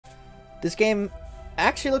This game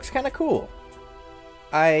actually looks kind of cool.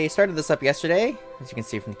 I started this up yesterday, as you can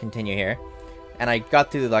see from the continue here, and I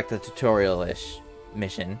got through like the tutorial-ish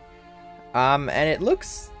mission, and it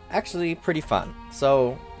looks actually pretty fun.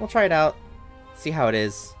 So we'll try it out, see how it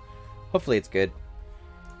is. Hopefully it's good.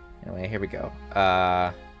 Anyway, here we go.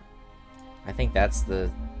 I think that's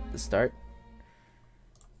the start.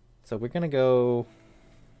 So we're gonna go.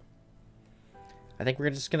 I think we're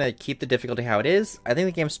just gonna keep the difficulty how it is. I think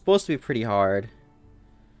the game's supposed to be pretty hard.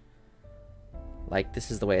 Like,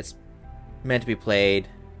 this is the way it's meant to be played.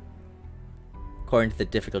 According to the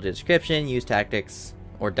difficulty description, use tactics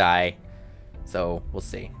or die. So, we'll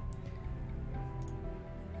see.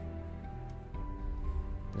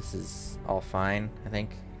 This is all fine, I think.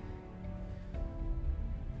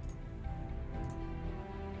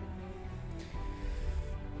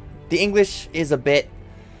 The English is a bit...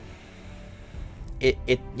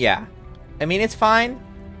 yeah. I mean, it's fine,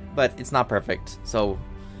 but it's not perfect. So,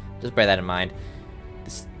 just bear that in mind.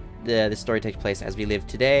 The story takes place as we live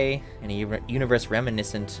today, in a universe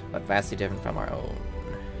reminiscent, but vastly different from our own.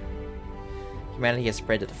 Humanity has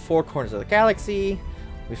spread to the four corners of the galaxy.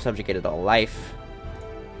 We've subjugated all life.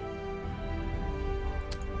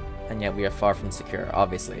 And yet we are far from secure,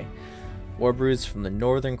 obviously. War brews from the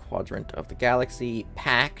northern quadrant of the galaxy.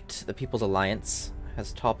 Pact, the People's Alliance,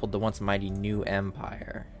 has toppled the once mighty new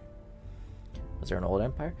empire. Was there an old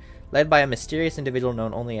empire? Led by a mysterious individual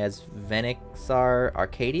known only as Venixar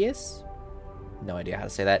Arcadius? No idea how to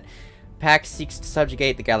say that. Pact seeks to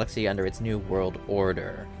subjugate the galaxy under its new world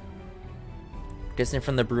order. Distant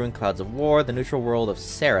from the brewing clouds of war, the neutral world of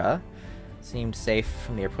Serra seemed safe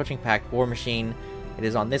from the approaching Pact war machine. It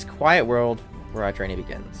is on this quiet world where our journey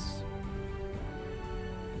begins.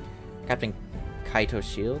 Captain Kaito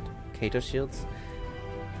Shields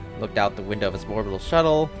looked out the window of his orbital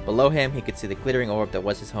shuttle. Below him, he could see the glittering orb that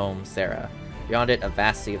was his home, Serra. Beyond it, a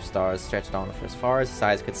vast sea of stars stretched on for as far as his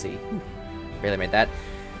eyes could see. Barely made that.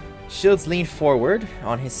 Shields leaned forward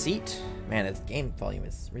on his seat. Man, this game volume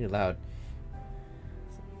is really loud.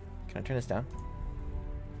 Can I turn this down?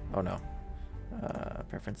 Oh no.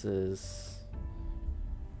 Preferences.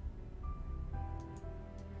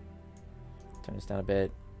 Turn this down a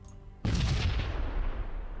bit.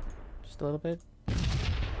 Just a little bit.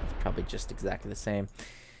 Probably just exactly the same.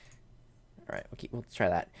 Alright, we'll try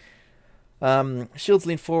that. Shields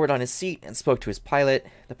leaned forward on his seat and spoke to his pilot.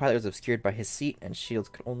 The pilot was obscured by his seat, and Shields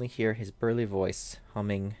could only hear his burly voice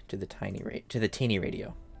humming to the teeny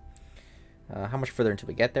radio. How much further until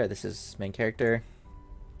we get there? This is main character.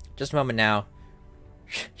 Just a moment now.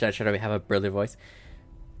 Should I have a burly voice?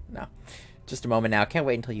 No. Just a moment now. Can't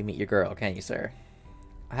wait until you meet your girl, can you, sir?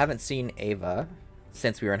 I haven't seen Ava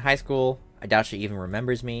since we were in high school. I doubt she even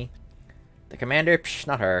remembers me. The commander? Psh,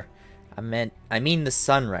 not her. I mean the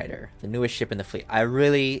Sunrider, the newest ship in the fleet.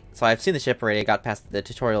 So I've seen the ship already. I got past the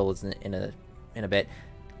tutorials in a bit.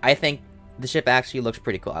 I think the ship actually looks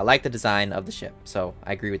pretty cool. I like the design of the ship, so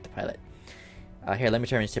I agree with the pilot. Here, let me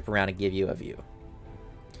turn the ship around and give you a view.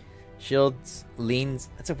 Shields leans...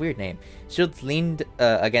 That's a weird name. Shields leaned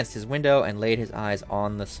against his window and laid his eyes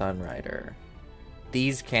on the Sunrider.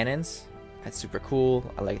 These cannons... That's super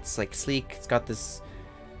cool. It's like sleek. It's got this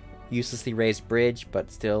uselessly raised bridge,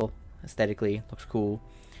 but still aesthetically looks cool.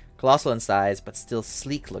 Colossal in size, but still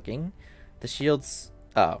sleek looking. The Shields...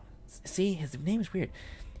 Oh. See? His name is weird.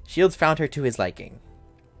 Shields found her to his liking.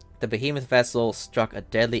 The behemoth vessel struck a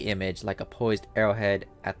deadly image like a poised arrowhead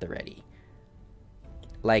at the ready.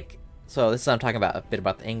 Like... So this is what I'm talking about. A bit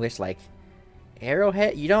about the English. Like...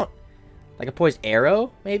 Arrowhead? You don't... Like a poised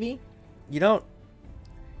arrow, maybe? You don't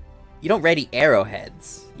ready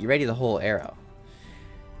arrowheads. You ready the whole arrow.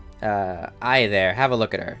 Aye there, have a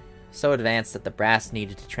look at her. So advanced that the brass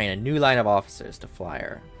needed to train a new line of officers to fly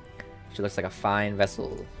her. She looks like a fine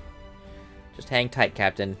vessel. Just hang tight,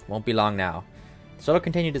 Captain. Won't be long now. The shuttle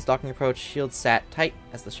continued its docking approach. Shields sat tight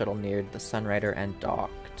as the shuttle neared the Sunrider and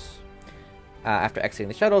docked. After exiting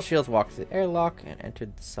the shuttle, Shields walked through the airlock and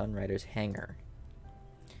entered the Sunrider's hangar.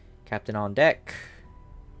 Captain on deck.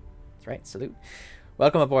 That's right, salute.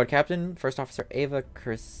 Welcome aboard, Captain. First Officer Ava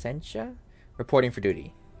Crescentia, reporting for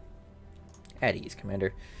duty. At ease,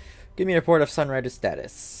 Commander. Give me a report of Sunrider's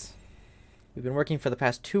status. We've been working for the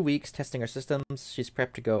past 2 weeks, testing our systems. She's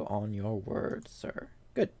prepped to go on your word, sir.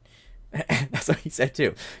 Good. That's what he said,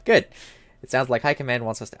 too. Good. It sounds like High Command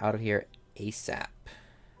wants us out of here ASAP.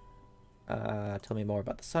 Tell me more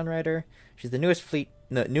about the Sunrider. She's the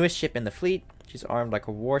newest ship in the fleet. She's armed like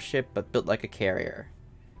a warship, but built like a carrier.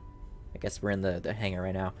 I guess we're in the hangar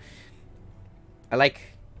right now.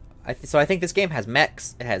 So I think this game has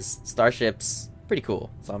mechs. It has starships. Pretty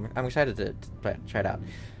cool. So I'm excited to try it out.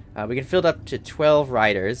 We can field up to 12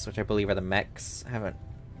 riders, which I believe are the mechs. I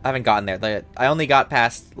haven't gotten there. I only got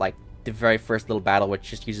past like the very first little battle, which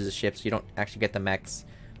just uses the ships. So you don't actually get the mechs.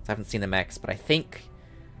 So I haven't seen the mechs, but I think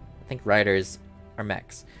riders are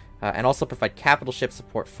mechs, and also provide capital ship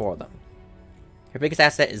support for them. Your biggest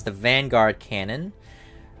asset is the Vanguard cannon.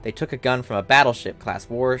 They took a gun from a battleship class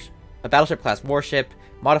warship,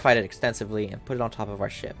 modified it extensively, and put it on top of our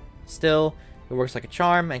ship. Still, it works like a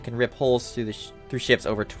charm and can rip holes through ships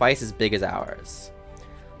over twice as big as ours.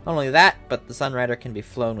 Not only that, but the Sunrider can be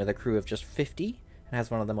flown with a crew of just 50 and has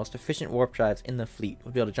one of the most efficient warp drives in the fleet.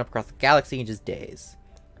 We'll be able to jump across the galaxy in just days.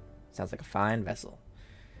 Sounds like a fine vessel.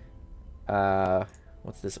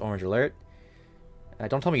 What's this orange alert?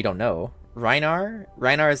 Don't tell me you don't know.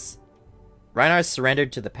 Reinar's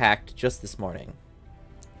surrendered to the Pact just this morning.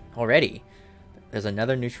 Already. There's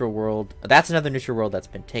another neutral world. That's another neutral world that's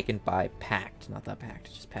been taken by Pact. Not the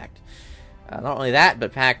Pact, just Pact. Not only that,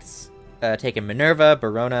 but Pact's taken Minerva,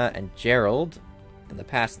 Barona, and Gerald in the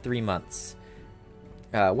past 3 months.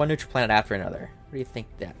 One neutral planet after another. What do you think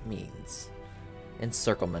that means?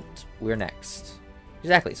 Encirclement. We're next.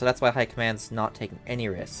 Exactly, so that's why High Command's not taking any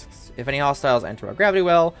risks. If any hostiles enter our gravity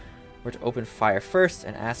well, we're to open fire first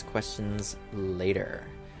and ask questions later.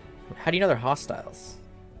 How do you know they're hostiles?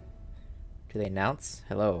 Do they announce?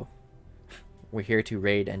 Hello. We're here to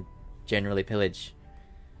raid and generally pillage.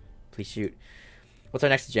 Please shoot. What's our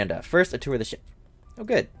next agenda? First, a tour of the ship. Oh,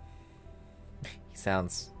 good. He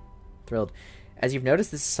sounds thrilled. As you've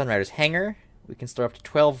noticed, this is Sunrider's hangar. We can store up to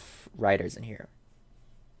 12 riders in here.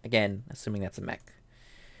 Again, assuming that's a mech.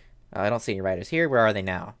 I don't see any riders here. Where are they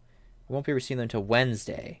now? We won't be receiving them until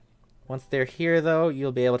Wednesday. Once they're here, though,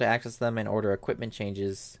 you'll be able to access them and order equipment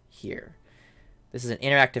changes here. This is an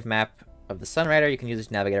interactive map of the Sunrider. You can use it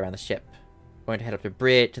to navigate around the ship. We're going to head up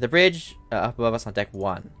to the bridge up above us on deck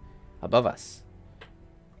 1. Above us.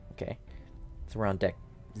 Okay. So we're on deck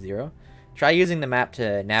 0. Try using the map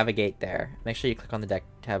to navigate there. Make sure you click on the deck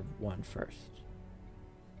tab 1 first.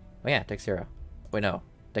 Oh yeah, deck 0. Wait, no.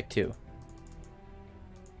 Deck 2.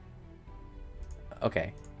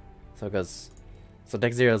 Okay. So it goes... So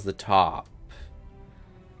deck 0 is the top.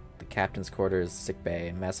 The captain's quarters, sick bay,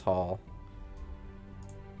 and mess hall.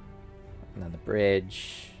 And then the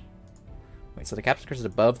bridge. Wait, so the captain's quarters is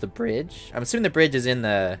above the bridge? I'm assuming the bridge is in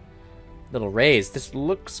the little raised. This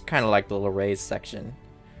looks kind of like the little raised section.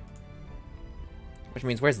 Which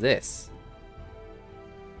means, where's this?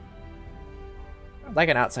 I'd like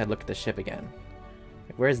an outside look at the ship again.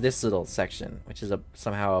 Where's this little section, which is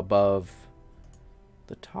somehow above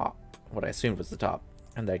the top? What I assumed was the top.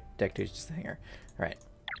 And the deck 2 is just the hangar. Alright.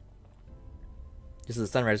 This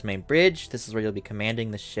is the Sunrider's main bridge. This is where you'll be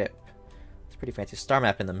commanding the ship. It's a pretty fancy star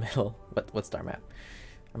map in the middle. What star map?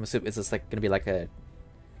 I'm assuming, is this like going to be like a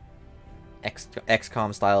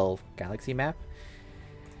XCOM style galaxy map?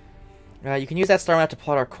 You can use that star map to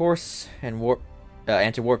plot our course and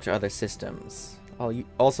to warp to other systems. I'll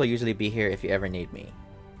also usually be here if you ever need me.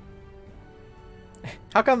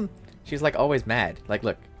 How come she's like always mad? Like,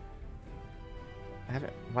 look.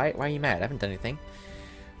 Why are you mad? I haven't done anything.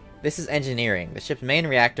 This is engineering. The ship's main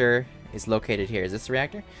reactor is located here. Is this the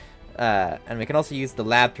reactor? And we can also use the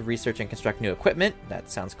lab to research and construct new equipment. That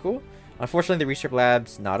sounds cool. Unfortunately, the research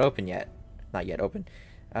lab's not open yet. Not yet open.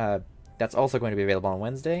 That's also going to be available on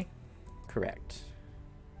Wednesday. Correct.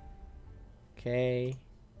 Okay.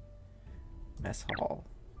 Mess hall.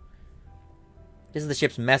 This is the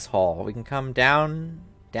ship's mess hall. We can come down.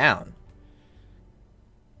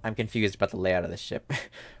 I'm confused about the layout of this ship.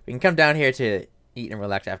 We can come down here to eat and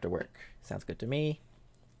relax after work. Sounds good to me.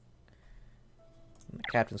 And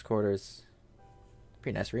the captain's quarters.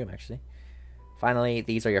 Pretty nice room, actually. Finally,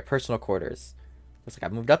 these are your personal quarters. Looks like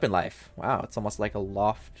I've moved up in life. Wow, it's almost like a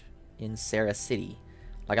loft in Sarah City.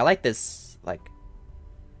 Like, I like this, like,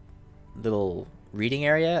 little reading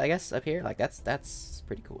area, I guess, up here. Like, that's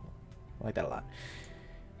pretty cool. I like that a lot.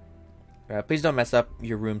 Please don't mess up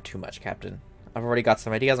your room too much, Captain. I've already got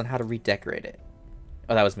some ideas on how to redecorate it.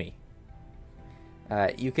 Oh, that was me.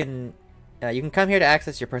 You can come here to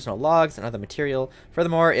access your personal logs and other material.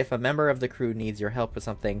 Furthermore, if a member of the crew needs your help with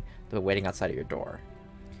something, they'll be waiting outside of your door.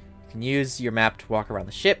 You can use your map to walk around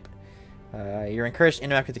the ship. You're encouraged to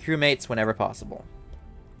interact with the crewmates whenever possible.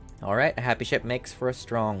 Alright, a happy ship makes for a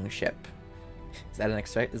strong ship. Is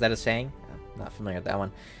that a saying? I'm not familiar with that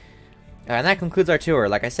one. And that concludes our tour.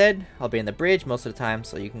 Like I said, I'll be in the bridge most of the time,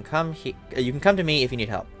 so you can come to me if you need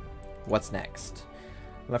help. What's next?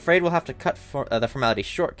 I'm afraid we'll have to cut the formality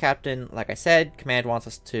short, Captain. Like I said, Command wants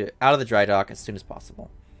us out of the dry dock as soon as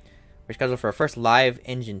possible. We're scheduled for our first live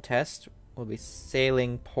engine test. We'll be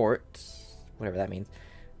sailing port, whatever that means,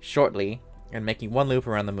 shortly. and making one loop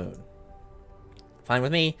around the moon. Fine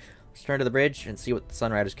with me. Let's turn to the bridge and see what the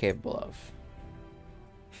Sunrider's capable of.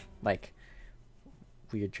 Like,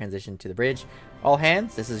 weird transition to the bridge. All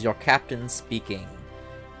hands, this is your captain speaking.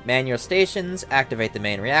 Man your stations, activate the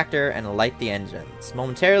main reactor, and light the engines.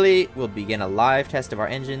 Momentarily, we'll begin a live test of our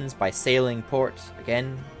engines by sailing port,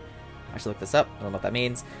 again, I should look this up, I don't know what that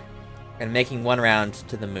means, and making one round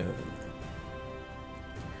to the moon.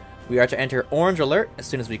 We are to enter orange alert as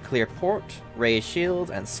soon as we clear port, raise shields,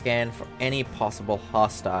 and scan for any possible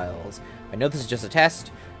hostiles. I know this is just a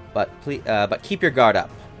test, but keep your guard up.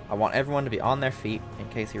 I want everyone to be on their feet in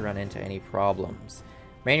case you run into any problems.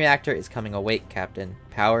 Main reactor is coming awake, Captain.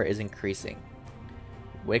 Power is increasing.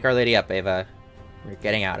 Wake Our Lady up, Ava. We're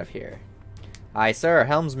getting out of here. Aye, sir.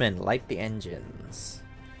 Helmsman, light the engines.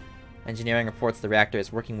 Engineering reports the reactor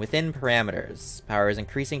is working within parameters. Power is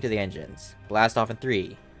increasing to the engines. Blast off in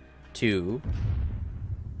 3, 2...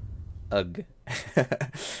 Ugh.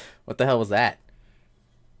 What the hell was that?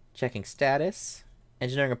 Checking status.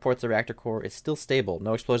 Engineering reports the reactor core is still stable.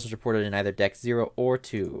 No explosions reported in either deck 0 or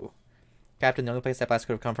 2. Captain, the only place that blast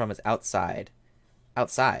could have come from is outside.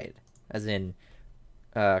 Outside. As in,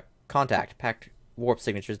 contact. Packed warp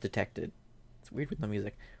signatures detected. It's weird with no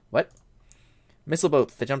music. What? Missile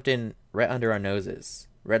boats. They jumped in right under our noses.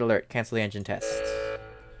 Red alert. Cancel the engine tests.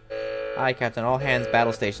 Aye, Captain. All hands,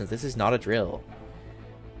 battle stations. This is not a drill.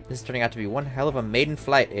 This is turning out to be one hell of a maiden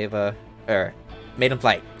flight, Ava. Maiden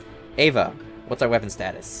flight. Ava, what's our weapon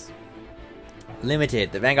status?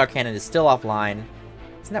 Limited. The Vanguard cannon is still offline.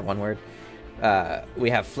 Isn't that one word?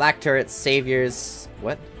 We have flak turrets, saviors,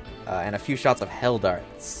 and a few shots of hell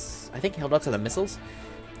darts. I think hell darts are the missiles?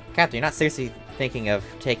 Captain, you're not seriously thinking of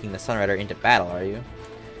taking the Sunrider into battle, are you?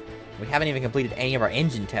 We haven't even completed any of our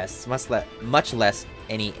engine tests, much less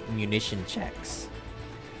any munition checks.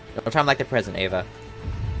 No time like the present, Ava.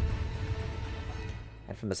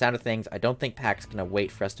 And from the sound of things, I don't think Pack's gonna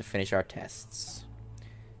wait for us to finish our tests.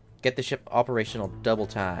 Get the ship operational double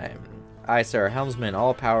time. Aye, sir. Helmsman,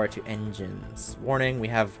 all power to engines. Warning, we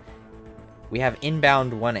have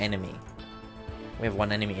inbound one enemy. We have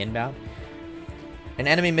one enemy inbound. An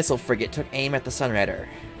enemy missile frigate took aim at the Sunrider.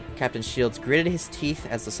 Captain Shields gritted his teeth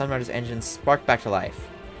as the Sunrider's engines sparked back to life,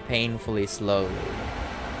 painfully slowly.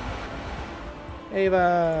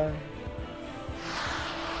 Ava!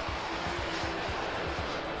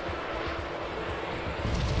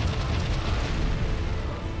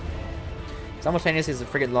 Simultaneously as the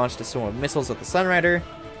frigate launched a swarm of missiles at the Sunrider,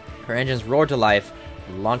 her engines roared to life,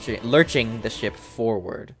 lurching the ship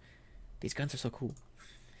forward. These guns are so cool.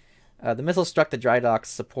 The missile struck the dry dock's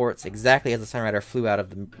supports exactly as the Sunrider flew out of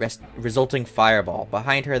the resulting fireball.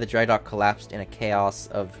 Behind her, the dry dock collapsed in a chaos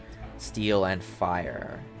of steel and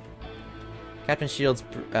fire. Captain Shields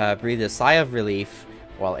breathed a sigh of relief,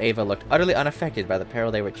 while Ava looked utterly unaffected by the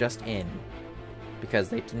peril they were just in, because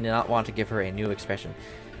they did not want to give her a new expression.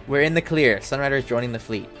 We're in the clear. Sunrider is joining the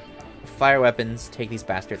fleet. Fire weapons, take these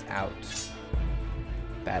bastards out.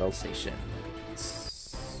 Battle station.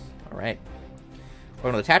 Alright.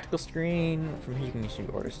 Welcome to the tactical screen. From here you can issue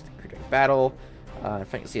orders to the crew during battle. In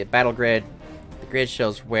front you'll see a battle grid. The grid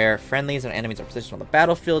shows where friendlies and enemies are positioned on the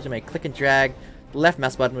battlefield. You may click and drag the left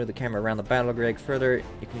mouse button to move the camera around the battle grid. Further,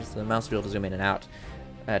 you can use the mouse wheel to zoom in and out.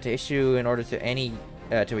 To issue an order to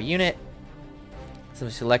to a unit,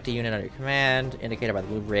 simply select a unit under your command, indicated by the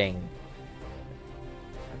blue ring.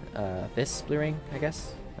 This blue ring, I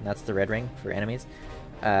guess? And that's the red ring for enemies.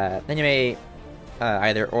 Then you may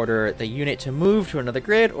either order the unit to move to another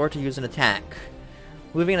grid or to use an attack.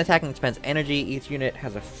 Moving and attacking expends energy. Each unit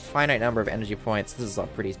has a finite number of energy points. This is all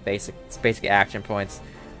pretty basic. It's basic action points.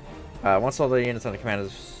 Once all the units under command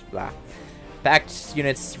is blah. Packed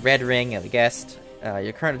units, red ring, as a guest.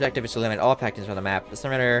 Your current objective is to eliminate all packed units on the map. The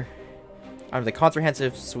Sunrider armed with a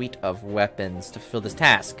comprehensive suite of weapons to fulfill this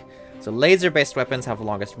task. So laser-based weapons have the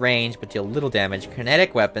longest range, but deal little damage.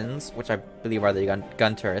 Kinetic weapons, which I believe are the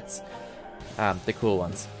gun turrets, the cool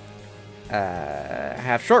ones,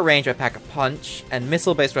 have short range but pack a punch, and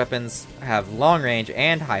missile-based weapons have long range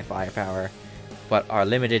and high firepower, but are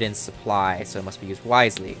limited in supply, so must be used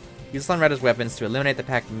wisely. Use Sunrider's weapons to eliminate the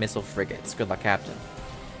packed missile frigates. Good luck, Captain.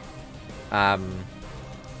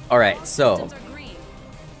 Alright, so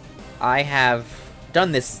I have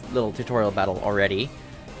done this little tutorial battle already.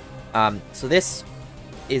 So this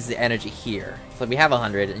is the energy here. So we have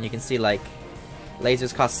 100, and you can see, like,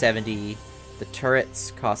 lasers cost 70, the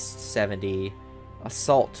turrets cost 70,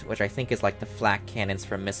 assault, which I think is like the flak cannons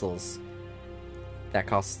from missiles, that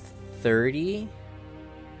costs 30.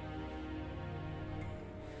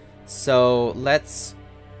 So let's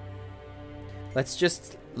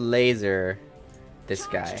just laser this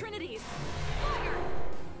guy.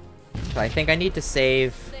 I think I need to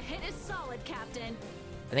save... The hit is solid, Captain.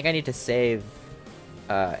 I think I need to save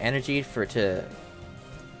energy for to...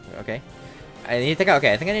 Okay. I think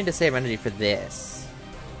I need to save energy for this.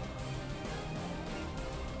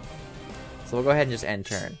 So we'll go ahead and just end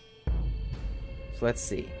turn. So let's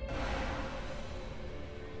see.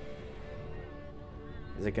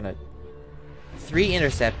 Is it gonna... 3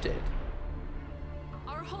 intercepted.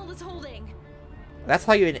 Our hull is holding. That's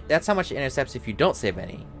how much it intercepts if you don't save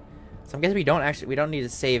any. So I'm guessing we don't need to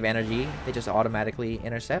save energy. They just automatically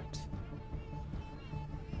intercept.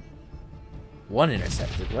 1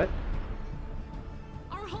 intercepted. What?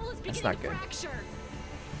 Our hull is That's beginning not to good. fracture.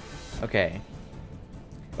 Okay.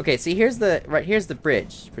 Okay, see here's the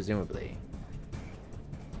bridge, presumably.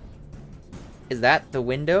 Is that the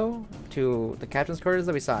window to the captain's quarters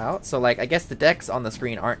that we saw out? So like I guess the decks on the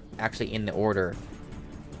screen aren't actually in the order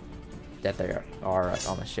that they are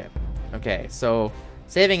on the ship. Okay, so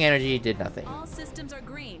saving energy did nothing. All systems are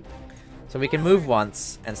green. So we can move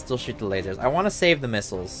once and still shoot the lasers. I want to save the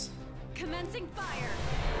missiles Commencing fire.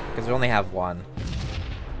 because we only have 1.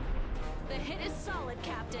 The hit is solid,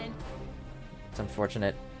 Captain. It's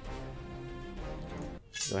unfortunate.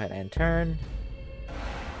 Go ahead and turn.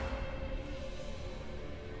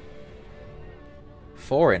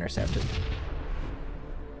 4 intercepted.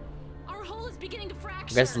 Our hull is beginning to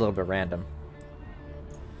fracture. I guess it's a little bit random.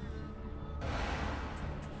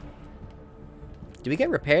 Do we get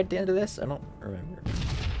repaired at the end of this? I don't remember. I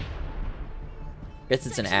guess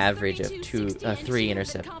it's an average of 3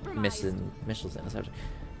 missiles interception.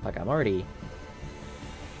 Like I'm already...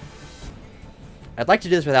 I'd like to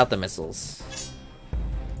do this without the missiles.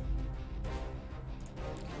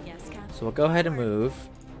 Yes, Captain. So we'll go ahead and move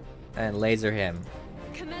and laser him.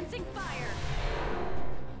 Commencing fire.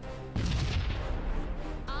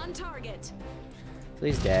 On target. So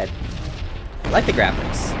he's dead. I like the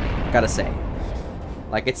graphics, gotta say.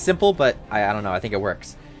 Like, it's simple, but I don't know, I think it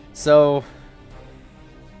works. So,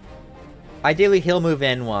 ideally he'll move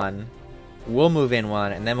in 1, we'll move in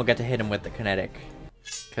 1, and then we'll get to hit him with the kinetic.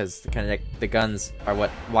 Because the guns are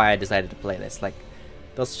why I decided to play this. Like,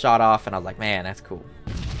 those shot off, and I was like, man, that's cool.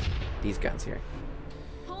 These guns here.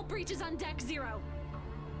 Hull breach is on deck 0.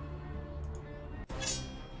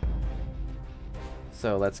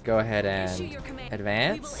 So let's go ahead Issue and your command.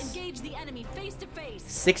 advance. We will engage the enemy face to face.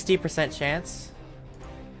 60% chance.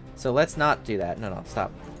 So let's not do that. No,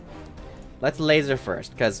 stop. Let's laser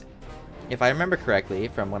first, because if I remember correctly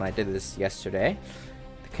from when I did this yesterday,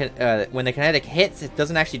 when the kinetic hits, it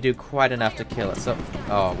doesn't actually do quite enough to kill it. So,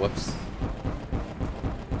 oh, whoops.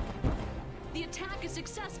 The attack is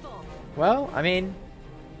successful. Well, I mean,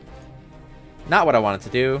 not what I wanted to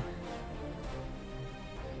do.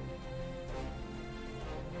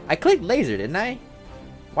 I clicked laser, didn't I?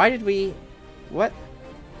 Why did we... What?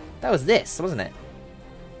 That was this, wasn't it?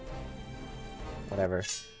 Whatever.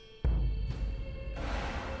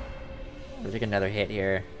 We'll take another hit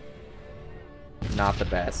here. Not the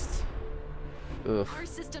best. Oof. Our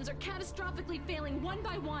systems are catastrophically failing 1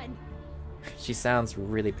 by 1. She sounds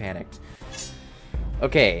really panicked.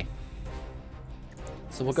 Okay.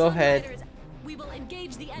 So we'll go ahead, We will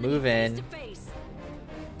engage the enemy move in, face to face.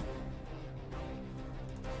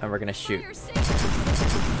 and we're gonna shoot. Fire safe.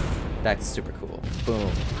 That's super cool.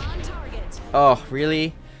 Boom. On target. Oh,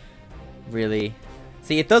 really? Really?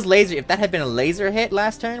 See, if those laser, if that had been a laser hit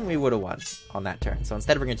last turn, we would have won on that turn. So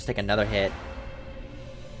instead, we're gonna just take another hit.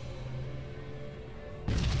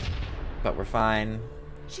 But we're fine.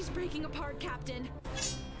 She's breaking apart, Captain.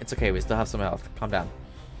 It's okay. We still have some health. Calm down.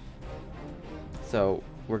 So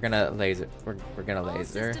we're gonna laser. We're gonna All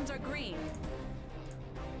laser. systems are green.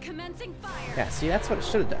 Commencing fire. Yeah. See, that's what it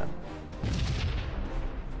should have done.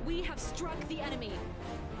 We have struck the enemy.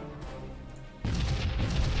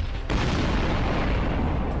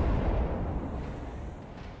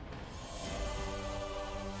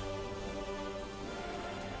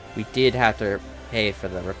 We did have to pay for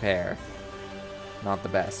the repair. Not the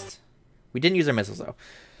best. We didn't use our missiles, though.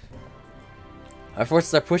 Our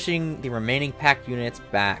forces are pushing the remaining packed units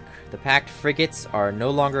back. The packed frigates are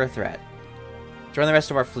no longer a threat. Join the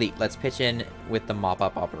rest of our fleet. Let's pitch in with the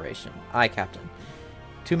mop-up operation. Aye, Captain.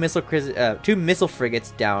 Two missile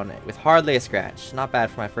frigates down with hardly a scratch. Not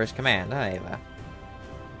bad for my first command, huh, Ava?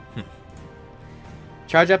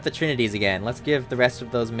 Charge up the Trinities again. Let's give the rest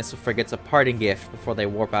of those missile frigates a parting gift before they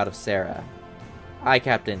warp out of Sarah. Aye,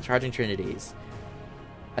 Captain. Charging Trinities.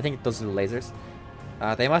 I think those are the lasers.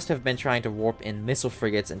 They must have been trying to warp in missile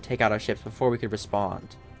frigates and take out our ships before we could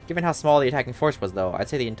respond. Given how small the attacking force was, though, I'd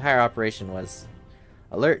say the entire operation was...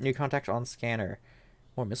 Alert, new contact on scanner.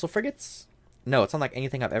 More missile frigates? No, it's unlike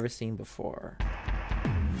anything I've ever seen before.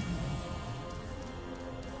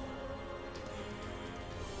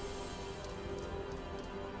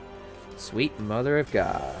 Sweet mother of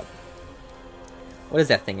God. What is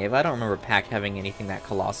that thing, Ava? I don't remember Pact having anything that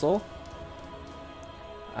colossal.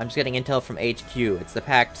 I'm just getting intel from HQ. It's the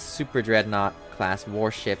Pact Super Dreadnought class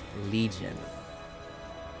warship Legion.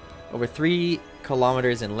 Over 3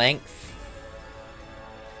 kilometers in length.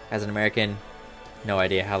 As an American, no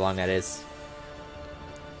idea how long that is.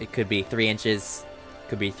 It could be 3 inches.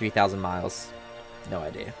 Could be 3,000 miles. No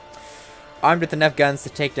idea. Armed with enough guns to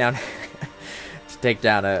take down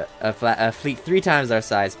a fleet 3 times our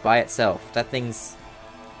size by itself. That thing's...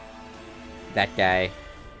 That guy...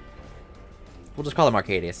 We'll just call him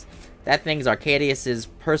Arcadius. That thing's Arcadius's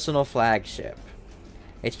personal flagship.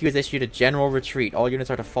 HQ has issued a general retreat. All units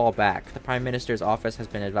are to fall back. The Prime Minister's office has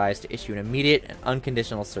been advised to issue an immediate and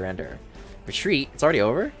unconditional surrender. Retreat? It's already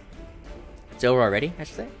over? It's over already, I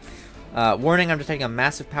should say. Warning, I'm detecting a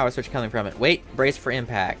massive power surge coming from it. Wait, brace for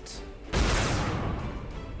impact.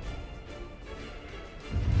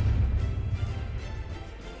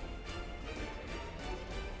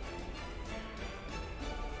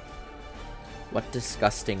 What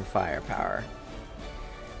disgusting firepower.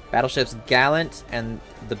 Battleships Gallant and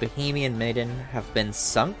the Bohemian Maiden have been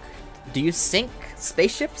sunk. Do you sink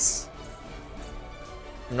spaceships?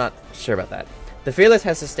 I'm not sure about that. The Fearless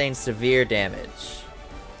has sustained severe damage.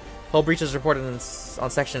 Hull breaches reported on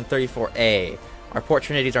Section 34A. Our port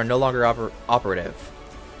trinities are no longer operative.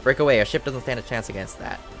 Break away, our ship doesn't stand a chance against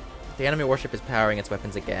that. The enemy warship is powering its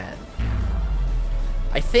weapons again.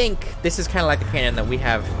 I think this is kind of like the cannon that we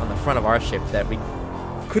have on the front of our ship that we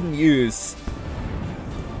couldn't use.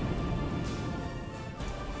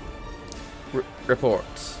 Report.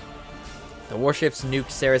 The warships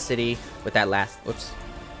nuked Sarah City with that last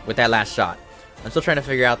shot. I'm still trying to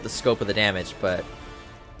figure out the scope of the damage, but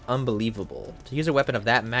unbelievable. To use a weapon of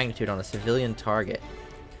that magnitude on a civilian target.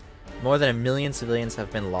 More than 1 million civilians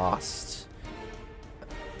have been lost.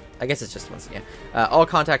 I guess it's just once again. All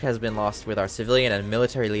contact has been lost with our civilian and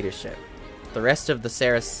military leadership. The rest of the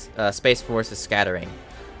Sarah Space Force is scattering.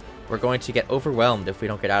 We're going to get overwhelmed if we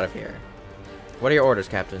don't get out of here. What are your orders,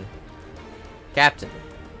 Captain? Captain.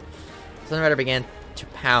 Sunrider began to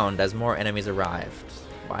pound as more enemies arrived.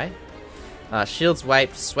 Why? Shields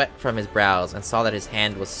wiped sweat from his brows and saw that his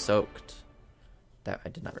hand was soaked. I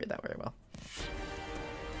did not read that very well.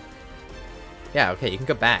 Yeah, okay, you can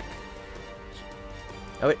go back.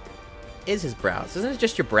 Oh, it is his brows. Isn't it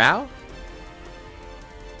just your brow?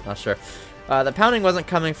 Not sure. The pounding wasn't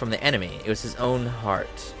coming from the enemy. It was his own heart.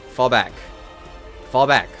 Fall back. Fall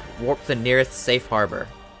back. Warp to the nearest safe harbor.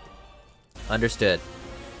 Understood.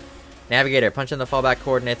 Navigator, punch in the fallback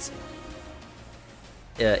coordinates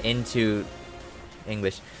into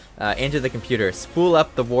the computer. Spool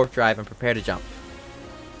up the warp drive and prepare to jump.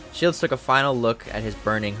 Shields took a final look at his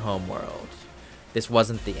burning homeworld. This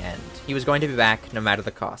wasn't the end. He was going to be back no matter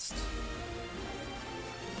the cost.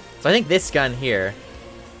 So I think this gun here,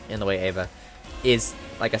 in the way Ava, is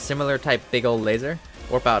like a similar type big old laser.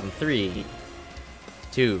 Warp out in 3,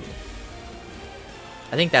 2.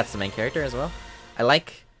 I think that's the main character as well. I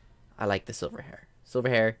like the silver hair. Silver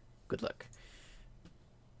hair, good look.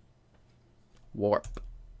 Warp.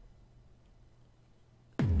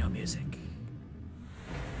 No music.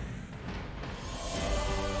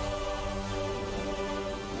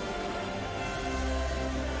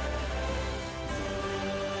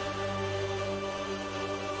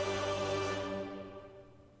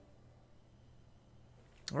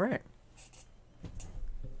 Alright.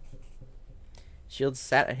 Shields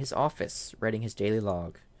sat at his office, writing his daily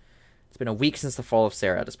log. It's been a week since the fall of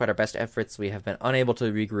Sarah. Despite our best efforts, we have been unable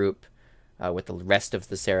to regroup with the rest of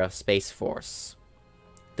the Sarah Space Force.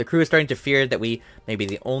 The crew is starting to fear that we may be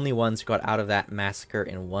the only ones who got out of that massacre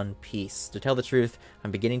in one piece. To tell the truth,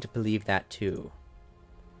 I'm beginning to believe that too.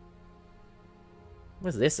 What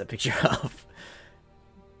is this a picture of?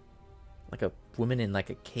 Like a woman in like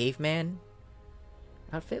a caveman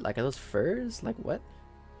outfit? Like, are those furs? Like, what?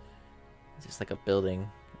 It's just like a building,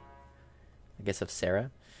 I guess, of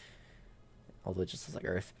Sarah. Although it just looks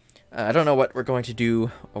like Earth. I don't know what we're going to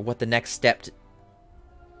do, or what next step to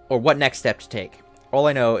take. All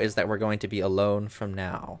I know is that we're going to be alone from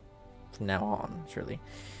now on, surely.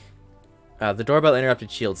 The doorbell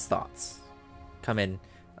interrupted Shield's thoughts. Come in.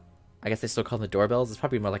 I guess they still call them the doorbells. It's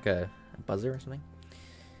probably more like a buzzer or something.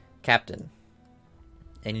 Captain.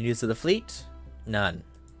 Any news of the fleet? None.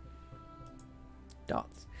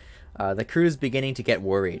 Dots. The crew's beginning to get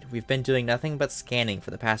worried. We've been doing nothing but scanning for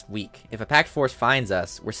the past week. If a packed force finds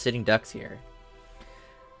us, we're sitting ducks here.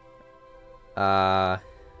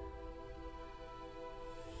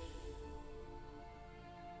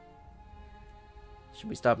 Should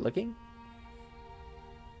we stop looking?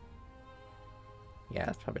 Yeah,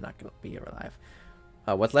 that's probably not going to be alive.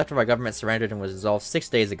 What's left of our government surrendered and was dissolved 6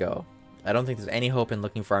 days ago. I don't think there's any hope in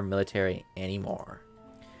looking for our military anymore.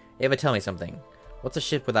 Ava, tell me something. What's a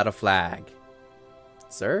ship without a flag?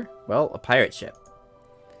 Sir? Well, a pirate ship.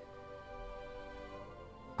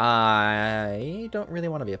 I don't really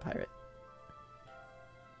want to be a pirate.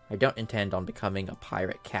 I don't intend on becoming a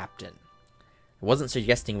pirate captain. I wasn't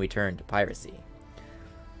suggesting we turn to piracy.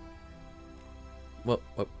 Well,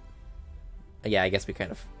 yeah, I guess we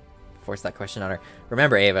kind of forced that question on her.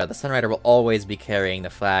 Remember, Ava, the Sunrider will always be carrying the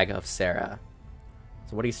flag of Sarah.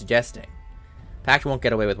 So what are you suggesting? Pact won't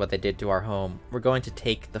get away with what they did to our home. We're going to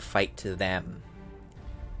take the fight to them.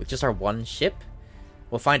 With just our one ship?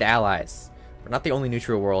 We'll find allies. We're not the only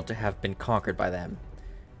neutral world to have been conquered by them.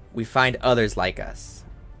 We find others like us.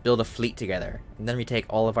 Build a fleet together. And then we take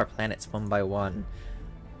all of our planets one by one.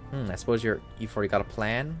 I suppose you've already got a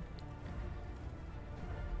plan?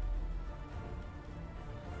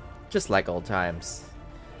 Just like old times.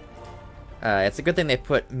 It's a good thing they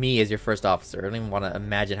put me as your first officer. I don't even want to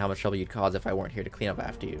imagine how much trouble you'd cause if I weren't here to clean up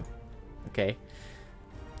after you. Okay?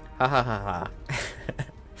 Ha ha ha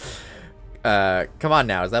ha. Come on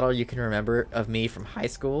now, is that all you can remember of me from high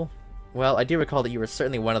school? Well, I do recall that you were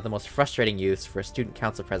certainly one of the most frustrating youths for a student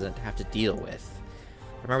council president to have to deal with.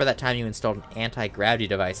 Remember that time you installed an anti-gravity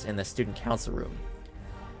device in the student council room?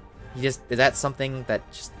 Is that something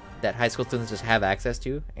that high school students just have access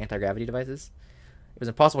to? Anti-gravity devices? It was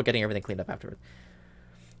impossible getting everything cleaned up afterwards.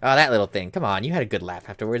 Oh, that little thing. Come on, you had a good laugh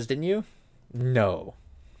afterwards, didn't you? No.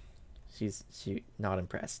 She's not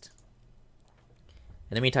impressed.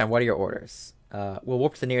 In the meantime, what are your orders? We'll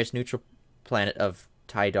warp to the nearest neutral planet of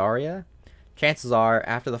Tydaria. Chances are,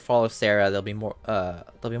 after the fall of Sarah, they'll be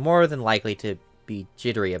more than likely to be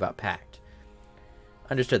jittery about Pact.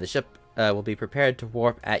 Understood. The ship will be prepared to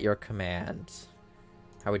warp at your command.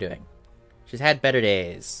 How are we doing? She's had better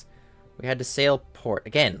days. We had to sail port.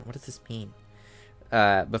 Again, what does this mean?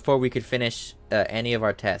 Before we could finish any of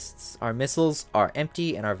our tests. Our missiles are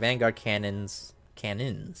empty and our Vanguard cannons...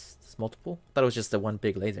 It's multiple? I thought it was just the one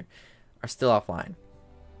big laser. Are still offline.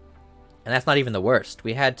 And that's not even the worst.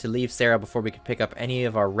 We had to leave Sarah before we could pick up any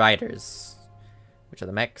of our riders. Which are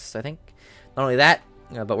the mechs, I think. Not only that,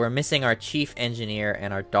 but we're missing our chief engineer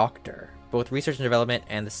and our doctor. Both research and development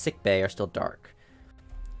and the sick bay are still dark.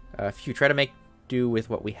 If you try to make do with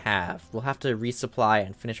what we have, we'll have to resupply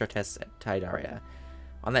and finish our tests at Tydaria.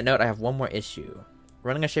 On that note, I have one more issue.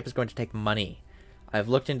 Running a ship is going to take money. I've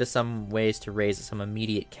looked into some ways to raise some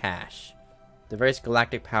immediate cash. The various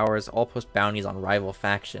galactic powers all post bounties on rival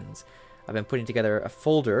factions. I've been putting together a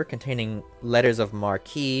folder containing letters of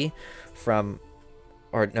marque from...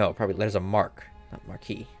 Or no, probably letters of marque, not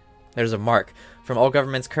marquee. Letters of marque from all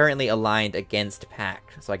governments currently aligned against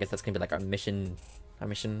Pact. So I guess that's going to be like our mission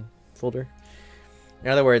folder. In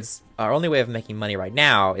other words, our only way of making money right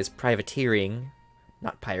now is privateering,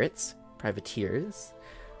 not pirates, privateers,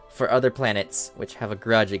 for other planets which have a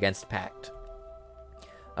grudge against Pact.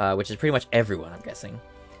 Which is pretty much everyone, I'm guessing.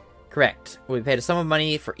 Correct. We paid a sum of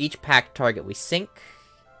money for each Pact target we sink.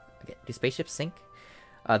 Okay, do spaceships sink?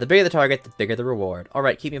 The bigger the target, the bigger the reward.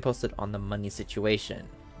 Alright, keep me posted on the money situation.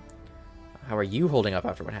 How are you holding up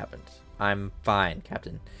after what happened? I'm fine,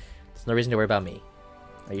 Captain. There's no reason to worry about me.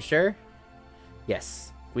 Are you sure?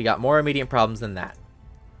 Yes. We got more immediate problems than that.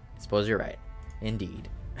 Suppose you're right. Indeed.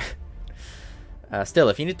 Still,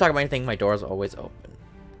 if you need to talk about anything, my door's always open.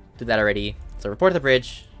 Did that already. So report to the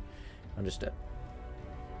bridge. Understood.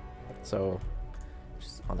 So,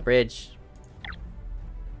 just on the bridge.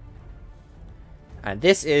 And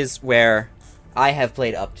this is where I have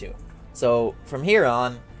played up to. So, from here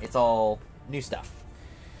on, it's all new stuff.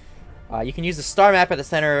 You can use the star map at the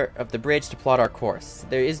center of the bridge to plot our course.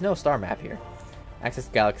 There is no star map here. Access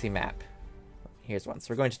galaxy map. Here's one. So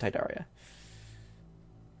we're going to Tydaria.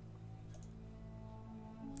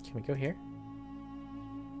 Can we go here?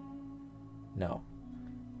 No.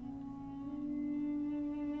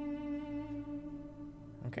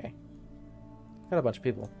 Okay. Got a bunch of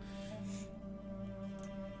people.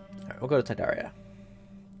 Alright, we'll go to Tydaria.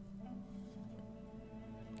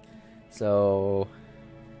 So...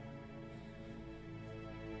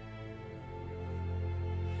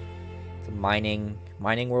 it's a mining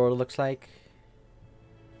world, it looks like.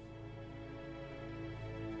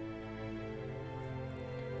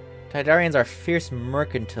 Tydarians are fierce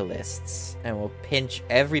mercantilists and will pinch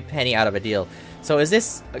every penny out of a deal. So is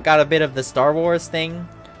this got a bit of the Star Wars thing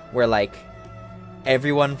where like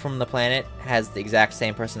everyone from the planet has the exact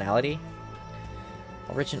same personality?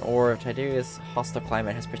 A rich in ore, Tydaria's hostile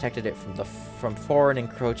climate has protected it from foreign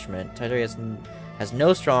encroachment. Tydaria has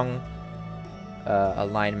no strong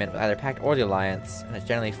alignment with either Pact or the Alliance, and it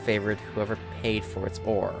generally favored whoever paid for its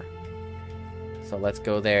ore. So let's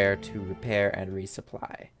go there to repair and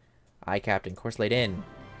resupply. Aye, Captain. Course laid in.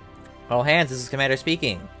 All hands, this is Commander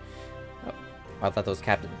speaking. Oh, I thought that was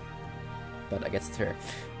Captain. But I guess it's her.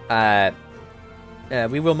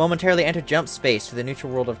 We will momentarily enter jump space to the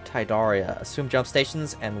neutral world of Tydaria. Assume jump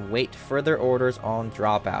stations and wait further orders on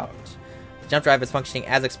dropout. The jump drive is functioning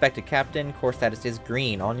as expected, Captain. Course status is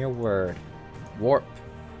green. On your word. Warp.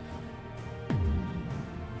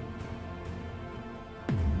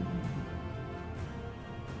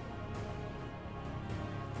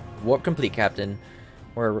 Warp complete, Captain.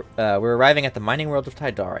 We're arriving at the mining world of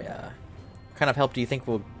Tydaria. What kind of help do you think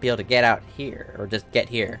we'll be able to get out here? Or just get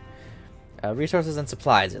here? Resources and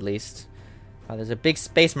supplies, at least. There's a big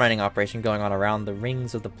space mining operation going on around the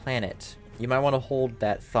rings of the planet. You might want to hold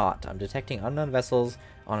that thought. I'm detecting unknown vessels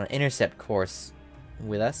on an intercept course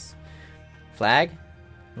with us. Flag?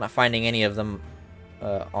 I'm not finding any of them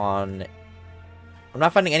on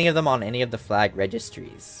any of the flag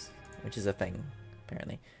registries, which is a thing,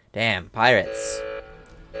 apparently. Damn, pirates.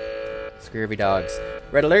 Scurvy dogs.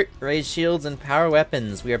 Red alert! Raise shields and power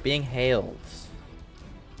weapons. We are being hailed.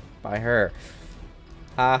 By her.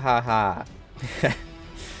 Ha ha ha.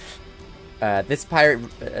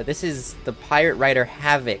 This is the pirate rider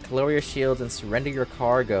Havoc. Lower your shields and surrender your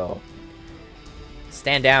cargo.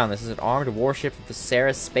 Stand down. This is an armed warship of the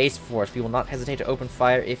Sarah Space Force. We will not hesitate to open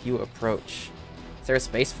fire if you approach. Sarah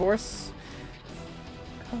Space Force?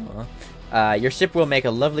 Your ship will make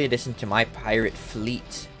a lovely addition to my pirate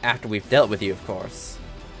fleet. After we've dealt with you, of course.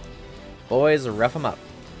 Boys, rough 'em up.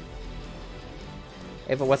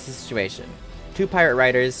 Ava, what's the situation? 2 pirate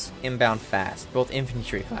riders, inbound fast, both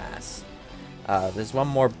infantry class. There's one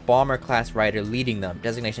more bomber class rider leading them,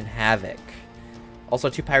 designation Havoc. Also,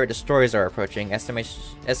 2 pirate destroyers are approaching,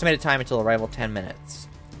 estimated time until arrival 10 minutes.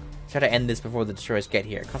 Try to end this before the destroyers get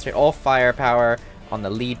here. Concentrate all firepower on the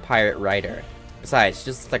lead pirate rider. Besides, she's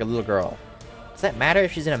just like a little girl. Does that matter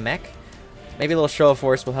if she's in a mech? Maybe a little show of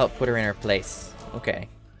force will help put her in her place. Okay.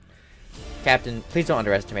 Captain, please don't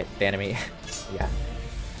underestimate the enemy. Yeah.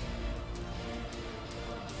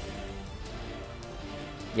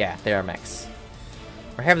 Yeah, they are mechs.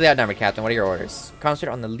 We're heavily outnumbered, Captain. What are your orders?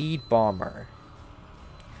 Concentrate on the lead bomber.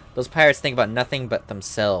 Those pirates think about nothing but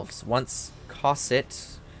themselves. Once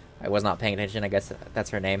Cosset, I was not paying attention, I guess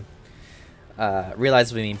that's her name,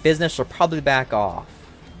 realizes we mean business, she'll probably back off.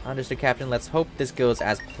 Understood, Captain. Let's hope this goes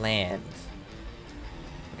as planned.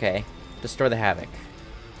 Okay. Destroy the Havoc.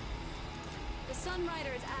 The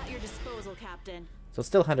Sunrider is at your disposal, Captain. So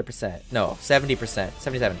still 100%. No, 70%.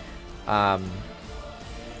 77.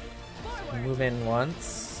 Move in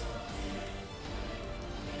once.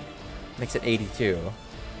 Makes it 82.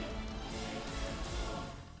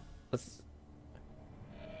 Let's...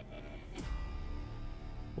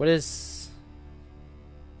 What is...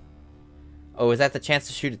 Oh, is that the chance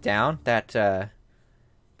to shoot it down? That,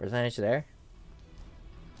 percentage there?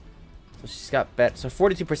 So she's got bet... So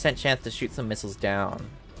 42% chance to shoot some missiles down.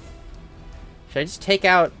 Should I just take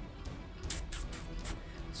out...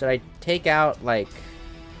 Should I take out, like...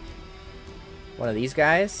 one of these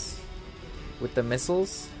guys with the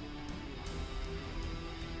missiles,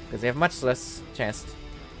 because they have much less chance.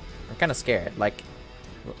 I'm kind of scared. Like,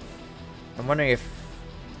 I'm wondering if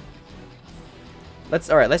let's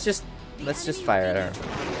just fire at her.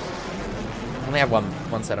 I only have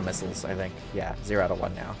one set of missiles, I think. Yeah, 0 out of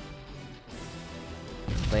 1 now.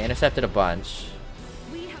 They intercepted a bunch,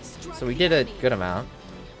 so we did a good amount.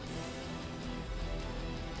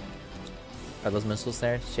 Are those missiles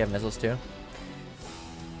there? Does she have missiles too?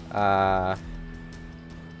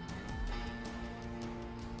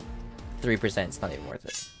 3%, it's not even worth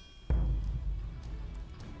it.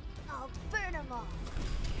 I'll burn them all.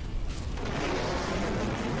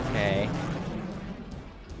 Okay.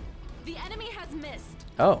 The enemy has missed.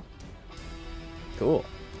 Oh. Cool.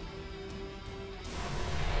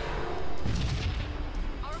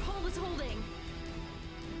 Our hull is holding.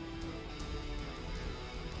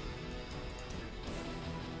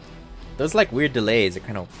 Those like weird delays are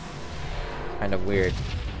kind of weird.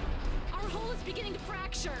 Our hull is beginning to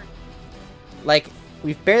fracture. Like,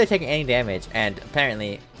 we've barely taken any damage, and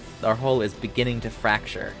apparently our hull is beginning to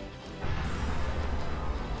fracture.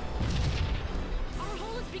 Our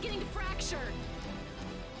hull is beginning to fracture.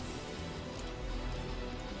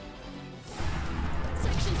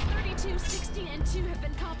 Sections 32, 16, and 2 have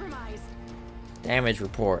been compromised. Damage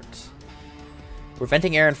report. We're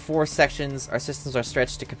venting air in 4 sections. Our systems are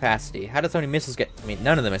stretched to capacity. How did so many missiles get... I mean,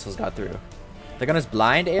 none of the missiles got through. The gun is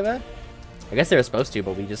blind, Ava? I guess they were supposed to,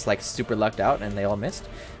 but we just like super lucked out and they all missed.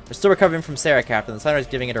 We're still recovering from Sarah, Captain. The Sunrider's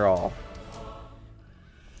giving it her all.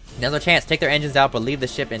 Now's our chance. Take their engines out, but leave the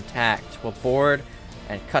ship intact. We'll board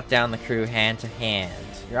and cut down the crew hand to hand.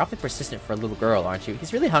 You're awfully persistent for a little girl, aren't you?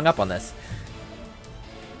 He's really hung up on this.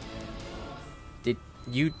 Did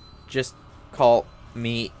you just call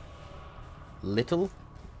me little?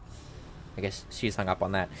 I guess she's hung up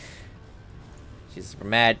on that. She's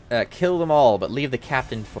mad. Kill them all, but leave the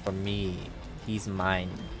captain for me. He's mine.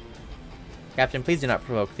 Captain, please do not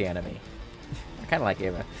provoke the enemy. I kind of like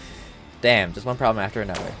Ava. Damn, just one problem after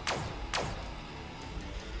another.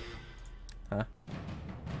 Huh?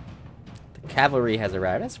 The cavalry has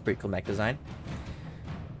arrived. That's a pretty cool mech design.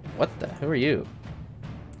 What the? Who are you?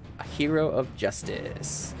 A hero of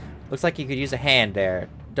justice. Looks like you could use a hand there.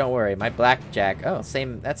 Don't worry, my blackjack. Oh,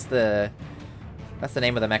 same. That's the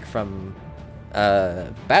name of the mech from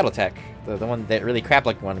BattleTech, the one that really crap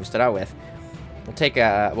looking one we stood out with. We'll take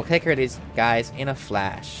care of these guys in a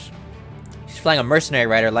flash. She's flying a mercenary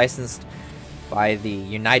rider licensed by the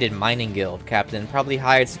United Mining Guild, Captain. Probably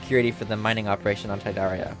hired security for the mining operation on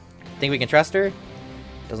Tidaria. Think we can trust her?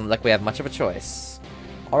 Doesn't look like we have much of a choice.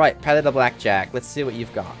 Alright, pilot the blackjack. Let's see what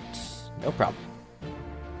you've got. No problem.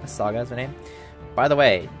 Saga is her name. By the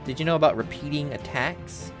way, did you know about repeating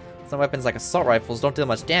attacks? Some weapons like assault rifles don't deal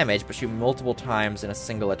much damage, but shoot multiple times in a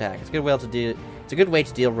single attack. It's a good way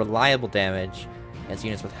to deal reliable damage against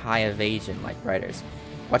units with high evasion, like riders.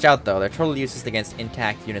 Watch out though, their total use is against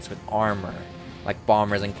intact units with armor, like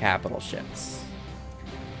bombers and capital ships.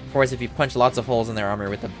 Of course, if you punch lots of holes in their armor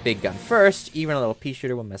with a big gun first, even a little pea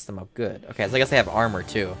shooter will mess them up good. Okay, so I guess they have armor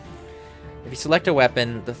too. If you select a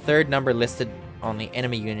weapon, the third number listed on the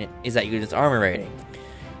enemy unit is that unit's armor rating.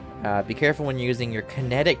 Be careful when you're using your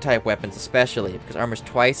kinetic type weapons especially, because armor's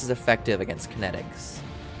twice as effective against kinetics.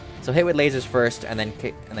 So hit with lasers first, and then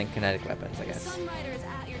kinetic weapons, I guess. Sunrider is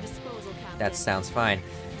at your disposal, Captain. That sounds fine.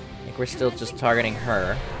 I think we're still just targeting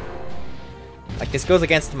her. Like, this goes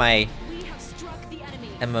against my We have struck the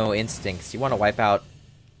enemy. MO instincts. You want to wipe out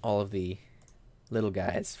all of the little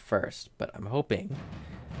guys first, but I'm hoping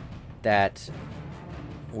that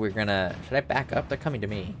we're gonna... Should I back up? They're coming to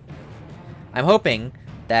me. I'm hoping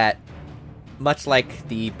that, much like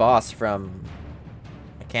the boss from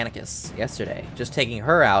Mechanicus yesterday, just taking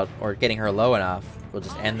her out or getting her low enough will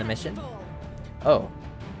just end the mission. Oh,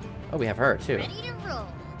 we have her too. Ready to roll.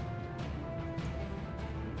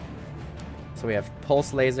 So we have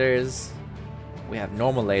pulse lasers, we have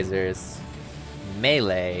normal lasers,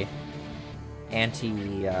 melee,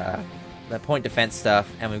 the point defense stuff,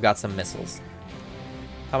 and we've got some missiles.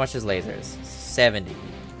 How much is lasers? 70.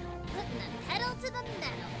 Putting the pedal to the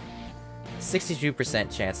metal. 62%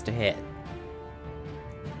 chance to hit.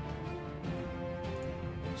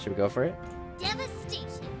 Should we go for it?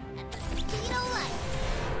 Devastation at the speed of light.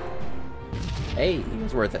 Hey, it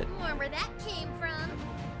was worth it. More where that came from.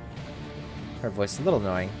 Her voice is a little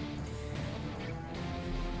annoying.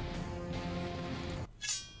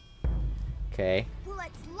 Okay.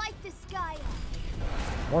 Let's light the sky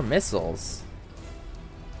up. More missiles.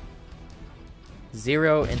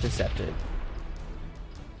 0 intercepted.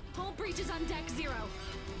 Hull breaches on deck 0.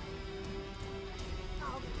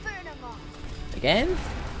 I'll burn them all. Again?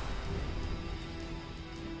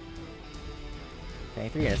 Okay,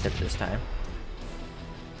 3 intercepted this time.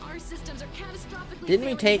 Our systems are catastrophically Didn't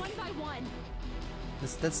we failing take- one by one.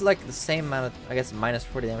 That's like the same amount of, I guess, minus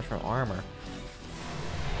 40 damage from armor.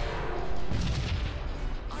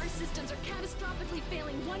 Our systems are catastrophically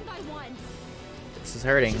failing one by one. This is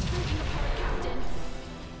hurting. She's breaking apart, Captain.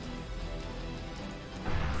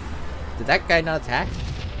 Did that guy not attack?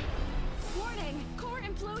 Warning! Core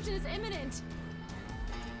implosion is imminent.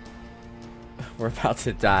 We're about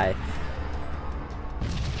to die.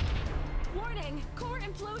 Warning! Core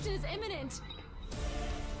implosion is imminent.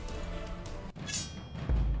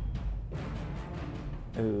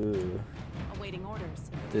 Ooh. Awaiting orders.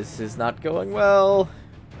 This is not going well.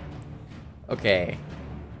 Okay.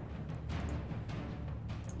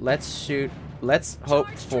 Let's shoot. Let's hope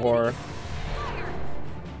Charge for Trinity. Fire!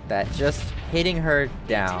 that just hitting her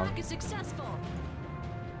down. Attack is successful.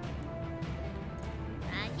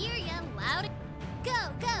 I hear ya loud. Go,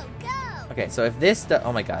 go, go. Okay, so if this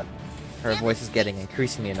oh my god. Her voice is getting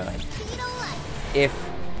increasingly annoying. Speed of light. If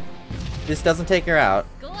this doesn't take her out,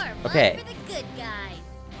 Score one Okay. for the good guys.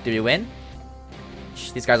 do we win?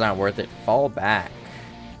 Shh, these guys aren't worth it. Fall back.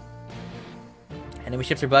 Enemy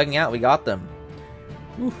ships are bugging out. We got them.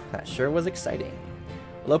 Whew, that sure was exciting.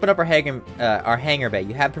 We'll open up our hangar bay.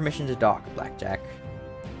 You have permission to dock, Blackjack.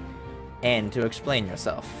 And to explain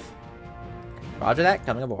yourself. Roger that.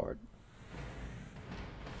 Coming aboard.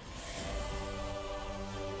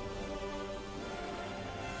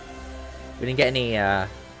 We didn't get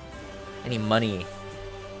any money.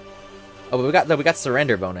 Oh, but we got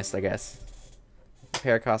surrender bonus, I guess.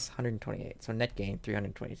 Repair costs 128, so net gain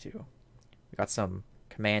 322. We got some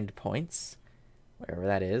command points, wherever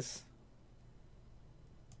that is.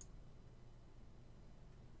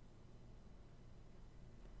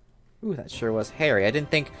 Ooh, that sure was hairy. I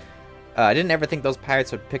didn't ever think those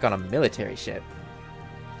pirates would pick on a military ship.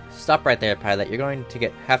 Stop right there, pilot. You're going to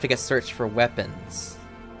have to get searched for weapons.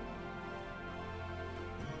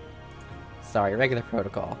 Sorry, regular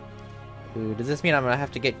protocol. Ooh, does this mean I'm gonna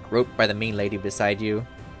have to get groped by the mean lady beside you?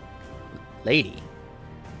 Lady?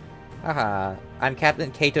 Haha, I'm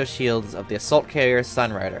Captain Kato Shields of the assault carrier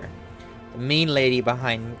Sunrider. The mean lady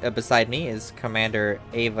beside me is Commander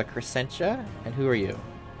Ava Crescentia, and who are you?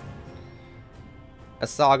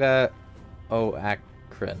 Asaga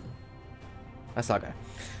Oakron. Asaga.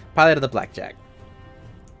 Pilot of the Blackjack.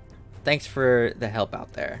 Thanks for the help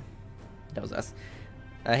out there. That was us.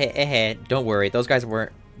 Hey, don't worry. Those guys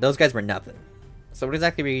were nothing. So what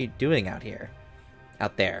exactly were you doing out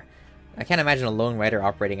there? I can't imagine a lone rider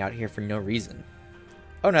operating out here for no reason.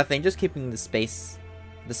 Oh, nothing. Just keeping the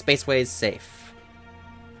spaceways safe.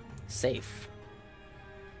 Safe.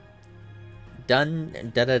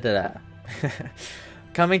 Done. Da.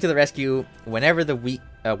 Coming to the rescue wherever the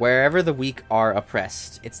weak are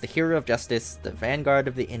oppressed. It's the hero of justice, the vanguard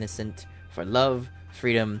of the innocent, for love,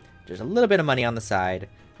 freedom. There's a little bit of money on the side.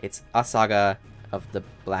 It's Asaga of the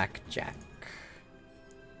Blackjack.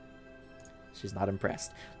 She's not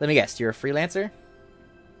impressed. Let me guess, you're a freelancer?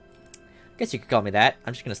 Guess you could call me that.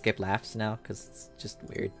 I'm just gonna skip laughs now, because it's just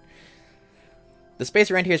weird. The space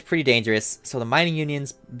around here is pretty dangerous, so the mining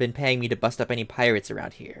union's been paying me to bust up any pirates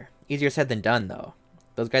around here. Easier said than done, though.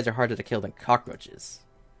 Those guys are harder to kill than cockroaches.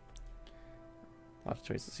 Lots of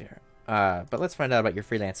choices here. But let's find out about your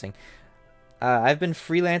freelancing. I've been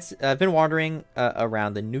wandering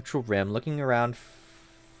around the neutral rim, looking around.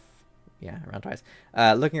 Around twice.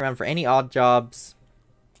 Looking around for any odd jobs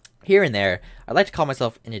here and there. I'd like to call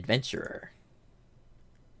myself an adventurer.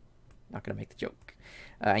 Not gonna make the joke.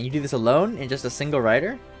 And you do this alone in just a single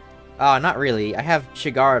rider? Not really. I have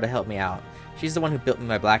Shigara to help me out. She's the one who built me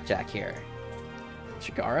my blackjack here.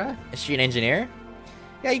 Shigara? Is she an engineer?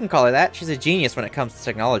 Yeah, you can call her that. She's a genius when it comes to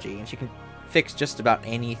technology, and she can fix just about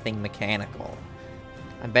anything mechanical.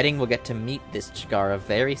 I'm betting we'll get to meet this Shigara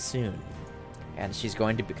very soon. And she's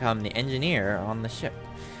going to become the engineer on the ship.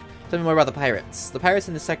 Tell me more about the pirates. The pirates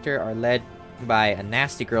in this sector are led by a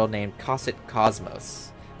nasty girl named Cosset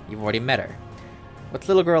Cosmos. You've already met her. What's a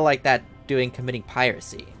little girl like that doing committing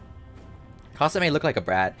piracy? Cosset may look like a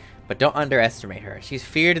brat, but don't underestimate her. She's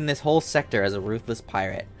feared in this whole sector as a ruthless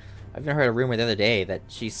pirate. I've even heard a rumor the other day that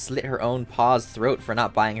she slit her own paw's throat for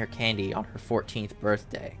not buying her candy on her 14th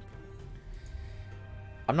birthday.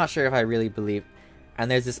 I'm not sure if I really believe... And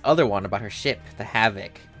there's this other one about her ship, the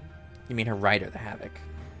Havoc. You mean her rider, the Havoc.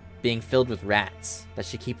 Being filled with rats that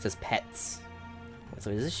she keeps as pets. So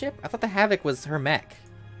is this a ship? I thought the Havoc was her mech.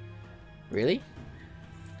 Really?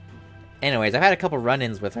 Anyways, I've had a couple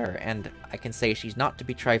run-ins with her, and I can say she's not to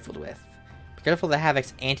be trifled with. Be careful of the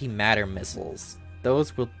Havoc's antimatter missiles.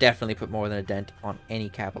 Those will definitely put more than a dent on any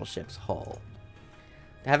capital ship's hull.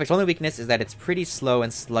 The Havoc's only weakness is that it's pretty slow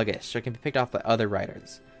and sluggish, so it can be picked off by other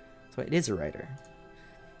riders. So it is a rider.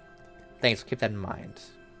 Thanks, keep that in mind.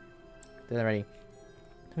 Then ready.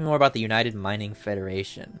 Tell me more about the United Mining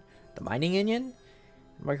Federation. The mining union?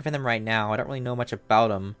 I'm working for them right now. I don't really know much about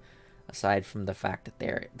them, aside from the fact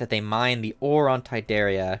that they mine the ore on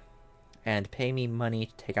Tidaria and pay me money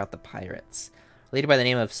to take out the pirates. A lady by the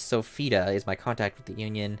name of Sophita is my contact with the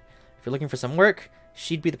union. If you're looking for some work,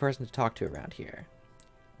 she'd be the person to talk to around here.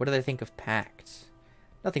 What do they think of Pact?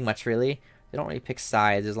 Nothing much, really. They don't really pick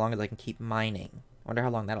sides as long as I can keep mining. I wonder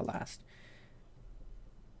how long that'll last.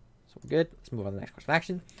 So we're good. Let's move on to the next course of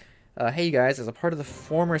action. Hey, you guys, as a part of the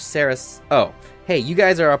former Sarah... Oh, hey, you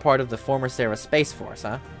guys are a part of the former Sarah Space Force,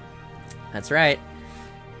 huh? That's right.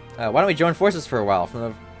 Why don't we join forces for a while?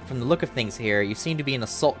 From the look of things here, you seem to be an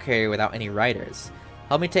assault carrier without any riders.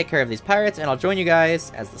 Help me take care of these pirates, and I'll join you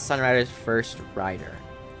guys as the Sunrider's first rider.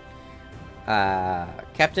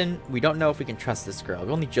 Captain, we don't know if we can trust this girl.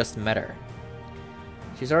 We've only just met her.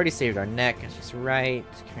 She's already saved our neck, and she's right.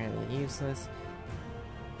 Currently useless.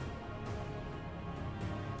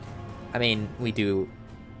 I mean, we do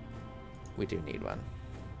need one.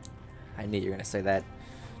 I knew you were going to say that.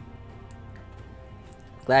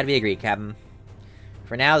 Glad we agreed, Captain.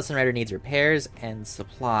 For now, the Sunrider needs repairs and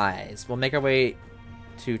supplies. We'll make our way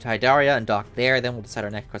to Tidaria and dock there, then we'll decide our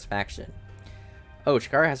next course of action. Oh,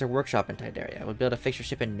 Chikara has her workshop in Tidaria. We'll be able to fix your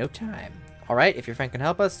ship in no time. Alright, if your friend can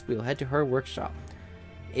help us, we will head to her workshop.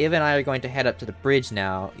 Ava and I are going to head up to the bridge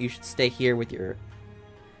now. You should stay here with your...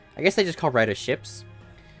 I guess they just call riders ships.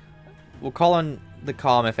 We'll call on the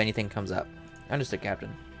column if anything comes up. Understood,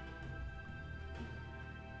 Captain.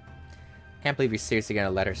 Can't believe you're seriously going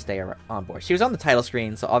to let her stay on board. She was on the title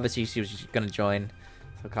screen, so obviously she was going to join.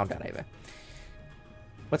 So calm down, Ava.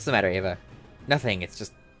 What's the matter, Ava? Nothing, it's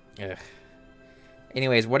just... Ugh.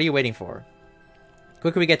 Anyways, what are you waiting for? The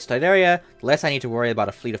quicker we get to Tidaria, the less I need to worry about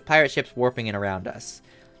a fleet of pirate ships warping in around us.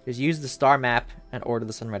 Just use the star map and order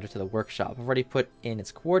the Sunrider to the workshop. I've already put in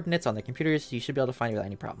its coordinates on the computers, so you should be able to find it without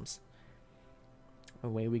any problems.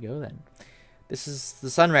 Away we go, then. This is the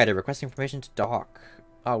Sunrider requesting permission to dock.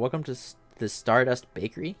 Welcome to the Stardust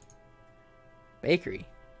Bakery? Bakery?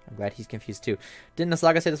 I'm glad he's confused, too. Didn't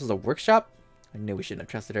Asaga say this was a workshop? I knew we shouldn't have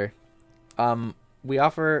trusted her. We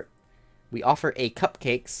offer a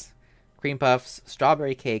cupcakes, cream puffs,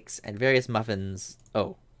 strawberry cakes, and various muffins.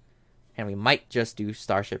 Oh. And we might just do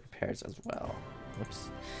starship repairs as well. Whoops.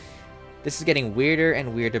 This is getting weirder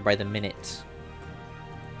and weirder by the minute.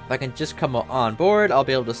 If I can just come on board, I'll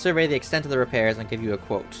be able to survey the extent of the repairs and give you a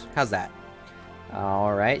quote. How's that?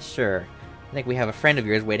 Alright, sure. I think we have a friend of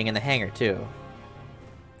yours waiting in the hangar, too.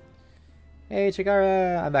 Hey,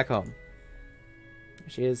 Chigara, I'm back home. There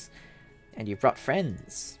she is. And you've brought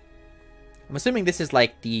friends. I'm assuming this is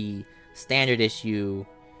like the standard issue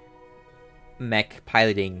mech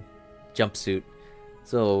piloting jumpsuit.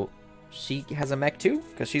 So, she has a mech too?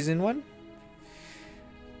 Because she's in one?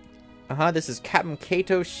 This is Captain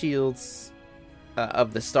Kato Shields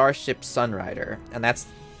of the Starship Sunrider.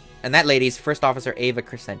 And that lady's First Officer Ava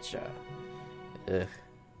Crescentia. Ugh.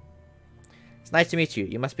 It's nice to meet you.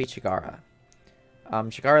 You must be Chigara.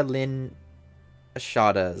 Chigara Lynn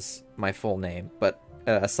Ashada's my full name, but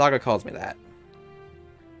Asaga calls me that.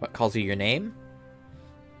 What, calls you your name?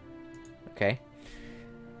 Okay.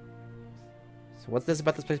 So what's this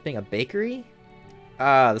about this place being a bakery?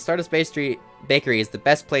 The Stardust Bakery is the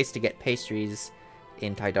best place to get pastries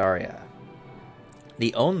in Tidaria.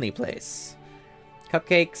 The only place.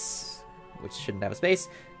 Cupcakes, which shouldn't have a space.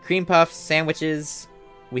 Cream puffs, sandwiches.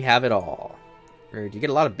 We have it all. Or do you get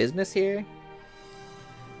a lot of business here?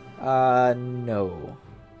 No.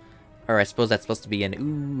 Or I suppose that's supposed to be an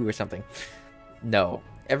ooh or something. No.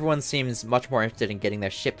 Everyone seems much more interested in getting their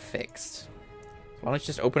ship fixed. Why don't you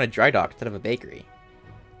just open a dry dock instead of a bakery?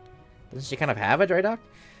 Doesn't she kind of have a dry dock?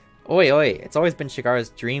 Oi, oi. It's always been Chigara's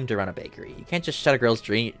dream to run a bakery. You can't just shut a girl's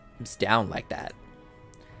dreams down like that.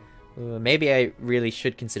 Maybe I really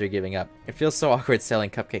should consider giving up. It feels so awkward selling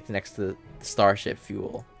cupcakes next to the starship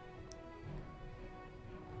fuel.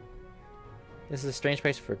 This is a strange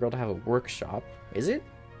place for a girl to have a workshop. Is it?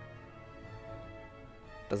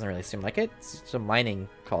 Doesn't really seem like it. It's just a mining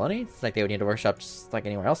colony. It's like they would need a workshop just like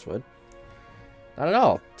anywhere else would. Not at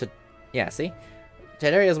all. Yeah, see?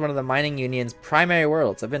 Tidaria is one of the mining union's primary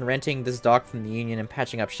worlds. I've been renting this dock from the union and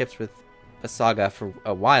patching up ships with Asaga for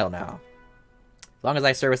a while now. As long as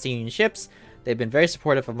I service the union ships, they've been very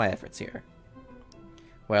supportive of my efforts here.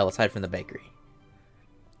 Well, aside from the bakery.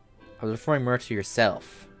 I was referring more to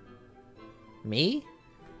yourself. Me?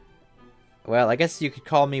 Well, I guess you could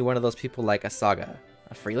call me one of those people like Asaga.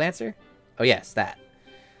 A freelancer? Oh yes, that.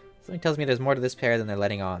 Something tells me there's more to this pair than they're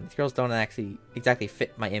letting on. These girls don't actually exactly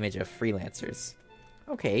fit my image of freelancers.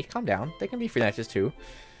 Okay, calm down. They can be freelancers too.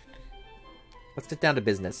 Let's get down to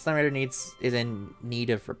business. Sunrider is in need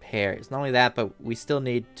of repairs. Not only that, but we still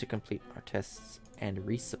need to complete our tests and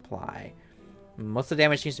resupply. Most of the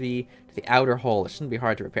damage seems to be to the outer hull. It shouldn't be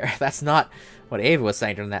hard to repair. That's not what Ava was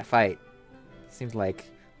saying during that fight. Seems like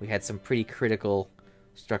we had some pretty critical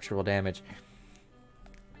structural damage.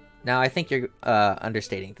 Now, I think you're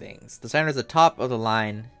understating things. The Sunrider is the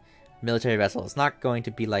top-of-the-line military vessel. It's not going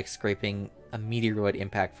to be like scraping a meteoroid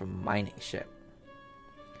impact from a mining ship.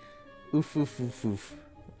 Oof, oof, oof, oof.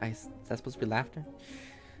 Is that supposed to be laughter?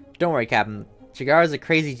 Don't worry, Captain. Chigara is a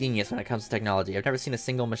crazy genius when it comes to technology. I've never seen a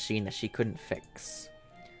single machine that she couldn't fix.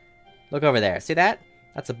 Look over there. See that?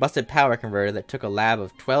 That's a busted power converter that took a lab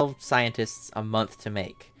of 12 scientists a month to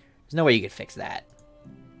make. There's no way you could fix that.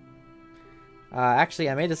 Actually,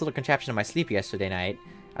 I made this little contraption in my sleep yesterday night.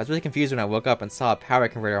 I was really confused when I woke up and saw a power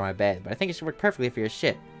converter on my bed, but I think it should work perfectly for your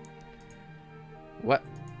ship. What?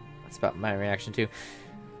 That's about my reaction, too.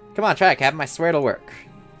 Come on, try it, Captain. I swear it'll work.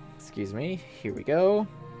 Excuse me. Here we go.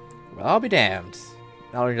 Well, I'll be damned.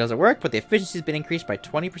 Not only does it work, but the efficiency's been increased by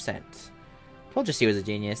 20%. Told you she was a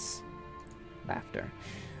genius. Laughter.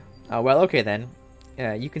 Well, okay then.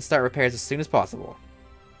 You can start repairs as soon as possible.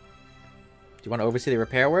 Do you want to oversee the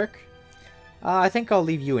repair work? I think I'll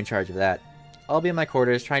leave you in charge of that. I'll be in my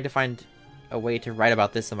quarters trying to find a way to write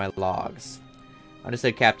about this in my logs.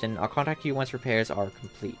 Understood, Captain. I'll contact you once repairs are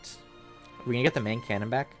complete. Are we gonna get the main cannon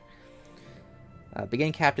back?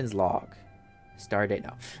 Begin Captain's log. Stardate,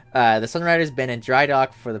 no. The Sunrider's been in dry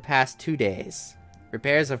dock for the past 2 days.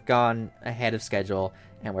 Repairs have gone ahead of schedule,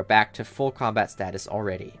 and we're back to full combat status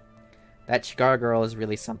already. That Chigara girl is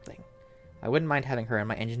really something. I wouldn't mind having her on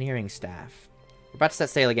my engineering staff. We're about to set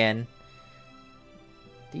sail again.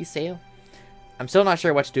 Do you sail? I'm still not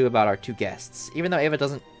sure what to do about our 2 guests. Even though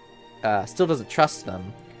Ava still doesn't trust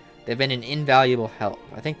them, they've been an invaluable help.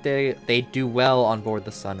 I think they do well on board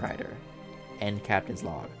the Sunrider. End Captain's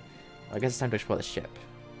log. I guess it's time to explore the ship.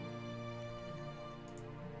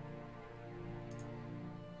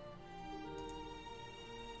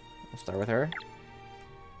 We'll start with her.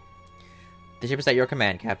 The ship is at your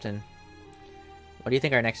command, Captain. What do you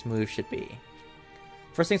think our next move should be?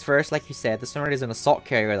 First things first, like you said, the Sunrider is an assault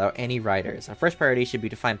carrier without any riders. Our first priority should be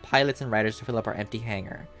to find pilots and riders to fill up our empty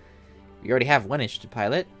hangar. We already have one interested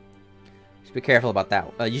pilot. You should be careful about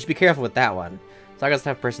that. You should be careful with that one. Saga's the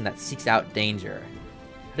type of person that seeks out danger.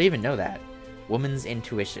 How do you even know that? Woman's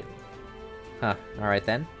intuition. Huh, alright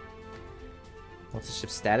then. What's the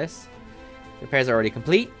ship's status? Repairs are already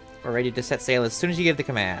complete. We're ready to set sail as soon as you give the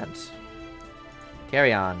command.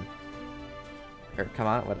 Carry on. Or come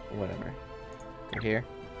on, whatever. Go here.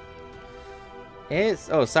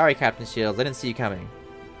 Oh, sorry, Captain Shields. I didn't see you coming.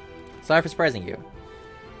 Sorry for surprising you.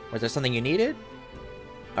 Was there something you needed?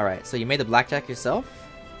 Alright, so you made the blackjack yourself?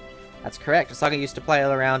 That's correct. Saga used to fly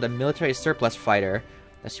around a military surplus fighter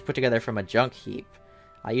that she put together from a junk heap.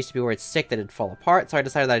 I used to be worried sick that it'd fall apart, so I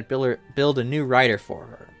decided that I'd build a new rider for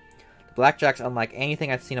her. The blackjack's unlike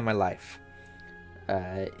anything I've seen in my life.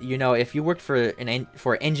 You know, if you worked for an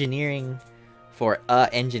engineering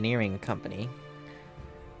company,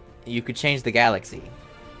 you could change the galaxy.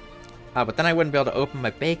 But then I wouldn't be able to open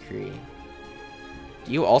my bakery.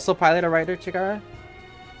 Do you also pilot a rider, Chigara?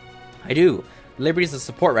 I do. Liberty's a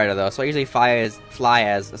support rider, though, so I usually fly as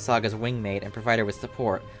Saga's wingmate and provide her with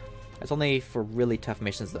support. That's only for really tough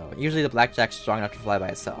missions, though. Usually the Blackjack's strong enough to fly by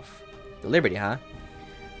itself. The Liberty, huh?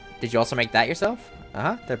 Did you also make that yourself?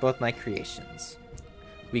 Uh-huh, they're both my creations.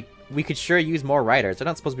 We could sure use more riders. I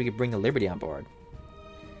don't suppose we could bring the Liberty on board.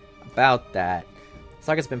 About that,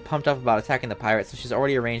 Saga's been pumped up about attacking the pirates, so she's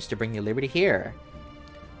already arranged to bring the Liberty here.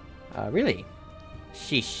 Really?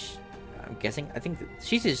 Sheesh. I'm guessing. I think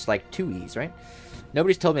she's just like 2 E's, right?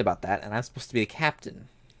 Nobody's told me about that, and I'm supposed to be the captain.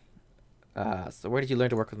 So where did you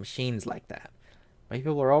learn to work with machines like that? My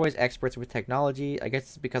people were always experts with technology. I guess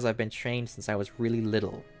it's because I've been trained since I was really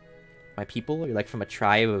little. My people? You're like from a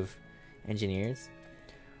tribe of engineers?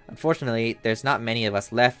 Unfortunately, there's not many of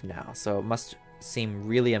us left now, so it must seem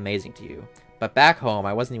really amazing to you. But back home,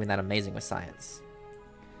 I wasn't even that amazing with science.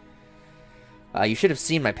 You should have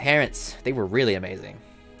seen my parents. They were really amazing.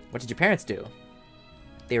 What did your parents do?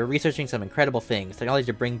 They were researching some incredible things. Technology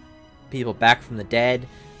to bring people back from the dead,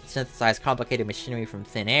 synthesize complicated machinery from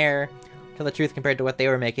thin air. To tell the truth, compared to what they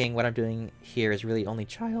were making, what I'm doing here is really only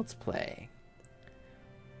child's play.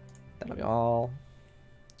 That'll be all.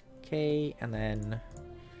 Okay, and then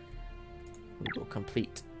we will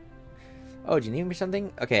complete. Oh, do you need me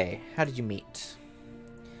something? Okay, how did you meet?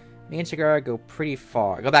 Me and Chigara go back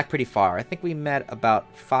pretty far. I think we met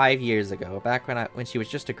about 5 years ago, back when she was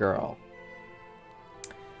just a girl.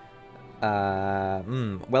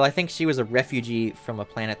 Well, I think she was a refugee from a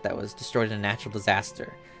planet that was destroyed in a natural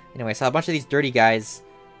disaster. Anyway, I saw a bunch of these dirty guys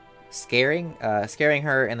scaring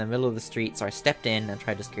her in the middle of the street, so I stepped in and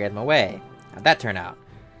tried to scare them away. How'd that turn out?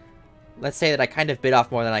 Let's say that I kind of bit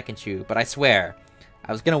off more than I can chew, but I swear,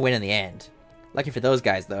 I was gonna win in the end. Lucky for those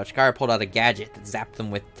guys, though, Chikara pulled out a gadget that zapped them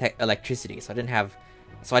with electricity, so I didn't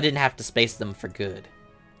have to space them for good.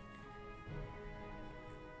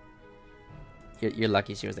 You're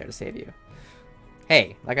lucky she was there to save you.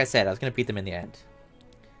 Hey, like I said, I was gonna beat them in the end.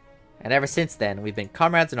 And ever since then, we've been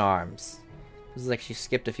comrades in arms. This is like she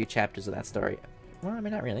skipped a few chapters of that story. Well, I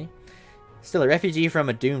mean, not really. Still a refugee from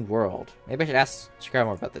a doomed world. Maybe I should ask Chikara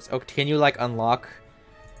more about this. Oh, can you, like, unlock,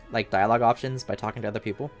 like, dialogue options by talking to other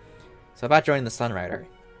people? So about joining the Sunrider.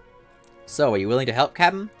 So, are you willing to help,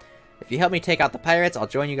 Captain? If you help me take out the pirates, I'll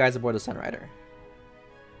join you guys aboard the Sunrider.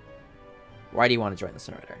 Why do you want to join the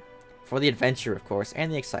Sunrider? For the adventure, of course,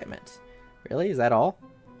 and the excitement. Really? Is that all?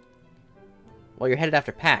 Well, you're headed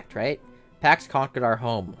after Pact, right? Pact's conquered our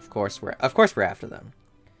home. Of course we're after them.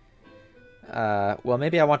 Well,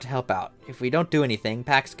 maybe I want to help out. If we don't do anything,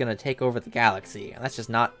 Pact's gonna take over the galaxy, and that's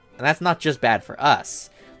not just bad for us.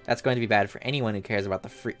 That's going to be bad for anyone who cares about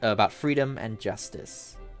about freedom and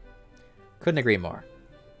justice. Couldn't agree more.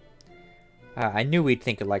 I knew we'd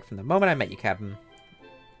think alike from the moment I met you, Captain.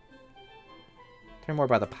 Tell me more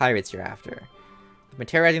about the pirates you're after. They've been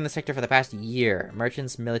terrorizing the sector for the past year.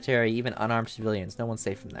 Merchants, military, even unarmed civilians. No one's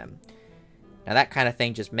safe from them. Now that kind of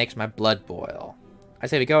thing just makes my blood boil. I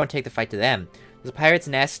say we go and take the fight to them. There's a pirate's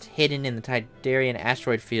nest hidden in the Tidarian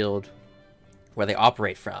asteroid field where they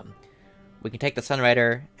operate from. We can take the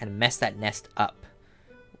Sunrider and mess that nest up.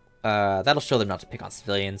 That'll show them not to pick on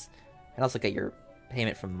civilians. And also get your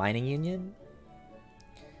payment from mining union.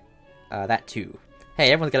 That too.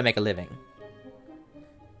 Hey, everyone's gotta make a living.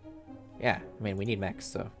 Yeah, I mean, we need mechs,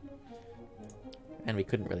 so... And we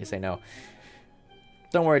couldn't really say no.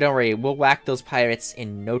 Don't worry, we'll whack those pirates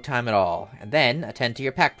in no time at all. And then, attend to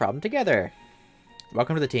your pack problem together.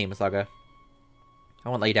 Welcome to the team, Asaga. I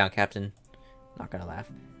won't let you down, Captain. Not gonna laugh.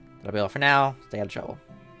 That'll be all for now. Stay out of trouble.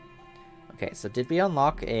 Okay, so did we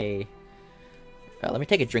unlock a... let me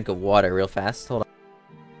take a drink of water real fast. Hold on.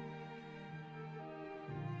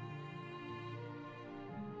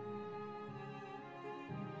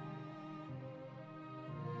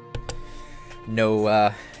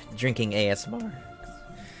 No, drinking ASMR.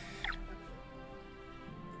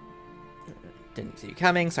 Didn't see you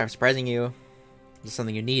coming, sorry for surprising you. This is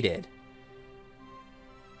something you needed.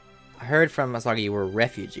 I heard from Asaga you were a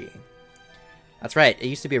refugee. That's right, I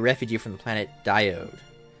used to be a refugee from the planet Diode.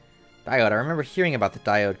 I remember hearing about the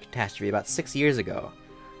Diode catastrophe about 6 years ago.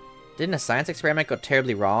 Didn't a science experiment go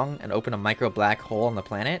terribly wrong and open a micro black hole on the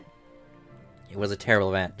planet? It was a terrible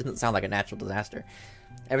event. Doesn't sound like a natural disaster.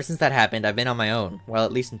 Ever since that happened, I've been on my own. Well,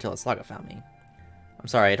 at least until Asaga found me. I'm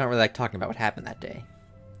sorry, I don't really like talking about what happened that day.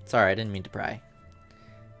 Sorry, I didn't mean to pry.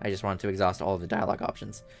 I just wanted to exhaust all of the dialogue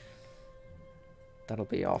options. That'll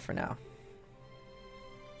be all for now.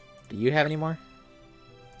 Do you have any more?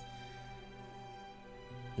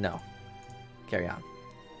 No. Carry on.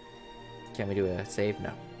 Can we do a save?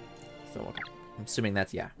 No. So okay. I'm assuming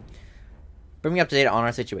that's yeah. Bring me up to date on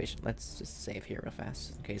our situation. Let's just save here real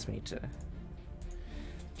fast in case we need to...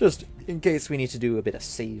 Just in case we need to do a bit of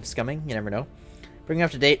save scumming. You never know. Bring me up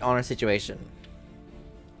to date on our situation.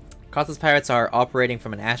 Costas pirates are operating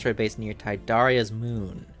from an asteroid base near Tidaria's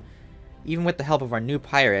moon. Even with the help of our new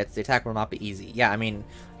pirates, the attack will not be easy. Yeah, I mean,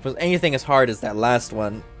 if it was anything as hard as that last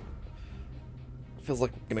one, feels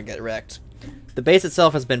like we're gonna get wrecked. The base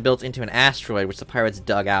itself has been built into an asteroid which the pirates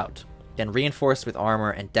dug out, then reinforced with armor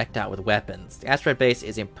and decked out with weapons. The asteroid base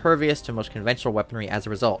is impervious to most conventional weaponry as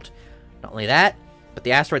a result. Not only that, but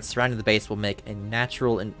the asteroids surrounding the base will make a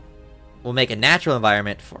natural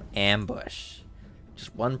environment for ambush.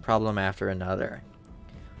 Just one problem after another.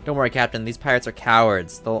 Don't worry, Captain. These pirates are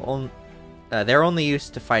cowards. They're only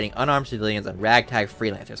used to fighting unarmed civilians and ragtag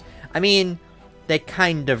freelancers. I mean, they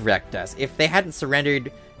kind of wrecked us. If they hadn't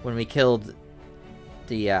surrendered when we killed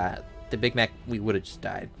the Big Mech, we would have just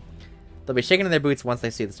died. They'll be shaking in their boots once they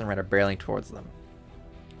see the Sunrider barreling towards them.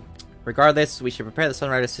 Regardless, we should prepare the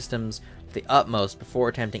Sunrider systems to the utmost before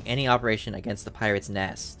attempting any operation against the pirate's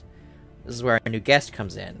nest. This is where our new guest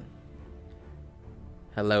comes in.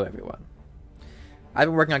 Hello, everyone. I've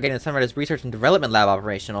been working on getting the Sunrider's research and development lab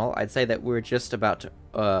operational. I'd say that we're just about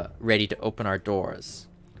to, ready to open our doors.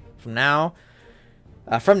 From now,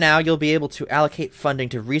 you'll be able to allocate funding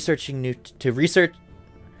to research new technologies.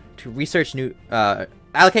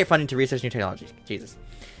 Jesus,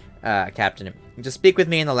 Captain, just speak with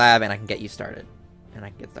me in the lab, and I can get started.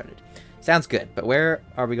 Sounds good. But where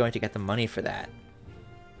are we going to get the money for that?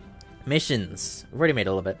 Missions. We've already made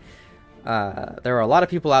a little bit. There are a lot of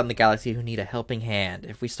people out in the galaxy who need a helping hand.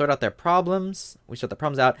 If we sort the problems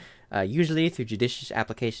out, usually through judicious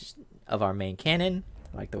application of our main canon,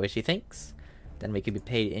 like the way she thinks, then we can be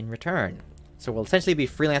paid in return. So we'll essentially be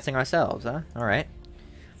freelancing ourselves, huh? Alright.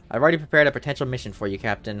 I've already prepared a potential mission for you,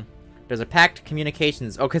 Captain. There's a packed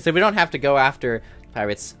communications... Okay, so we don't have to go after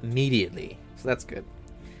pirates immediately. So that's good.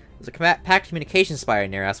 There's a packed communications spire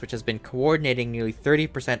near us, which has been coordinating nearly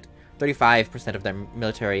 35% of their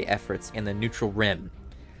military efforts in the neutral rim.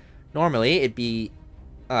 Normally, it'd be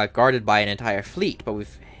guarded by an entire fleet, but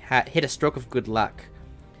we've hit a stroke of good luck.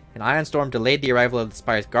 An iron storm delayed the arrival of the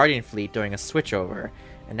Spire's Guardian fleet during a switchover,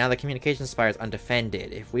 and now the communications spire is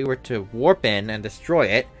undefended. If we were to warp in and destroy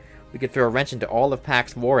it, we could throw a wrench into all of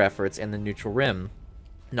PAC's war efforts in the neutral rim.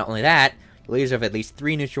 Not only that, the leaders of at least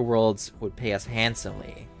 3 neutral worlds would pay us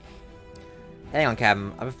handsomely. Hang on,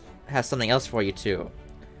 Captain. I have something else for you, too.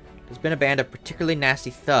 There's been a band of particularly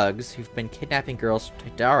nasty thugs who've been kidnapping girls from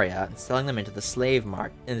Tidaria and selling them into the slave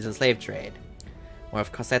trade. One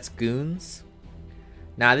of Cossette's goons?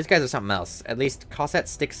 Nah, these guys are something else. At least Cossette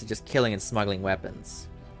sticks to just killing and smuggling weapons.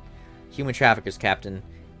 Human traffickers, Captain.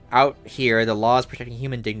 Out here, the laws protecting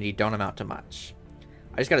human dignity don't amount to much.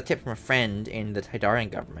 I just got a tip from a friend in the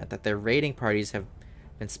Tidarian government that their raiding parties have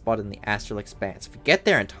been spotted in the astral expanse. If we get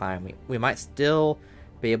there in time, we might still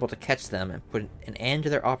be able to catch them and put an end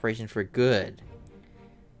to their operation for good.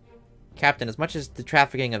 Captain, as much as the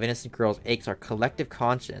trafficking of innocent girls aches our collective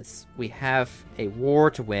conscience, we have a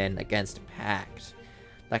war to win against a pact.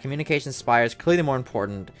 That communication spire is clearly more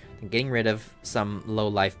important than getting rid of some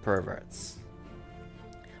low-life perverts.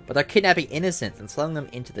 But they're kidnapping innocents and selling them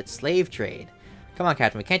into the slave trade. Come on,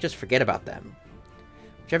 Captain, we can't just forget about them.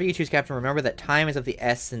 Whichever you choose, Captain, remember that time is of the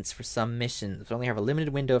essence for some missions. We only have a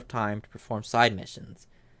limited window of time to perform side missions.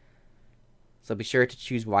 So be sure to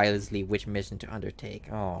choose wisely which mission to undertake.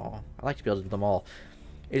 Oh, I like to be able to do them all.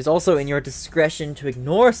 It is also in your discretion to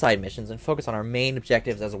ignore side missions and focus on our main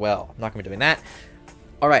objectives as well. I'm not going to be doing that.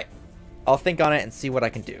 Alright, I'll think on it and see what I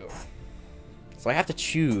can do. So I have to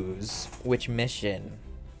choose which mission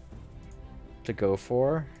to go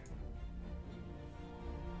for.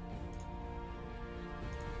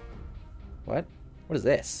 What? What is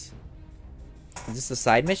this? Is this a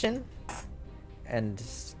side mission? And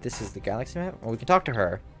this is the galaxy map? Well, we can talk to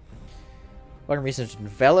her. Welcome research and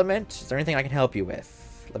development. Is there anything I can help you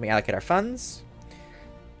with? Let me allocate our funds.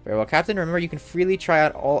 Very well, Captain. Remember, you can freely try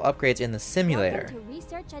out all upgrades in the simulator. Welcome to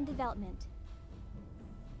research and development.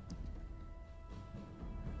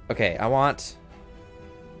 Okay,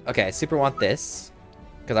 I super want this.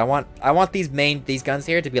 Because I want these guns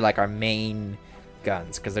here to be like our main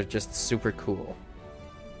guns, because they're just super cool.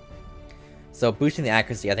 So boosting the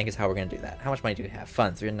accuracy, I think, is how we're going to do that. How much money do we have?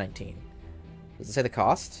 Funds, 319. Does it say the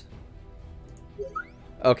cost?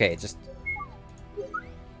 Okay, just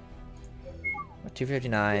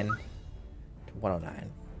 259 to 109.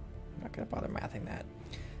 I'm not going to bother mathing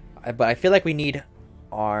that. But I feel like we need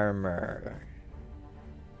armor.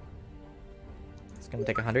 It's going to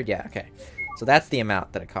take 100? Yeah, okay. So that's the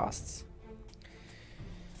amount that it costs.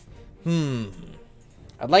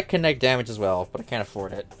 I'd like kinetic damage as well, but I can't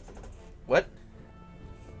afford it. What?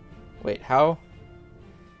 Wait, how?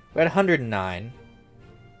 We had 109.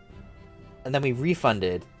 And then we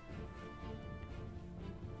refunded.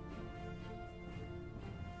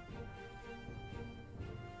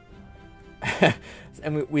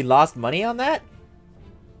 And we lost money on that?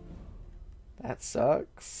 That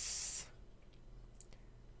sucks.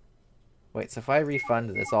 Wait, so if I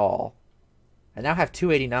refund this all, I now have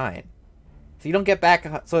 289. So you don't get back,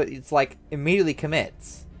 so it's like immediately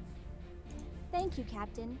commits. Thank you,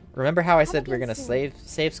 Captain. Remember how I said we're gonna save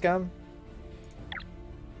scum?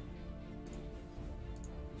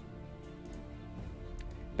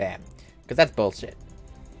 Bam. Because that's bullshit.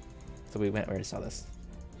 So we already saw this.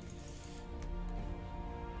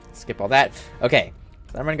 Skip all that. Okay.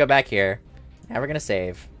 So I'm gonna go back here. Now we're gonna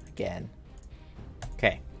save again.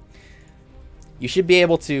 Okay. You should be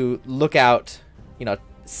able to look out, you know,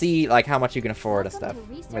 see like how much you can afford and stuff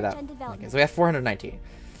without. Okay, so we have 419.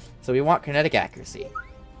 So we want kinetic accuracy.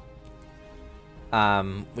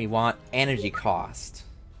 We want energy cost.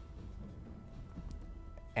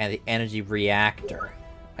 And the energy reactor,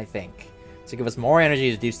 I think. So give us more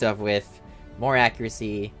energy to do stuff with, more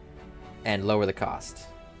accuracy, and lower the cost.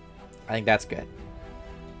 I think that's good.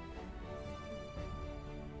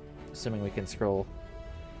 Assuming we can scroll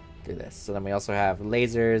through this. So then we also have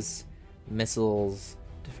lasers, missiles,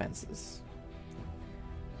 defenses.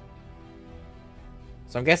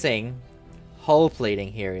 So I'm guessing hull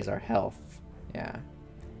plating here is our health. Yeah.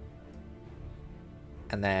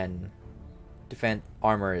 And then defense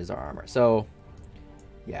armor is our armor. So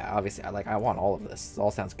yeah, obviously I want all of this. It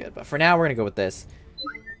all sounds good. But for now we're gonna go with this.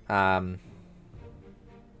 You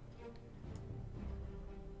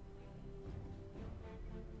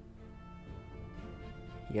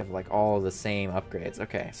have like all the same upgrades.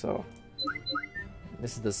 Okay, so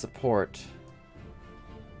this is the support.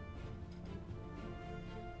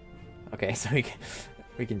 Okay, so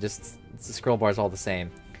we can just, the scroll bar is all the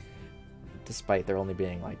same, despite there only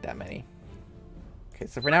being like that many. Okay,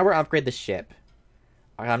 so for now we're upgrade the ship.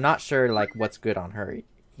 I'm not sure like what's good on her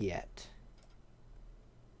yet.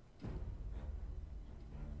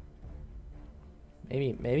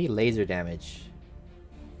 Maybe laser damage.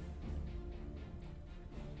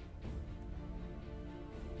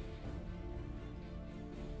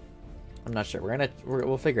 I'm not sure.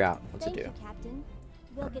 We'll figure out what to do. Thank you, Captain.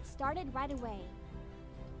 We'll get started right away.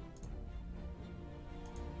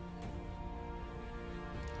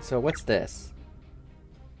 So what's this?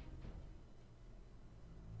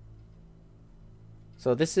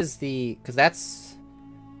 So this is the, this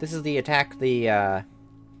is the attack the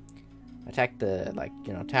like,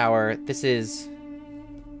 you know, tower. This is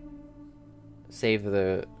save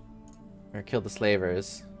the, or kill the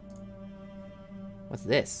slavers. What's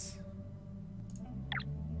this?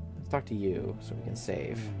 talk to you so we can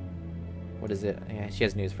save. What is it? Yeah, she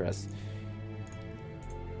has news for us.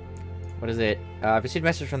 What is it? I've received a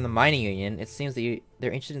message from the mining union. It seems that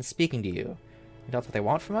they're interested in speaking to you. That's what they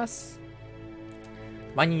want from us?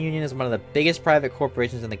 Mining union is one of the biggest private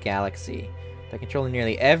corporations in the galaxy. They control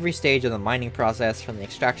nearly every stage of the mining process, from the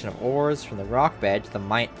extraction of ores from the rock bed to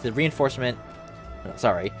the reinforcement. No,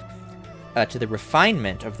 sorry, to the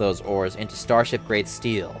refinement of those ores into starship-grade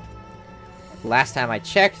steel. Last time I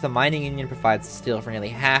checked, the mining union provides steel for nearly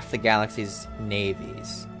half the galaxy's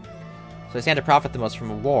navies. So they stand to profit the most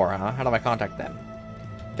from a war, huh? How do I contact them?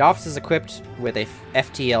 The office is equipped with a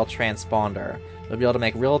FTL transponder. You'll be able to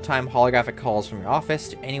make real-time holographic calls from your office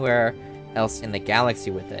to anywhere else in the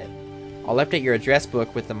galaxy with it. I'll update your address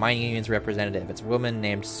book with the mining union's representative. It's a woman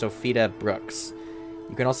named Sophia Brooks.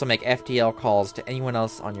 You can also make FTL calls to anyone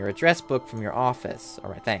else on your address book from your office.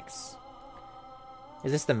 Alright, thanks.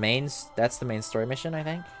 Is this the main... That's the main story mission, I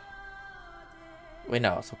think? Wait,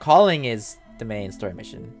 no. So calling is the main story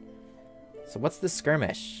mission. So what's the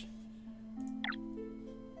skirmish?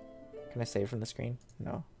 Can I save from the screen?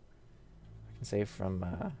 No. I can save from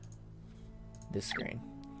this screen.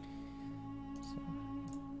 So,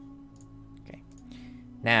 okay.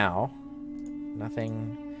 Now,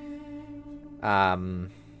 nothing...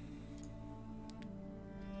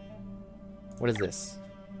 What is this?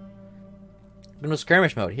 Go to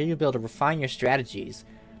skirmish mode. Here you'll be able to refine your strategies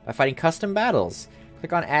by fighting custom battles.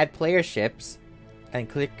 Click on add player ships and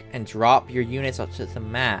click and drop your units onto the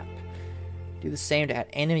map. Do the same to add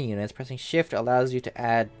enemy units. Pressing shift allows you to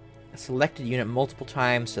add a selected unit multiple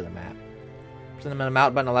times to the map. Pressing the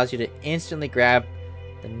mount button allows you to instantly grab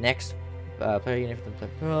the next player unit from the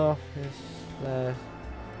player.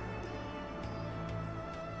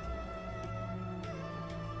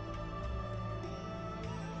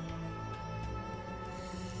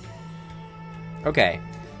 Okay,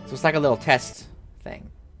 so it's like a little test thing.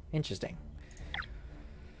 Interesting.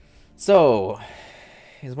 So,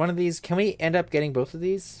 is one of these... Can we end up getting both of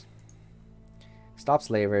these? Stop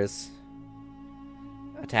slavers.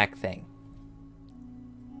 Attack thing.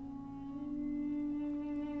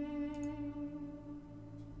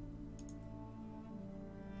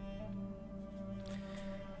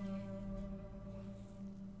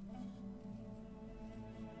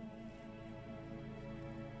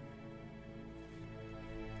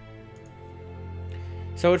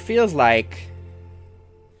 So it feels like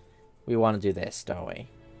we want to do this, don't we?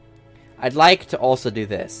 I'd like to also do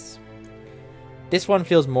this. This one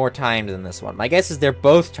feels more timed than this one. My guess is they're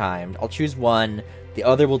both timed. I'll choose one, the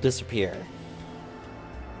other will disappear.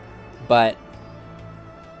 But...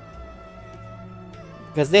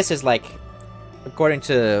 because this is like, according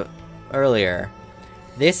to earlier,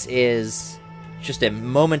 this is just a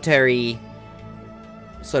momentary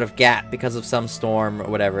sort of gap because of some storm or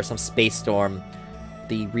whatever, some space storm.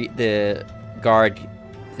 The guard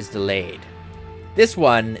is delayed. This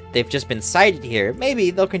one, they've just been sighted here.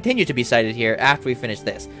 Maybe they'll continue to be sighted here after we finish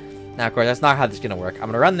this. Now, of course, that's not how this is going to work. I'm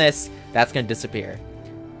going to run this. That's going to disappear.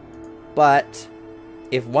 But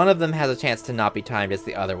if one of them has a chance to not be timed, it's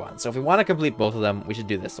the other one. So if we want to complete both of them, we should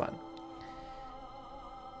do this one.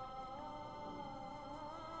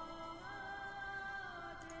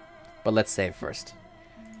 But let's save first.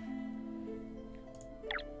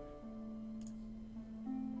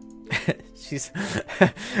 She's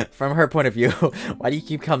from her point of view, why do you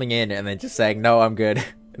keep coming in and then just saying no, I'm good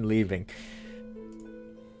and leaving?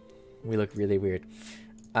 We look really weird.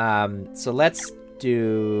 So let's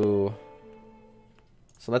go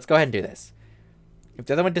ahead and do this. If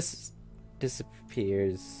the other one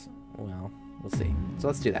disappears, well, we'll see. So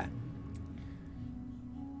let's do that.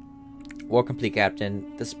 War complete,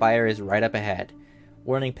 Captain. The Spire is right up ahead.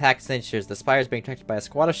 Warning, packed signatures. The Spire is being protected by a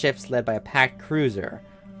squad of ships led by a packed cruiser.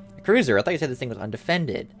 Cruiser? I thought you said this thing was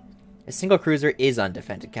undefended. A single cruiser is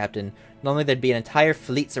undefended, Captain. Normally there'd be an entire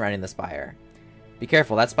fleet surrounding the Spire. Be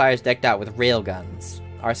careful, that Spire is decked out with railguns.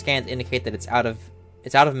 Our scans indicate that it's out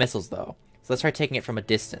of missiles, though. So let's try taking it from a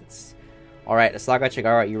distance. Alright, Asaga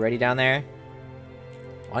Chigara, are you ready down there?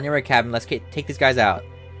 On your way, Captain. Let's take these guys out.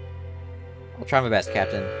 I'll try my best,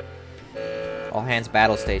 Captain. All hands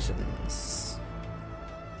battle stations.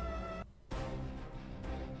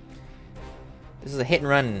 This is a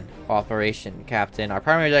hit-and-run operation, Captain. Our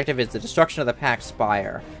primary objective is the destruction of the packed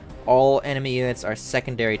Spire. All enemy units are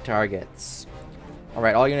secondary targets.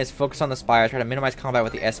 Alright, all units focus on the Spire. Try to minimize combat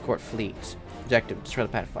with the escort fleet. Objective, destroy the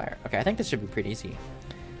packed Spire. Okay, I think this should be pretty easy.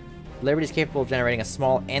 Liberty is capable of generating a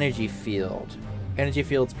small energy field. Energy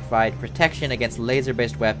fields provide protection against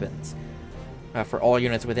laser-based weapons for all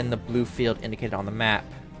units within the blue field indicated on the map.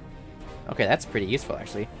 Okay, that's pretty useful,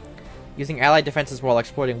 actually. Using allied defenses while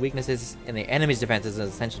exploiting weaknesses in the enemy's defenses is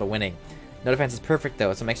essential to winning. No defense is perfect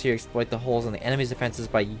though, so make sure you exploit the holes in the enemy's defenses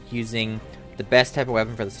by using the best type of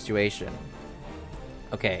weapon for the situation.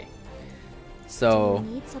 Okay. So... Do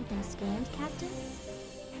you need something scanned, Captain?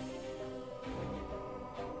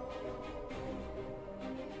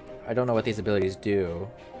 I don't know what these abilities do.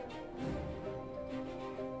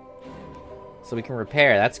 So we can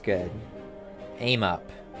repair, that's good. Aim up.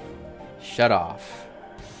 Shut off.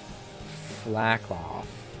 Flak off.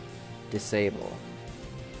 Disable.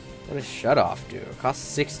 What does shut off do? It costs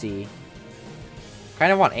 60.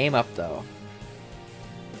 Kind of want aim up though.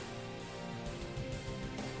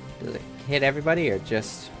 Does it hit everybody or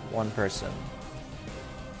just one person?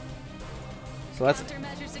 So let's...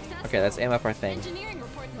 Okay, let's aim up our thing.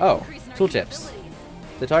 Oh, tooltips.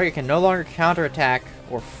 The target can no longer counterattack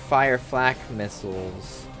or fire flak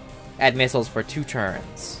missiles. Add missiles for 2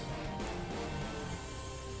 turns.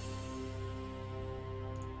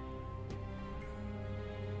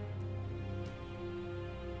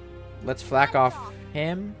 Let's flak off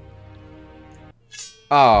him.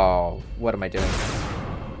 Oh, what am I doing?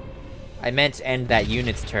 I meant to end that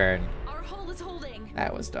unit's turn. Our hull is holding.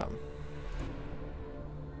 That was dumb.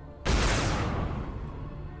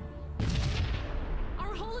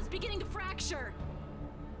 Our hull is beginning to fracture.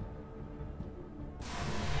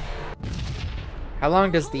 How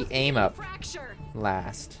long does the aim up Fracture.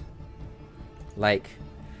 last? Like,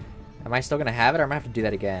 am I still gonna have it or am I gonna have to do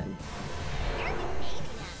that again? Where are you aiming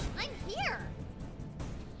at? I'm here!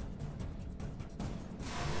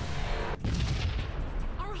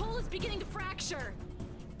 Our hull is beginning to fracture.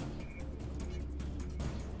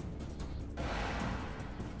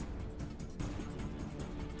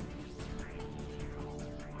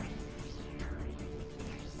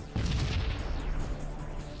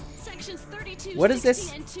 Sections 32, What is this?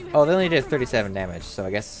 60, and 2 have Oh, they been only did compromised. 37 damage, so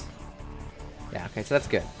I guess... Yeah, okay, so that's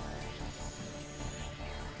good.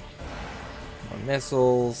 More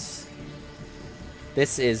missiles.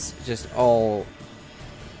 This is just all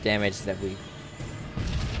damage that we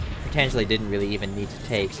potentially didn't really even need to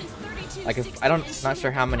take. Sections 32, Like, if 60, I don't, and 2 not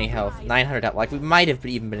sure have how been many health. compromised. 900 health. Like, we might have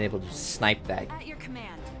even been able to just snipe that. At your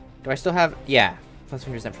command. Do I still have... Yeah, plus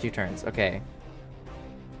 100% for 2 turns. Okay.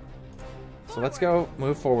 So let's go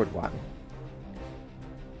move forward 1.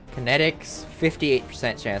 Kinetics,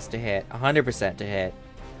 58% chance to hit, 100% to hit.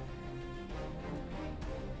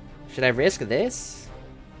 Should I risk this?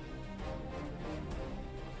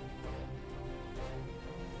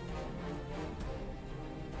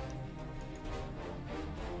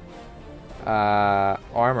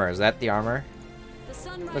 Armor, is that the armor? The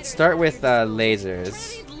Sunrider Let's is start at with your disposal.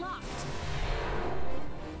 lasers. Trinity's locked.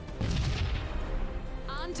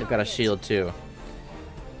 On They've got a target. shield too.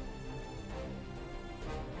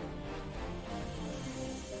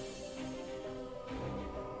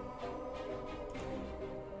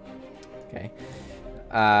 Okay.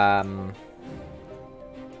 I'm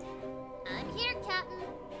here, Captain.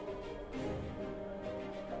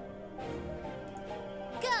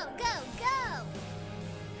 Go, go, go!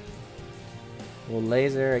 We'll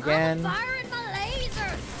laser again. I'm firing my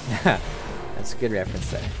lasers! That's a good reference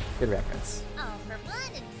there. Good reference. All for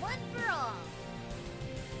one and one for all.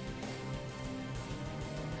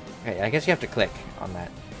 Okay, I guess you have to click on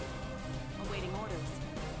that. Awaiting orders.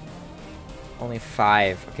 Only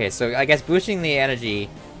 5. Okay, so I guess boosting the energy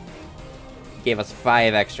gave us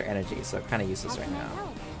 5 extra energy, so kind of useless How right can I now.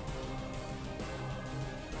 help?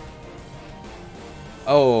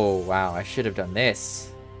 Oh, wow, I should have done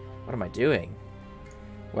this. What am I doing?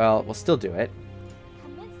 Well, we'll still do it.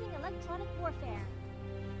 Commencing electronic warfare.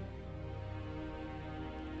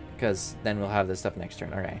 Because then we'll have this stuff next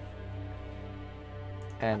turn. Okay.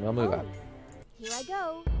 And we'll move up. Here I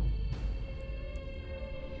go.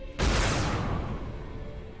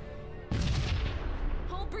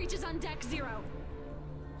 Hull breaches on deck 0.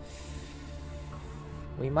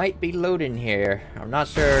 We might be loading here. I'm not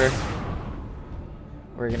sure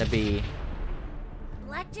we're gonna be...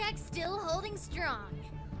 Blackjack's still holding strong.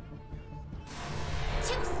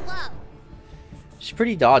 Too slow. She's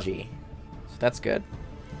pretty dodgy. So that's good.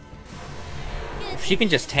 Good She can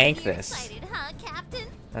just tank You're this. excited, huh, Captain?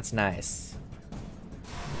 That's nice.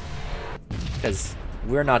 Because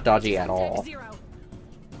we're not dodgy at On deck all. 0.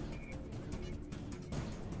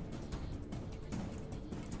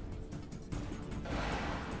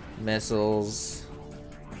 Missiles.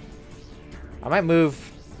 I might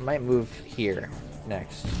move here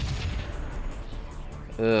next.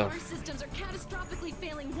 Ugh. Our systems are catastrophically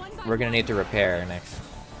failing one by We're gonna one. need to repair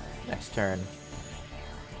next turn.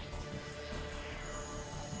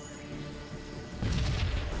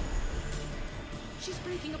 She's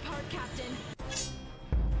breaking apart, Captain.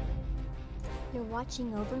 You're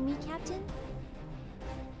watching over me, Captain?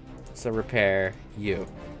 So repair you.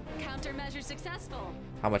 Countermeasure successful.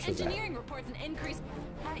 How much was that? Engineering reports an increase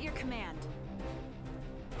at your command.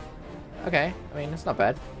 Okay, I mean, it's not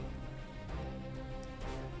bad.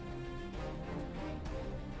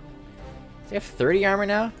 Does he have 30 armor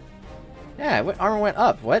now? Yeah, what armor went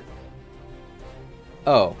up? What?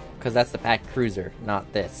 Oh, because that's the packed cruiser,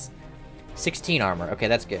 not this. 16 armor. Okay,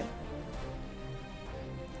 that's good.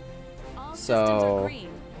 All systems So are green.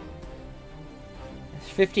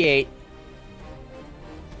 58.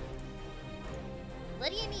 What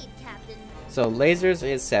do you need, Captain? So lasers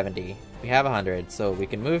is 70. We have 100, so we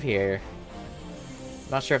can move here.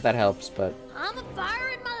 Not sure if that helps, but I'm a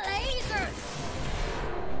firing my lasers!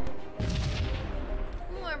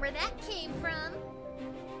 Where that came from?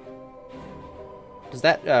 does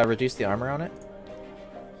that reduce the armor on it?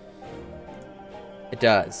 It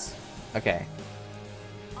does. Okay,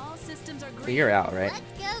 All systems are green. so you're out, right? Let's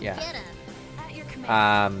go Yeah. get 'em. At your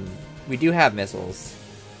command. We do have missiles.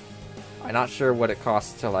 I'm not sure what it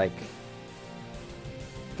costs to, like,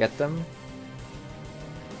 get them.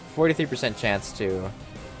 43% chance to.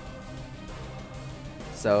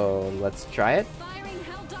 So, let's try it. Firing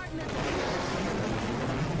Hell Dart missiles.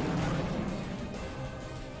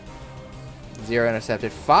 0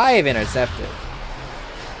 intercepted. 5 intercepted. It is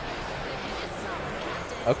solid,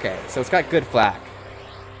 Captain. Okay, so it's got good flak.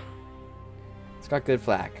 It's got good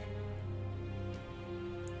flak.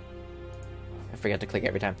 I forget to click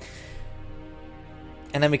every time.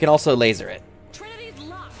 And then we can also laser it, Trinity's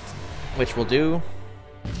locked. which we'll do.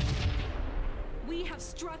 We have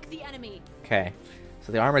struck the enemy. Okay,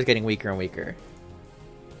 so the armor is getting weaker and weaker.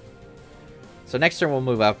 So next turn we'll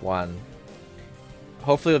move up one.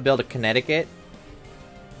 Hopefully we'll build a Connecticut.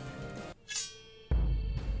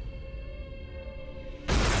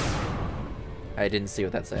 I didn't see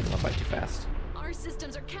what that said. I went by too fast. Our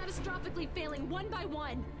systems are catastrophically failing one by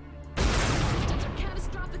one. Our systems are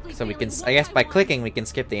catastrophically So we can, failing I guess one by one. clicking we can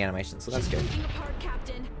skip the animation, so that's She's good. breaking apart,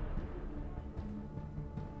 Captain.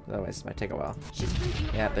 Otherwise it might take a while. She's breaking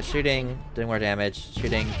Yeah, apart, the shooting, doing more damage.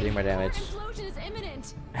 Shooting, doing more damage. Our implosion is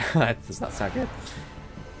imminent. That does not sound good.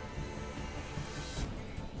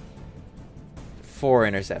 4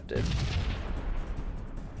 intercepted.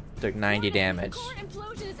 Took 90 damage. Core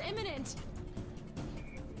implosion is imminent.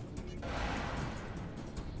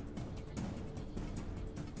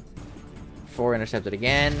 Four intercepted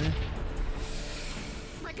again.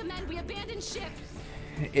 Recommend we abandon ship.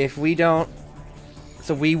 If we don't...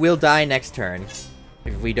 So we will die next turn.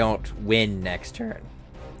 If we don't win next turn.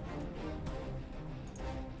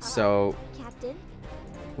 So Captain?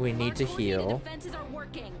 we need to Our coordinated heal. defenses are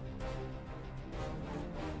working.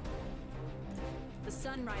 The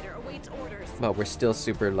Sunrider awaits orders. But we're still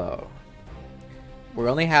super low. We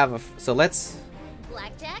only have a... So let's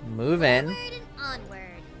Blackjack? move in. Forward and onward.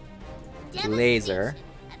 Laser.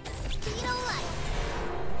 Demonstration at the speed of light.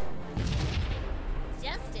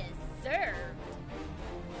 Justice served.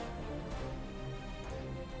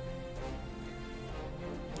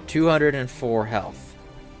 $204 health.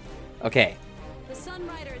 Okay, The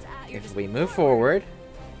Sunrider is at your if we disposal. move forward,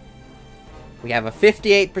 we have a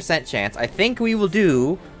 58% chance. I think we will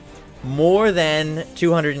do more than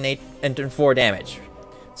 204 damage.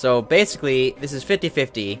 So basically, this is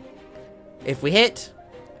 50-50. If we hit,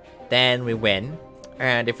 then we win.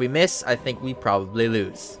 And if we miss, I think we probably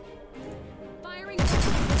lose. Firing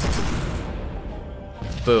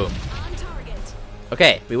Boom. on target.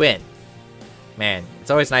 Okay, we win. Man, it's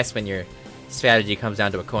always nice when your strategy comes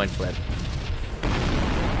down to a coin flip.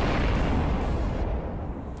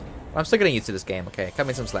 Well, I'm still getting used to this game. Okay, cut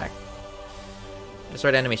me some slack.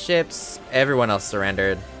 Destroyed enemy ships. Everyone else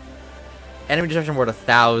surrendered. Enemy destruction worth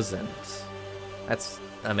 1,000. That's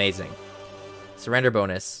amazing. Surrender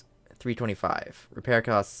bonus 325. Repair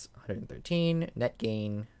costs 113. Net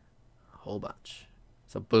gain a whole bunch.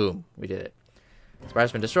 So boom, we did it.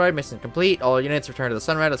 Spider's been destroyed. Mission complete. All units return to the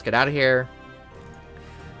Sunrider. Let's get out of here.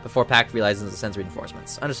 Before Pact realizes it sends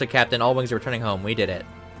reinforcements. Understood, Captain. All wings are returning home. We did it.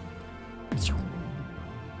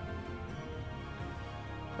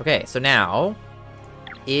 Okay, so now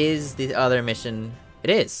is the other mission. It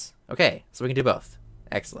is. Okay, so we can do both.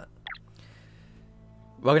 Excellent.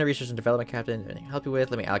 Welcome to Research and Development, Captain. Anything I can help you with?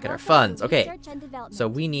 Let me allocate our funds. Okay, so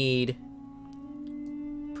we need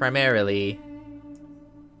primarily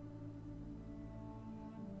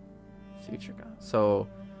future. So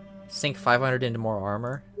sink 500 into more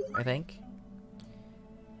armor, I think,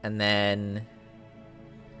 and then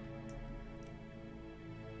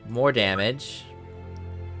more damage,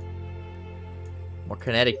 more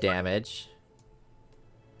kinetic damage,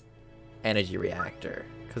 energy reactor,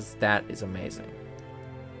 because that is amazing.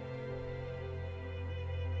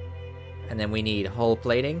 And then we need hull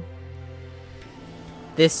plating.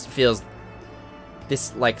 This feels...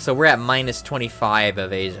 This, like, so we're at minus 25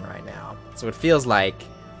 evasion right now. So it feels like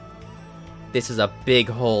this is a big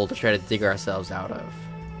hole to try to dig ourselves out of.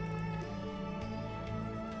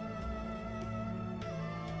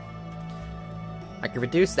 I could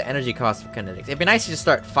reduce the energy cost of kinetics. It'd be nice to just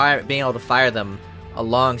start being able to fire them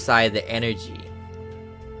alongside the energy.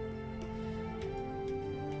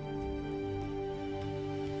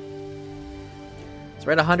 So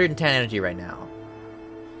we're at 110 energy right now.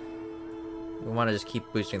 We want to just keep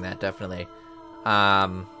boosting that, definitely.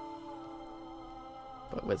 But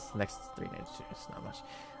what's the next 392? It's not much.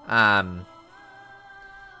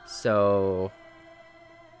 So...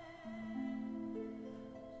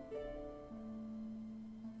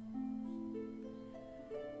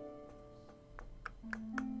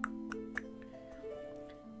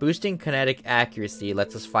 boosting kinetic accuracy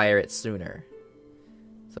lets us fire it sooner.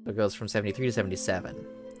 So it goes from 73 to 77.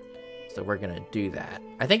 So we're gonna do that.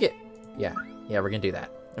 I think it... Yeah, we're gonna do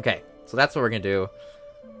that. Okay, so that's what we're gonna do.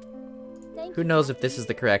 Who knows if this is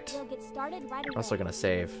the correct... I'm also gonna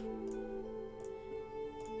save.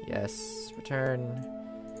 Yes, return.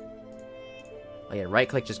 Oh yeah, right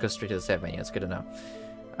click just goes straight to the save menu. That's good to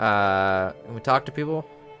know. Can we talk to people?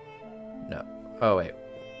 No. Oh wait.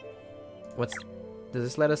 What's... Does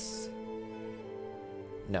this let us...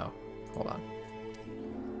 No. Hold on.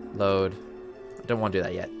 Load. I don't want to do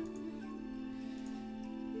that yet.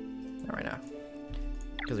 Not right now.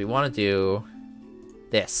 Because we want to do...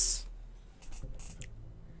 this.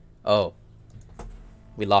 Oh.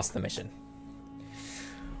 We lost the mission.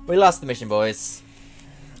 We lost the mission, boys.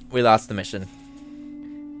 We lost the mission.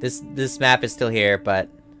 This map is still here, but...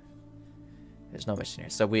 there's no mission here.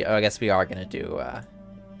 So I guess we are going to do...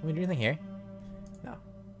 can we do anything here? No.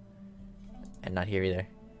 And not here either.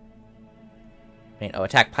 Oh,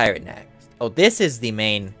 attack pirate next. Oh, this is the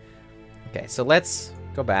main... Okay, so let's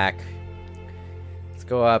go back. Let's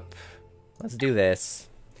go up. Let's do this.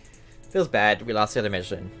 Feels bad. We lost the other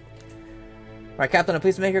mission. Alright, Captain, I'm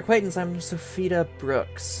pleased to make your acquaintance. I'm Sophia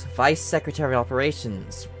Brooks, Vice Secretary of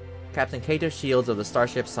Operations. Captain Cato Shields of the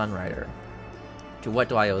starship Sunrider. To what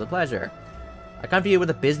do I owe the pleasure? I come to you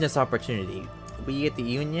with a business opportunity. We at the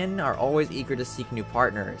Union are always eager to seek new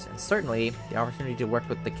partners, and certainly the opportunity to work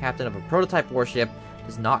with the captain of a prototype warship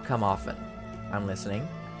does not come often. I'm listening.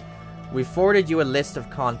 We forwarded you a list of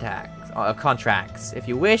contracts. If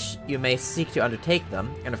you wish, you may seek to undertake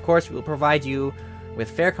them, and of course we will provide you with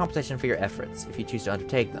fair compensation for your efforts if you choose to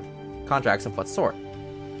undertake them. Contracts of what sort?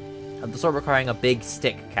 Of the sort requiring a big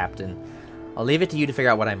stick, Captain. I'll leave it to you to figure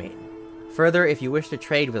out what I mean. Further, if you wish to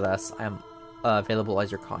trade with us, I am available as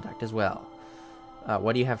your contact as well.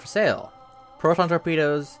 What do you have for sale? Proton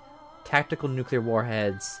torpedoes, tactical nuclear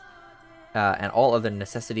warheads, and all other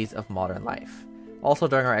necessities of modern life. Also,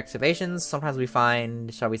 during our excavations, sometimes we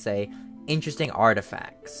find, shall we say, interesting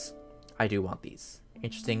artifacts. I do want these.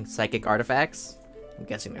 Interesting psychic artifacts. I'm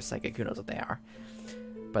guessing they're psychic, who knows what they are.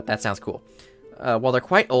 But that sounds cool. While they're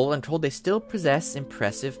quite old, I'm told they still possess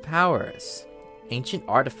impressive powers. Ancient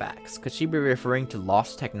artifacts. Could she be referring to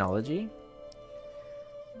lost technology?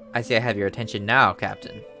 I say I have your attention now,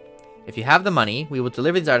 Captain. If you have the money, we will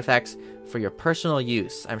deliver these artifacts for your personal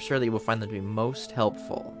use. I'm sure that you will find them to be most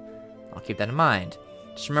helpful. I'll keep that in mind.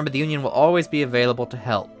 Just remember the Union will always be available to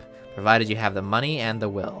help, provided you have the money and the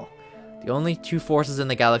will. The only two forces in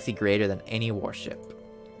the galaxy greater than any warship.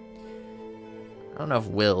 I don't know if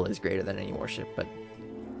will is greater than any warship, but...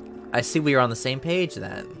 I see we are on the same page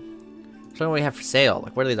then. So what do we have for sale?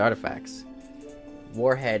 Like, what are these artifacts?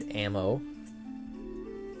 Warhead ammo.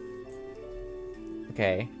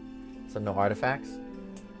 Okay, so no artifacts.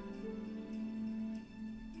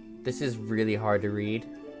 This is really hard to read.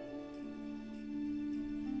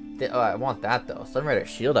 Oh, I want that though. Sunrider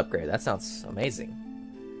shield upgrade. That sounds amazing.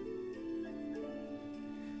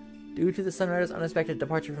 Due to the Sunrider's unexpected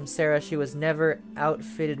departure from Sarah, she was never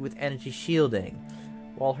outfitted with energy shielding.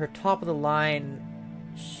 While her top-of-the-line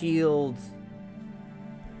shield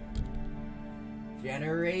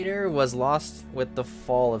generator was lost with the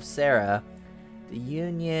fall of Sarah, the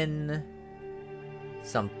Union...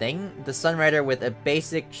 something. The Sunrider with a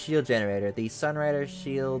basic shield generator. The Sunrider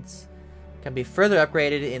shields can be further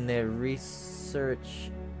upgraded in the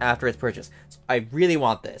research after its purchase. So I really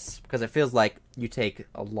want this, because it feels like you take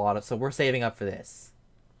a lot of... So we're saving up for this.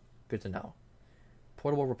 Good to know.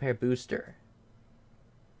 Portable repair booster.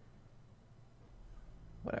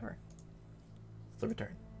 Whatever. It's the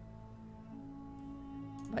return.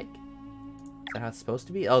 Like... Is that how it's supposed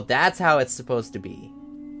to be? Oh, that's how it's supposed to be.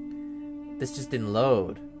 This just didn't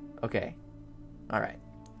load. Okay. Alright.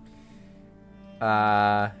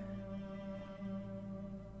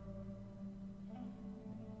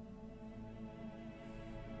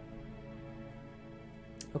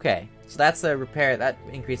 Okay. So that's the repair. That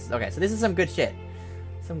increases. Okay, so this is some good shit.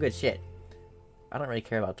 Some good shit. I don't really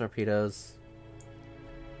care about torpedoes.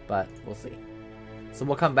 But we'll see. So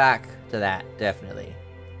we'll come back to that, definitely.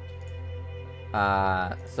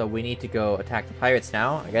 So we need to go attack the pirates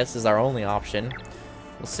now. I guess this is our only option.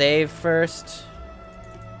 We'll save first.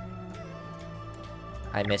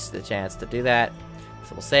 I missed the chance to do that.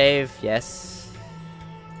 So we'll save. Yes.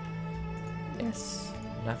 Yes.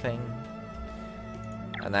 Nothing.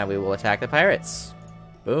 And then we will attack the pirates.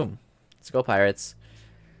 Boom. Let's go, pirates.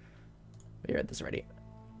 We read this already.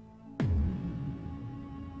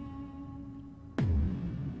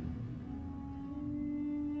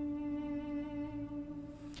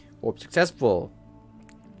 Warp successful.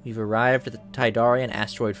 We've arrived at the Tidarian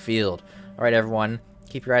asteroid field. Alright, everyone.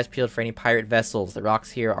 Keep your eyes peeled for any pirate vessels. The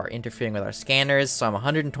rocks here are interfering with our scanners, so I'm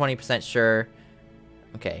 120% sure.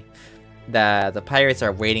 Okay. The pirates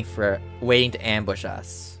are waiting to ambush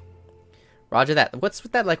us. Roger that. What's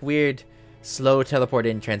with that like weird slow teleport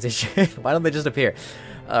in transition? Why don't they just appear?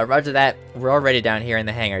 Roger that. We're already down here in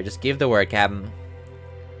the hangar. Just give the word, Captain.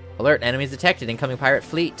 Alert, enemies detected. Incoming pirate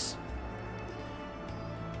fleet.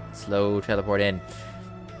 Slow teleport in.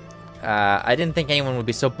 I didn't think anyone would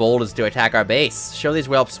be so bold as to attack our base. Show these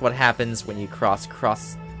whelps what happens when you cross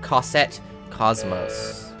Cosset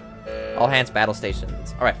Cosmos. All hands battle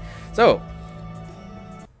stations. Alright, so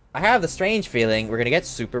I have the strange feeling we're gonna get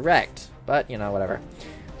super wrecked. But, you know, whatever.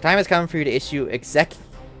 Time has come for you to issue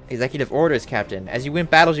executive orders, Captain. As you win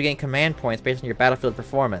battles, you gain command points based on your battlefield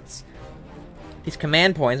performance. These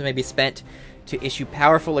command points may be spent to issue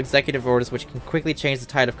powerful executive orders which can quickly change the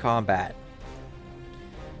tide of combat.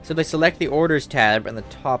 Simply select the Orders tab on the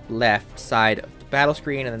top left side of the battle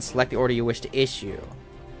screen and then select the order you wish to issue.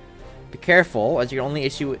 Be careful, as you can only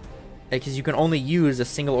issue because you can only use a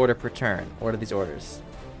single order per turn. What are these orders?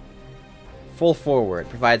 Full forward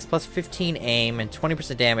provides plus 15 aim and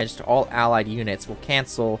 20% damage to all allied units. Will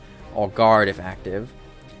cancel all guard if active.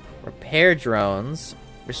 Repair drones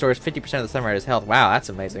restores 50% of the Sunrider's health. Wow, that's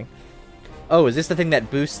amazing. Oh, is this the thing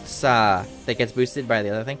that boosts, that gets boosted by the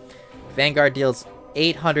other thing? Vanguard deals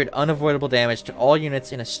 800 unavoidable damage to all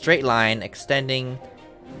units in a straight line extending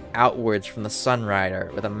outwards from the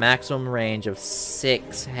Sunrider with a maximum range of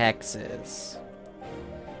 6 hexes.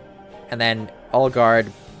 And then all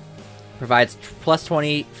guard provides plus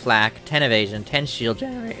 20 flak, 10 evasion, 10 shield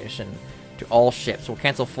generation to all ships. Will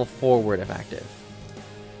cancel full forward if active.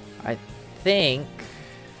 I think,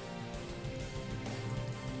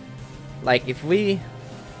 like, if we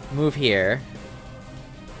move here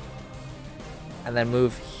and then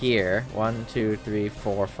move here, 1, 2, 3,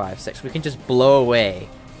 4, 5, 6, we can just blow away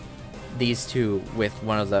these two with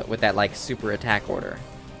with that like super attack order.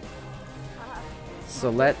 So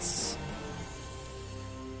let's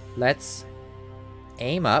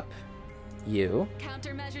aim up. You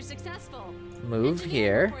Countermeasure successful. Move Engineering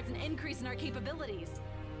here. reports an increase in our capabilities.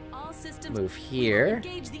 All systems Move we will here.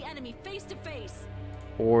 engage the enemy face to face.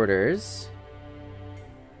 Orders.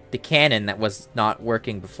 The cannon that was not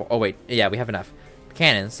working before. Oh wait, yeah, we have enough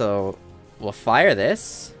cannon, so we'll fire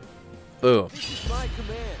this. Boom. This is my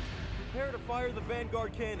command. Prepare to fire the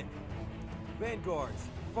Vanguard cannon. Vanguards,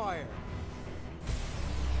 fire.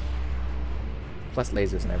 Plus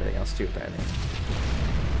lasers and everything else too, apparently.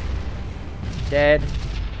 Dead.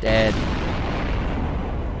 Dead.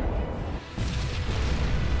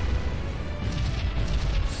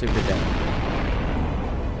 Super dead.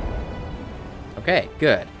 Okay,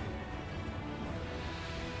 good.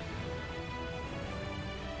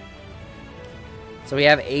 So we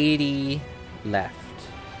have 80 left.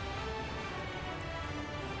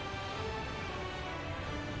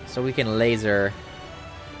 So we can laser.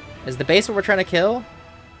 Is the base what we're trying to kill?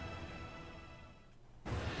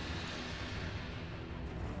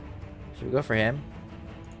 Should we go for him?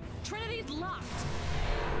 Trinity's locked.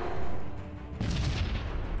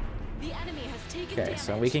 The enemy has taken Okay, damage.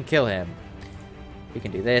 so we can kill him. We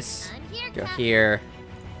can do this. I'm here, Go Captain. here.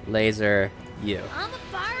 Laser you. I'm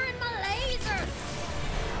firing my laser.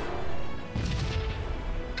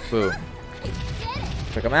 Boom. I did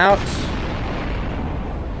it. Took him out.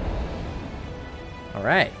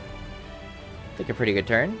 Alright. Take a pretty good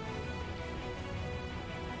turn.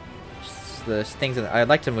 Just the things that I'd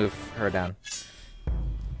like to move her down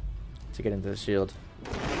to get into the shield.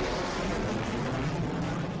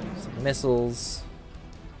 Some missiles.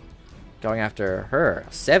 Going after her.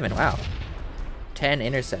 7, wow. 10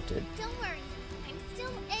 intercepted. Don't worry. I'm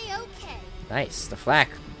still A-okay. Nice, the flak.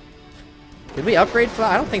 Did we upgrade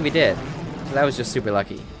flak? I don't think we did. So that was just super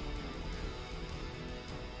lucky.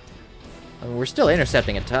 I mean, we're still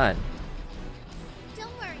intercepting a ton.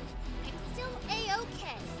 Don't worry, I'm still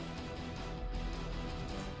A-okay.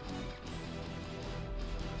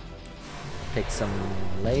 Take some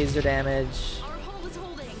laser damage. Our hull is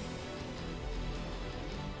holding.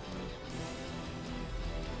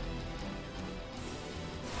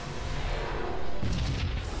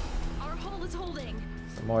 Our hull is holding.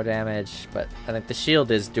 Some more damage, but I think the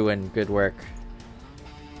shield is doing good work.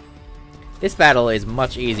 This battle is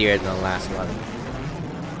much easier than the last one.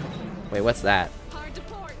 Wait, what's that? Hard to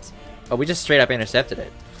port. Oh, we just straight up intercepted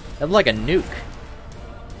it. That looked like a nuke.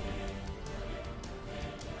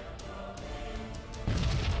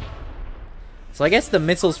 So I guess the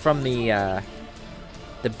missiles from the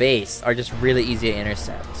base are just really easy to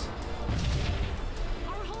intercept.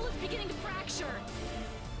 Our hull is beginning to fracture.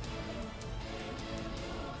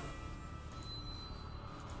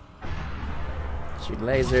 Shoot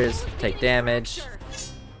lasers, take damage.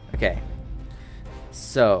 Okay.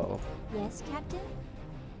 So, Yes, Captain?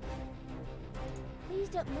 Please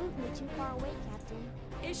don't move me too far away, Captain.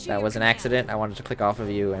 Issue that your was an command. accident. I wanted to click off of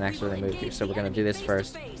you and We accidentally will moved you. engage So the we're gonna enemy do this face to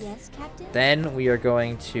first. face. Yes, Captain? Then we are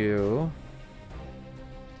going to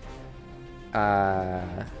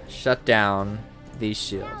shut down these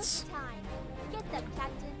shields. Now's the time. Get them,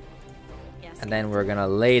 Captain. Yes, And then we're gonna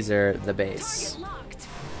laser the base. target locked.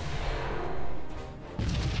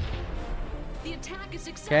 The attack is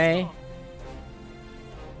successful. Okay.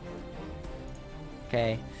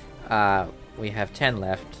 Okay. We have 10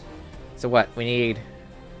 left. So what? We need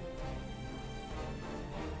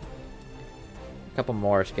a couple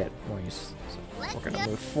more to get more use. So Let's we're gonna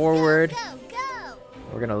go, move forward. Go, go!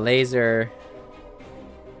 We're gonna laser.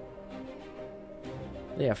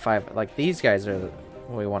 Yeah, 5. Like, these guys are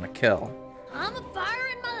what we want to kill. I'm a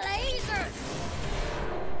firing my laser!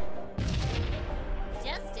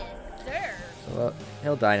 Justice served. So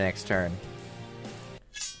he'll die next turn.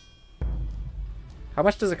 How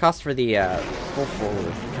much does it cost for the full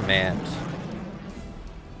forward command?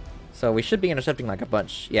 So we should be intercepting like a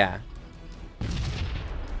bunch. Yeah.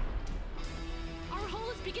 Our hull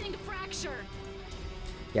is beginning to fracture.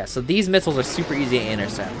 Yeah, so these missiles are super easy to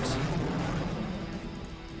intercept.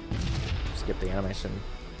 Skip the animation.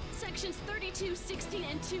 Sections 32, 16,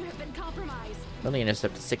 and 2 have been compromised. We only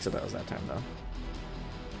intercepted 6 of those that time, though.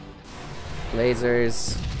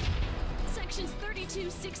 Lasers. Sections 32,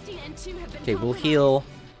 16, and 2 have been Okay, we'll compromised. heal.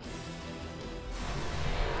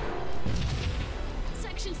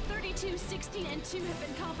 Sections 32, 16, and 2 have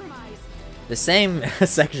been compromised. The same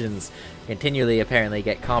sections continually apparently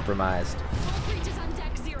get compromised. Hull breach is on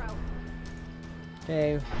deck 0.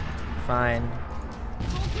 Okay, fine.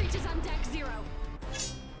 Hull breach is on deck 0.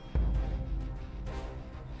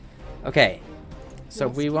 Okay, so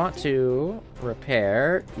Yes, we want Captain? to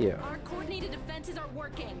repair you. Our coordinated defenses are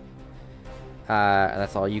working.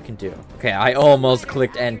 That's all you can do. Okay, I almost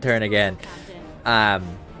clicked end turn again.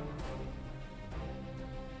 Captain.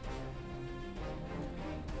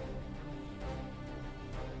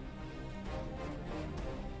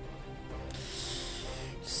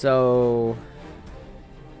 So...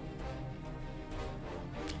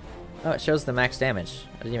 Oh, it shows the max damage.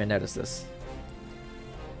 I didn't even notice this.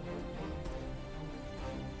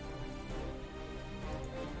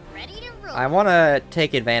 Ready to roll. I want to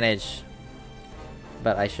take advantage,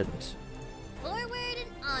 but I shouldn't. Forward and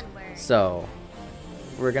onward. So,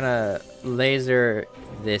 we're gonna laser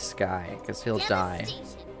this guy, because he'll die. Devastation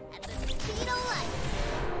at the speed of light.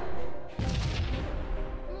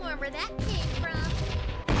 More where that came from.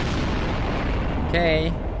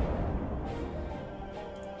 Okay.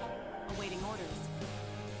 Awaiting orders.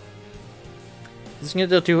 This is gonna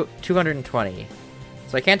do 220.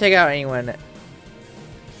 So I can't take out anyone.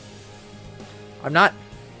 I'm not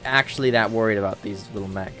actually that worried about these little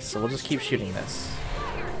mechs, so we'll just keep shooting this.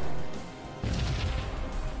 Fire.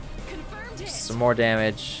 Confirmed hit. Some more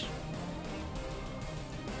damage.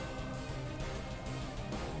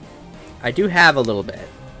 I do have a little bit.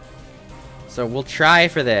 So we'll try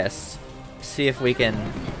for this. See if we can...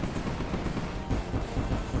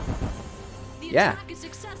 The Yeah. attack is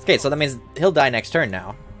successful. Okay, so that means he'll die next turn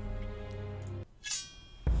now.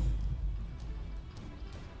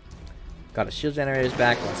 Got his shield generators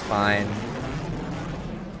back, that's fine.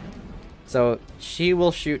 So she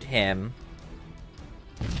will shoot him.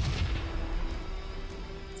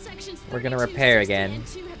 Sections We're gonna 32, repair 16, again. and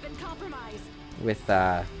 2 have been compromised. With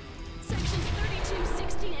Sections 32,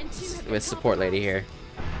 16, and 2 have been with support lady here.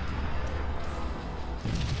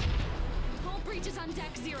 Hull breach is on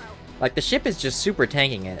deck 0. Like, the ship is just super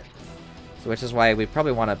tanking it. So which is why we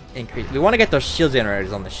probably want to increase. We want to get those shield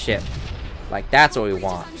generators on the ship. Like that's what we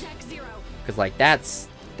want. Because like that's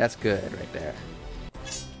good right there.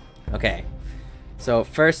 Okay. So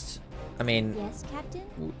first, I mean, Yes, Captain?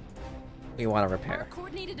 we want to repair. Our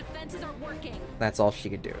coordinated defenses are working. That's all she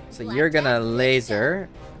could do. So you're gonna laser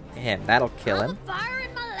him. That'll kill him. I'm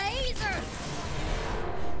firing my laser!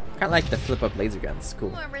 Kind of like the flip-up laser guns. Cool.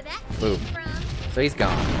 Wherever that Boom. came from. So he's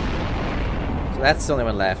gone. So that's the only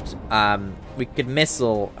one left. We could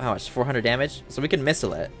missile. How much? 400 damage. So we can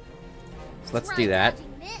missile it. So let's do that.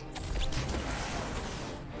 Dodging miss.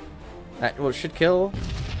 That well, should kill.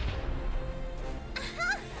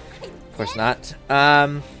 Of course not.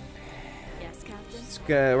 Yes,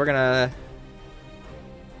 Captain. We're gonna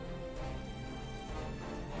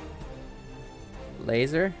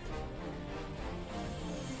laser.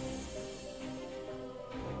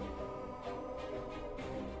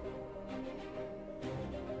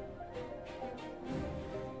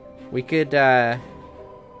 We could try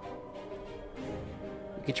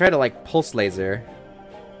to like pulse laser.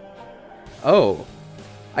 Oh,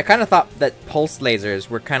 I kind of thought that pulse lasers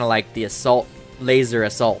were kind of like the assault laser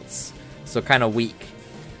assaults, so kind of weak,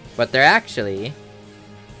 but they're actually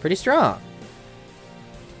pretty strong.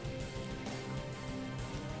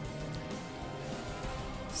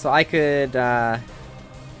 So I could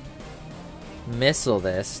missile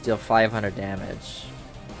this, deal 500 damage.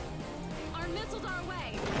 Our missiles are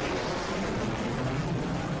away.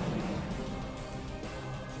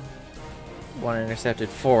 One intercepted,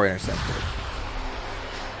 4 intercepted.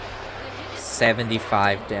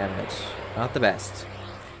 75 damage. Not the best.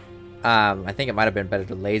 I think it might have been better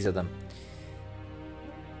to laser them.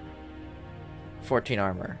 14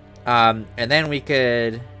 armor. And then we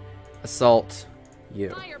could assault you.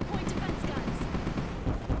 Fire point defense guns.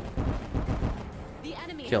 The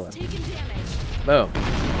enemy Kill has him. taken damage. Boom.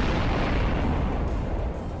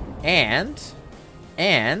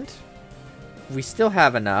 And we still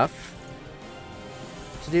have enough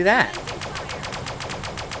to do that.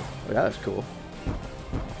 Oh, that was cool.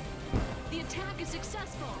 The attack is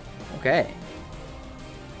successful. Okay.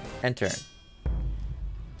 End turn.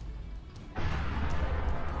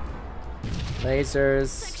 Lasers.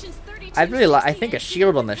 Sections 32, I'd really like. I 16, think a and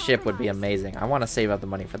shield on the 200 ship would be compromised. amazing. I want to save up the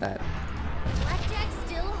money for that. Blackjack's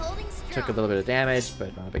still holding strong. Took a little bit of damage,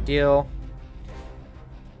 but not a big deal.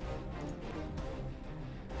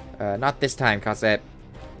 Not this time, Cosette.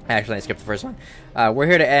 Actually, I skipped the first one. We're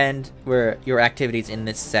here to end your activities in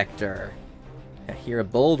this sector. You're a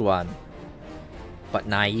bold one, but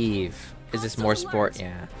naive. Is this more sport? Alert.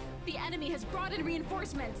 Yeah. The enemy has brought in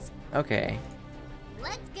reinforcements. Okay.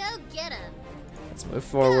 Let's go get him. Let's move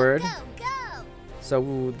forward. Go, go, go.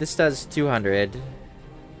 So this does 200. This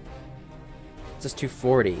does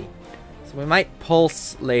 240. So we might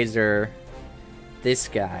pulse laser this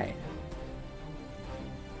guy.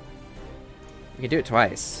 We can do it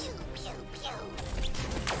twice. Pew, pew,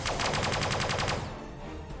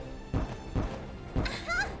 pew.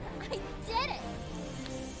 I did it.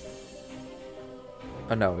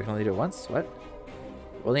 Oh no, we can only do it once? What?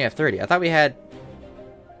 We only have 30. I thought we had...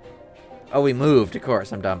 Oh, we moved, of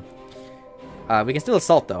course. I'm dumb. We can still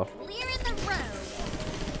assault, though. Clearing the road.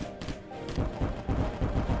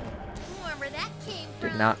 Wherever that came from.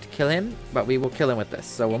 Did not kill him, but we will kill him with this.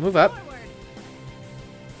 So we'll move up. Forward.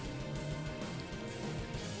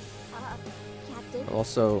 Captain, We'll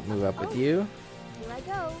also move up with you. here I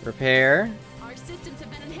go. Repair. Our systems have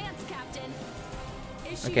been enhanced, Captain.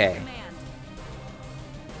 Issue Okay. command.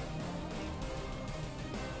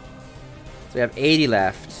 So we have 80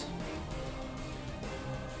 left.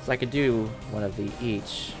 So I could do one of the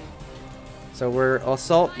each. So we'll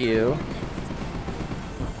assault you,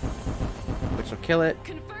 which will kill it.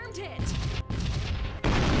 Confirmed hit.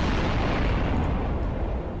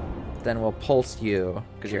 Then we'll pulse you,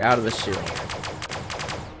 because you're out of the shield.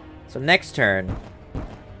 So next turn,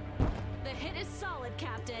 The hit is solid,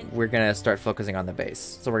 Captain. we're gonna start focusing on the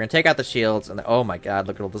base. So we're gonna take out the shields, and oh my god,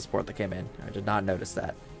 look at all the support that came in. I did not notice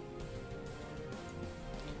that.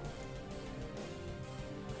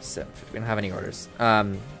 750. We don't have any orders.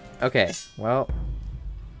 Okay, well.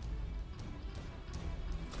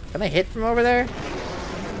 Can they hit from over there?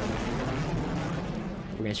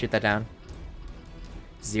 We're gonna shoot that down.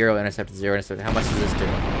 0 intercepted, 0 intercepted. How much does this do?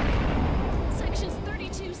 Sections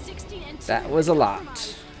 32, 16, and 200 That was a lot.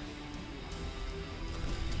 compromised.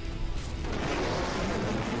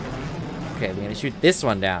 Okay, we're gonna shoot this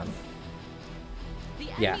one down. The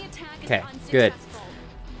enemy Yeah. attack is Okay, good. unsuccessful.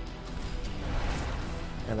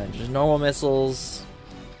 And then just normal missiles.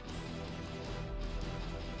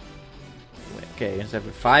 Okay,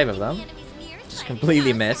 intercepted 5 of them. The enemy's near. Just Signing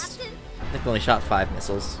completely out, missed. Captain. They've only shot 5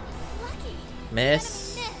 missiles. Lucky.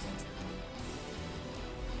 Miss. Missed.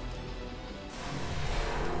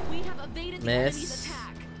 We have evaded the Miss. enemy's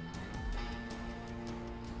attack.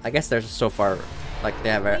 I guess they're so far, like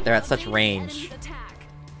they're at such range.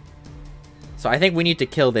 So I think we need to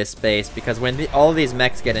kill this base because when all of these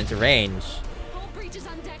mechs get into range, Hull breaches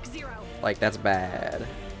on deck 0. like that's bad.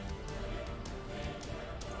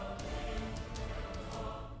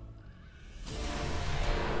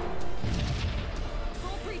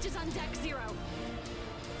 Hull breaches on deck 0.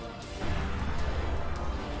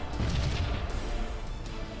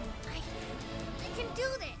 I can do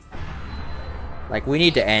this. Like we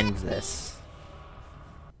need to end this.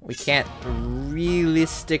 We can't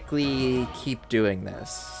realistically keep doing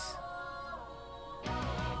this.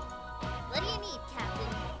 What do you need, Captain?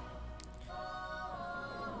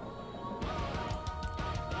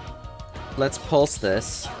 Let's pulse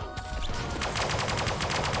this. All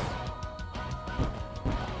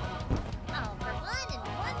for one and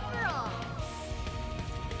one for all.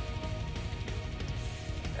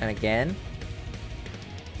 And again.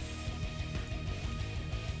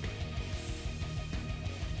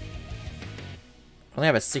 Only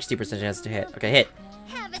have a 60% chance to hit. Okay, hit.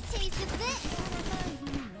 Have a taste of this.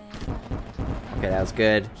 Okay, that was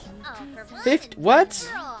good. All for one 50 and what? one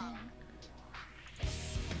for all.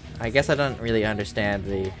 I guess I don't really understand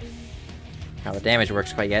how the damage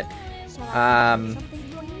works quite yet.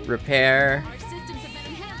 Repair. Our systems have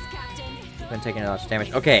been enhanced, Captain. Been taking a lot of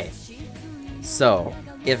damage. Okay. So,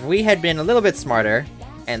 if we had been a little bit smarter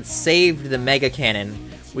and saved the mega cannon,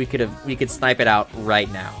 we could snipe it out right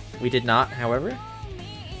now. We did not, however.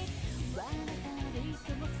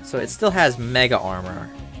 So it still has mega armor.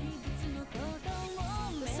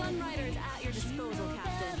 The Sunrider is at your disposal,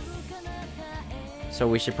 Captain. So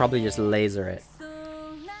we should probably just laser it.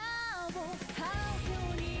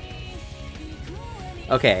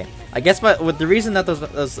 Okay, I guess with the reason that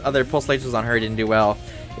those other pulse lasers on her didn't do well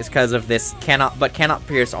is because of this cannot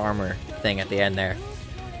pierce armor thing at the end there.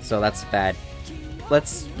 So that's bad.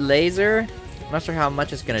 Let's laser. I'm not sure how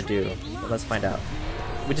much it's gonna do, but let's find out.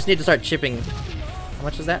 We just need to start chipping. How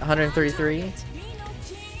much is that? 133?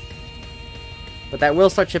 But that will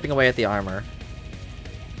start chipping away at the armor.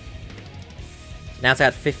 Now it's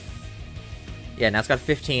at now it's got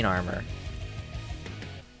 15 armor.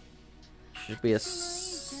 Should be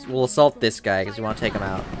we'll assault this guy because we want to take him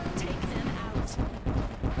out. Take them out.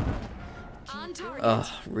 On target. Ugh,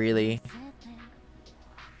 really?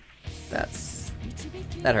 That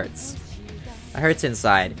hurts. That hurts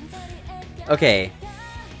inside. Okay.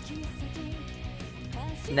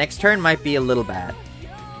 Next turn might be a little bad.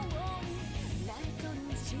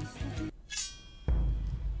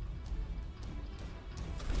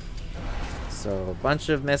 So, a bunch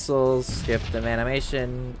of missiles, skip the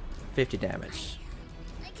animation, 50 damage.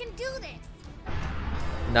 I can do this.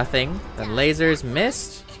 Nothing. Then lasers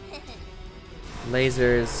missed.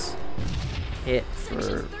 Lasers hit for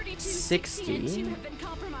Sections 32, 60, and 2 60. have been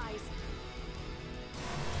compromised.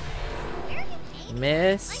 Where are you aiming?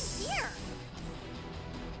 Miss. I'm here.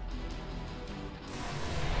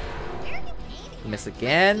 Where are you aiming? Miss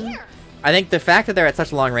again. Here. I think the fact that they're at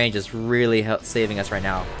such long range is really saving us right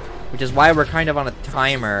now. Which is why we're kind of on a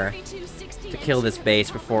timer 32, 60, to and kill 2 this have base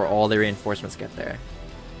been before all the reinforcements get there.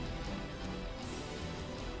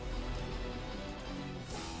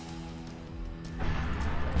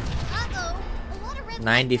 Uh-oh. A lot of red lights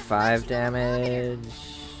 95 have flashed on the monitor. damage.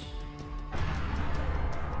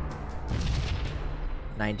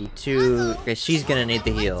 92. Uh-oh. Okay, she's gonna need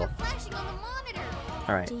the Red heal. lights are flashing on the monitor.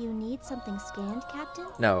 Alright. Do you need something scanned, Captain?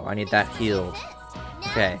 No, I need that healed. Now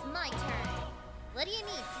Okay. it's my turn. What do you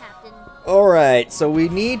need, Captain? Alright, so we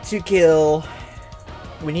need to kill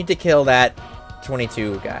that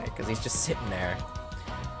 22 guy, because he's just sitting there.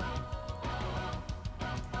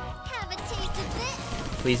 Have a taste of this.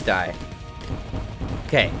 Please die.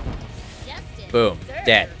 Okay, Justice boom, served.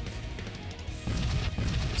 dead.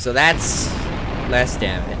 So that's less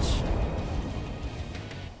damage.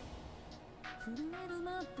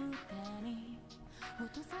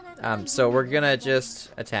 So we're gonna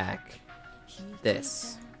just attack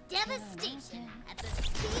this. Devastation at the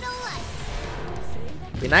speed of light.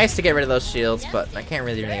 Be nice to get rid of those shields, but I can't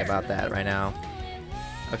really do anything about that right now.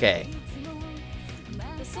 Okay,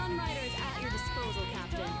 The Sunrider is at your disposal,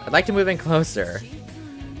 Captain. I'd like to move in closer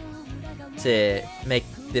to make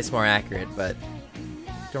this more accurate, but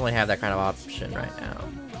don't really have that kind of option right now.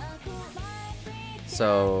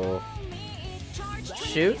 So,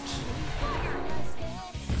 shoot.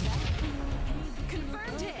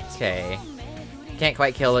 Confirmed hit. Okay. Can't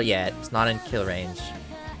quite kill it yet. It's not in kill range.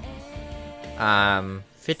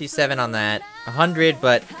 57 on that. 100,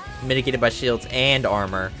 but mitigated by shields and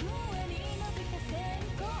armor.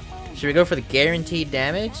 Should we go for the guaranteed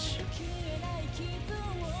damage?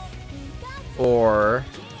 Or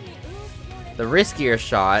the riskier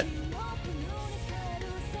shot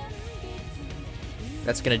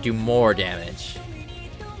that's gonna do more damage?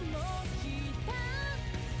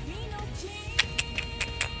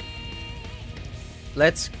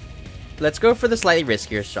 Let's go for the slightly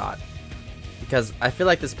riskier shot, because I feel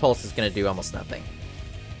like this pulse is gonna do almost nothing.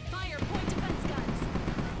 Fire point defense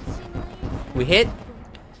guns. We hit.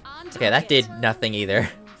 On Okay, that did nothing either.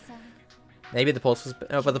 Maybe the pulse was,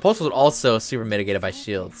 no, but the pulse was also super mitigated by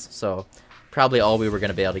shields, so probably all we were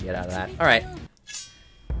gonna be able to get out of that. All right.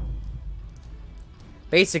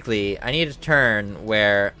 Basically, I need a turn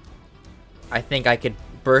where I think I could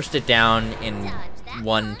burst it down in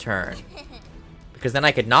one turn. Because then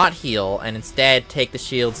I could not heal and instead take the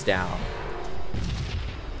shields down.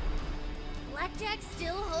 Blackjack's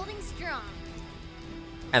still holding strong.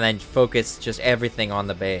 And then focus just everything on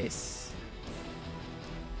the base.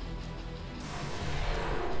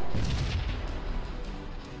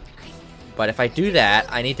 But if I do that,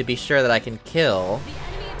 I need to be sure that I can kill. The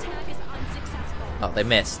enemy attack is unsuccessful. Oh, they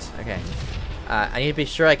missed. Okay. I need to be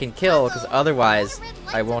sure I can kill, because otherwise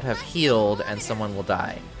I won't have healed and someone will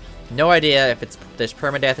die. No idea if there's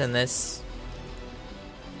permadeath in this,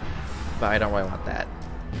 but I don't really want that.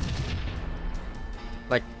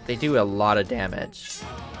 Like, they do a lot of damage.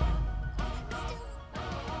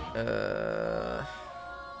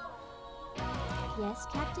 Yes,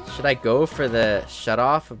 Captain? Should I go for the shut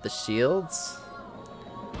off of the shields?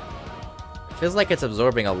 It feels like it's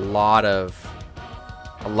absorbing a lot of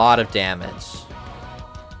damage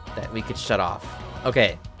that we could shut off.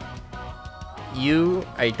 Okay. You,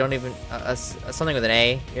 I don't even, something with an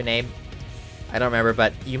A, your name. I don't remember,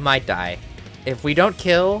 but you might die. If we don't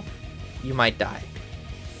kill, you might die.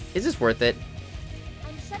 Is this worth it?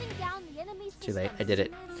 I'm shutting down the enemy's Too late, I systems. did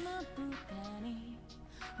it.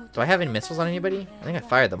 Do I have any missiles on anybody? I think I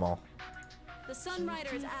fired them all. The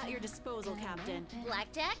Sunrider is at your disposal, Captain.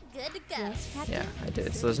 Blackjack, good to go. Yes, Captain? Yeah, I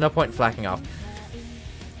did. So there's no point in flacking off.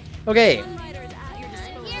 Okay, Sunrider is at your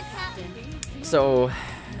disposal, Here, Captain. so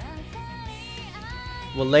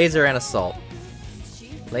we'll laser and assault.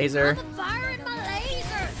 Laser. I'm firing my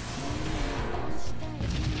laser.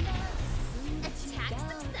 Attack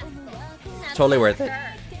successful. That's Totally worth it.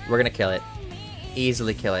 her. We're gonna kill it.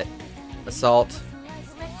 Easily kill it. Assault.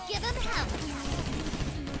 Let's give him hell.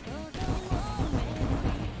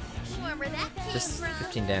 Wherever that came Just from.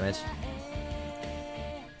 15 damage.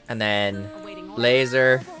 And then Awaiting order.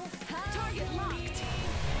 laser. Target locked.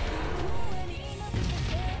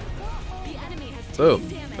 The enemy has taken Boom.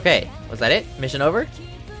 damage. Okay, was that it? Mission over?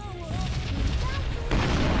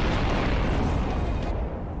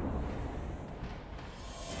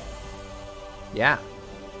 Yeah.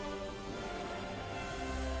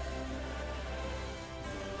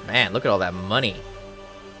 Man, look at all that money.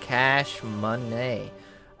 Cash money.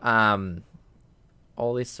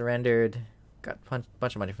 All these surrendered. Got a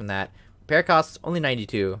bunch of money from that. Repair costs only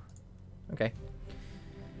 92. Okay.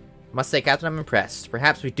 Must say, Captain, I'm impressed.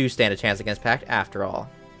 Perhaps we do stand a chance against Pact after all.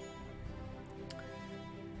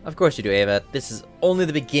 Of course you do, Ava. This is only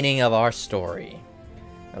the beginning of our story.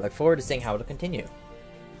 I look forward to seeing how it'll continue.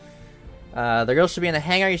 The girls should be in the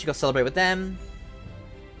hangar. You should go celebrate with them.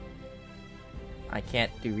 I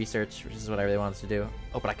can't do research, which is what I really wanted to do.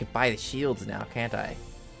 Oh, but I could buy the shields now, can't I?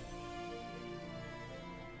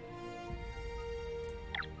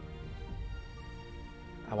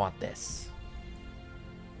 I want this.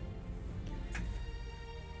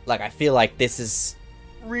 Like, I feel like this is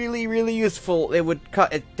really, really useful. It would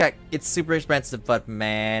cut it. It's super expensive, but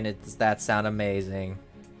man, does that sound amazing.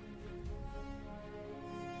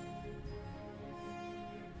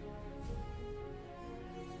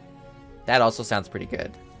 That also sounds pretty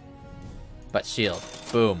good. But shield.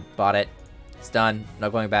 Boom. Bought it. It's done. No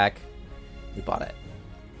going back. We bought it.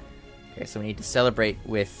 Okay, so we need to celebrate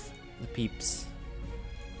with the peeps.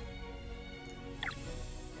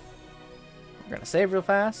 We're gonna save real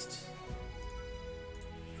fast.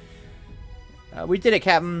 We did it,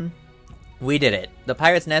 Captain. We did it. The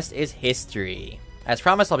Pirate's Nest is history. As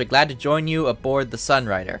promised, I'll be glad to join you aboard the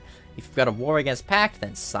Sunrider. If you've got a war against Pact,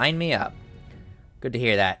 then sign me up. Good to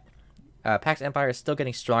hear that. Pact's empire is still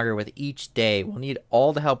getting stronger with each day. We'll need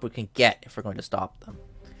all the help we can get if we're going to stop them.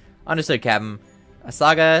 Understood, Captain.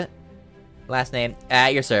 Asaga, last name,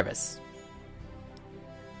 at your service.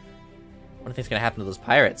 What do you think's going to happen to those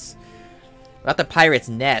pirates? About the Pirate's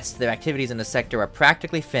Nest, their activities in the sector are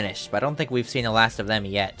practically finished, but I don't think we've seen the last of them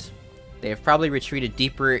yet. They have probably retreated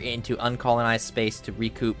deeper into uncolonized space to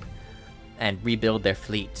recoup and rebuild their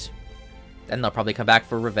fleet. Then they'll probably come back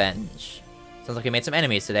for revenge. Sounds like we made some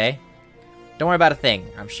enemies today. Don't worry about a thing.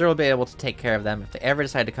 I'm sure we'll be able to take care of them if they ever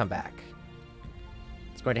decide to come back.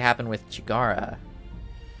 It's going to happen with Chigara.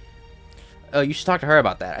 Oh, you should talk to her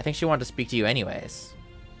about that. I think she wanted to speak to you anyways.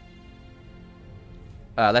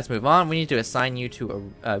 Let's move on. We need to assign you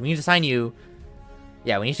to a... we need to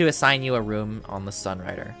assign you a room on the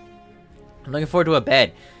Sunrider. I'm looking forward to a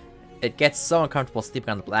bed. It gets so uncomfortable sleeping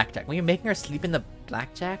on the blackjack. When you're making her sleep in the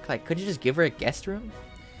blackjack, like, could you just give her a guest room?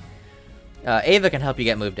 Ava can help you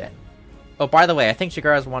get moved in. Oh, by the way, I think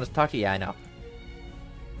Chigara's wanted to talk to you. Yeah, I know.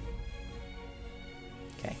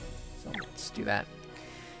 Okay, so let's do that.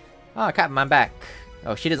 Oh, Captain, I'm back.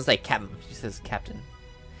 Oh, she doesn't say Captain. She says Captain.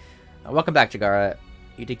 Welcome back, Chigara.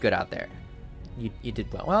 You did good out there. You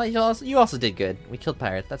did well. Well, you also did good. We killed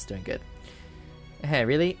pirates. That's doing good. Hey,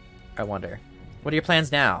 really? I wonder. What are your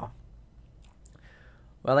plans now?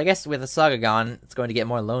 Well, I guess with the saga gone, it's going to get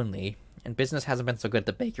more lonely, and business hasn't been so good at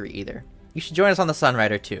the bakery either. You should join us on the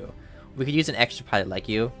Sunrider too. We could use an extra pilot like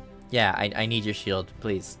you. Yeah, I need your shield,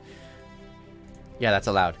 please. Yeah, that's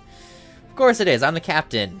allowed. Of course it is. I'm the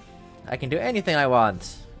captain. I can do anything I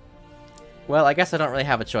want. Well, I guess I don't really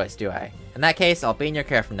have a choice, do I? In that case, I'll be in your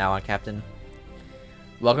care from now on, Captain.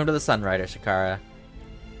 Welcome to the Sunrider, Shikara.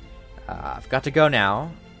 I've got to go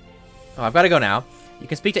now. Oh, I've got to go now. You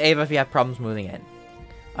can speak to Ava if you have problems moving in.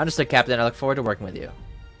 Understood, Captain. I look forward to working with you.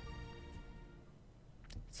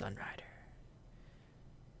 Sunrider.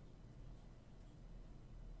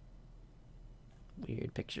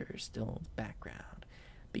 Weird picture. Still background.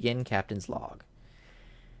 Begin Captain's log.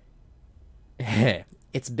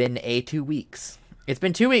 It's been 2 weeks. It's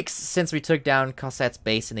been 2 weeks since we took down Cossette's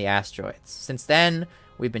base in the asteroids. Since then,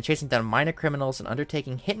 we've been chasing down minor criminals and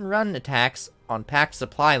undertaking hit-and-run attacks on packed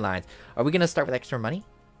supply lines. Are we going to start with extra money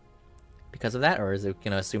because of that, or is it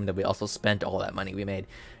going to assume that we also spent all that money we made?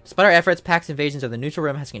 Despite our efforts, Pack's invasions of the neutral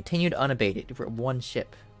rim has continued unabated. For one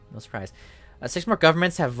ship. No surprise. 6 more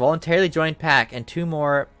governments have voluntarily joined Pack, and 2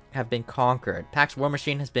 more have been conquered. Pack's war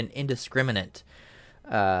machine has been indiscriminate.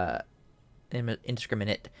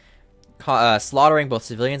 Slaughtering both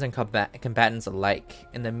civilians and combatants alike.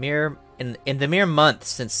 In the mere month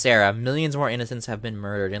since Sarah, millions more innocents have been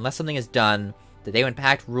murdered. Unless something is done, the day when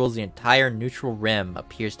Pact rules the entire neutral rim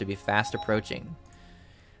appears to be fast approaching.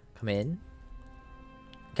 Come in.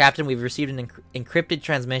 Captain, we've received an encrypted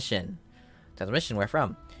transmission. Transmission? Where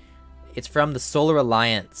from? It's from the Solar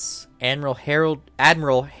Alliance. Admiral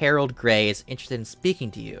Harold Gray is interested in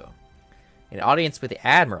speaking to you. An audience with the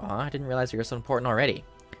Admiral, huh? I didn't realize you were so important already.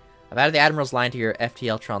 I've added the Admiral's line to your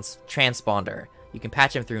FTL transponder. You can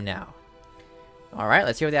patch him through now. Alright,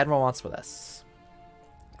 let's hear what the Admiral wants with us.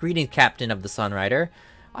 Greetings, Captain of the Sunrider.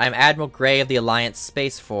 I am Admiral Gray of the Alliance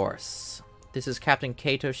Space Force. This is Captain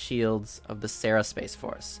Kato Shields of the Sarah Space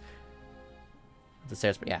Force. This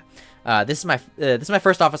is my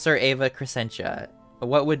first officer, Ava Crescentia.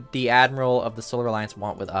 What would the Admiral of the Solar Alliance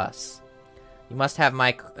want with us? You must have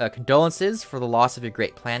my condolences for the loss of your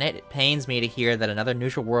great planet. It pains me to hear that another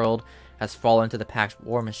neutral world has fallen to the Pact's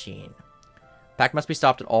war machine. Pact must be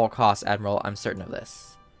stopped at all costs, Admiral. I'm certain of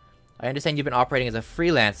this. I understand you've been operating as a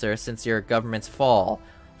freelancer since your government's fall.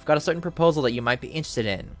 I've got a certain proposal that you might be interested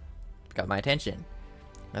in. Got my attention.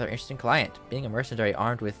 Another interesting client. Being a mercenary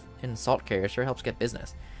armed with an assault carrier sure helps get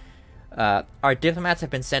business. Our diplomats have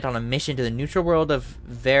been sent on a mission to the neutral world of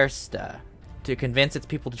Versta to convince its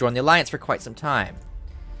people to join the Alliance for quite some time.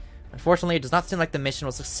 Unfortunately, it does not seem like the mission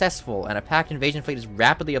was successful, and a Pact invasion fleet is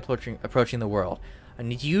rapidly approaching the world. I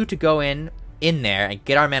need you to go in there and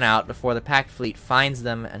get our men out before the Pact fleet finds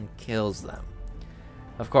them and kills them.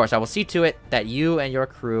 Of course, I will see to it that you and your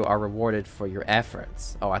crew are rewarded for your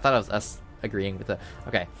efforts. Oh, I thought it was us agreeing with the...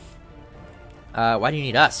 Okay. Why do you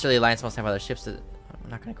need us? Surely the Alliance must have other ships to... I'm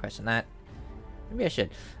not going to question that. Maybe I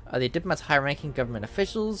should. Are the diplomats high-ranking government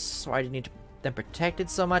officials? Why do you need them protected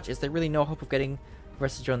so much? Is there really no hope of getting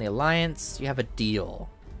Versa to join the Alliance? You have a deal.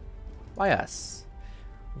 Why us?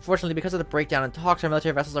 Unfortunately, because of the breakdown in talks, our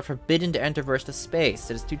military vessels are forbidden to enter Versa space.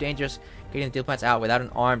 It is too dangerous getting the diplomats out without an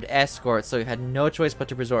armed escort, so we had no choice but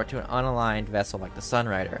to resort to an unaligned vessel like the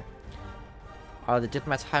Sunrider. Are the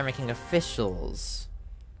diplomats high-ranking officials?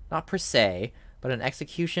 Not per se, but an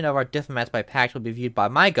execution of our diplomats by Pact will be viewed by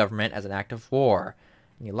my government as an act of war.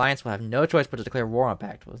 And the Alliance will have no choice but to declare war on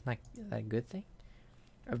Pact. Well, isn't that a good thing?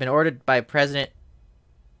 I've been ordered by President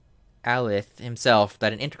Alith himself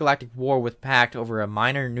that an intergalactic war with Pact over a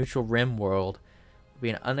minor neutral rim world would be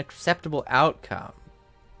an unacceptable outcome.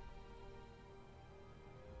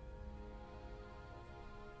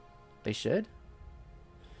 They should?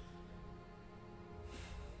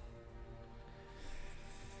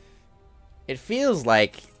 It feels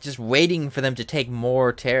like just waiting for them to take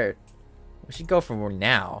more terror. We should go for more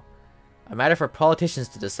now. A matter for politicians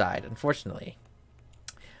to decide, unfortunately.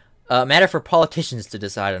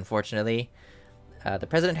 The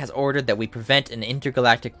president has ordered that we prevent an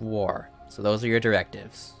intergalactic war. So those are your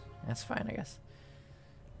directives. That's fine, I guess.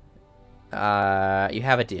 You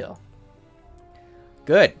have a deal.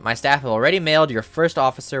 Good. My staff have already mailed your first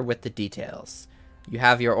officer with the details. You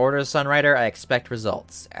have your orders, Sunrider. I expect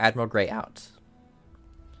results. Admiral Grey out.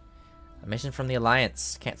 A mission from the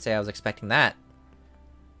Alliance. Can't say I was expecting that.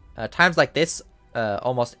 Times like this,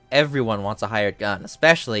 almost everyone wants a hired gun,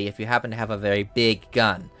 especially if you happen to have a very big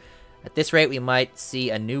gun. At this rate, we might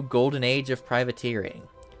see a new golden age of privateering.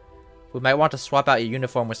 We might want to swap out your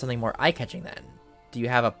uniform with something more eye-catching then. Do you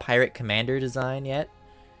have a pirate commander design yet?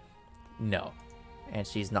 No. And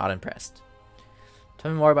she's not impressed.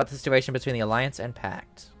 Tell me more about the situation between the Alliance and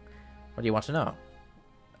Pact. What do you want to know?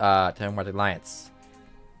 Tell me more about the Alliance.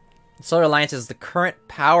 The Solar Alliance is the current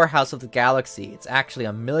powerhouse of the galaxy. It's actually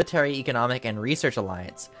a military, economic, and research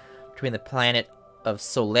alliance between the planet of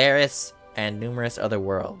Solaris and numerous other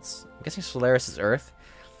worlds. I'm guessing Solaris is Earth.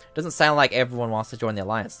 Doesn't sound like everyone wants to join the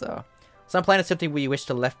Alliance, though. Some planets simply wish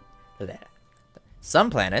to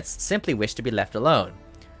be left alone.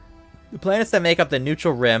 The planets that make up the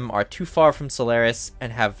neutral rim are too far from Solaris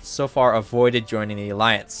and have so far avoided joining the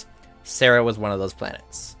Alliance. Sarah was one of those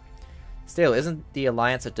planets. Still, isn't the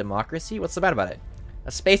Alliance a democracy? What's so bad about it?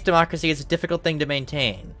 A space democracy is a difficult thing to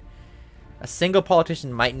maintain. A single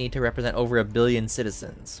politician might need to represent over 1 billion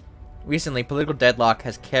citizens. Recently, political deadlock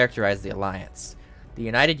has characterized the Alliance. The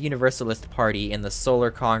United Universalist Party in the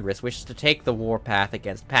Solar Congress wishes to take the war path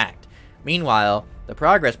against Pact. Meanwhile, the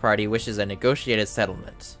Progress Party wishes a negotiated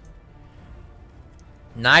settlement.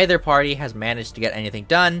 Neither party has managed to get anything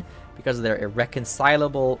done because of their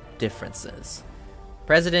irreconcilable differences.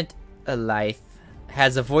 President Elythe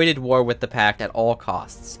has avoided war with the Pact at all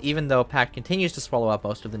costs, even though Pact continues to swallow up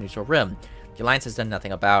most of the neutral rim. The Alliance has done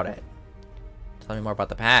nothing about it. Tell me more about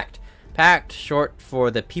the Pact. Pact, short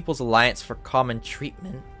for the People's Alliance for Common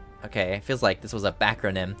Treatment. Okay, it feels like this was a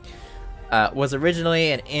backronym. Was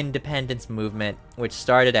originally an independence movement which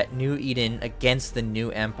started at New Eden against the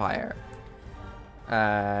New Empire.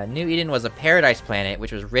 New Eden was a paradise planet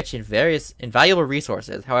which was rich in various invaluable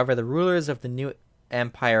resources. However, the rulers of the New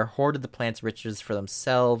Empire hoarded the planet's riches for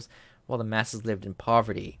themselves while the masses lived in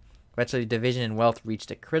poverty. Eventually, division in wealth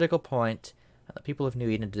reached a critical point, and the people of New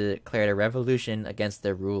Eden declared a revolution against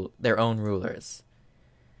their own rulers.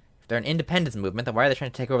 If they're an independence movement, then why are they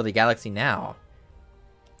trying to take over the galaxy now?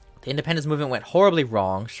 The independence movement went horribly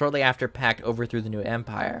wrong shortly after Pact overthrew the New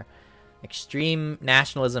Empire. Extreme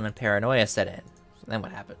nationalism and paranoia set in. So then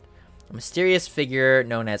what happened? A mysterious figure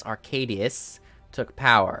known as Arcadius took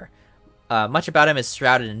power. Much about him is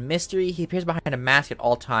shrouded in mystery. He appears behind a mask at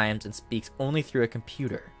all times and speaks only through a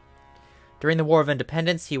computer. During the War of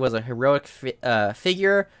Independence, he was a heroic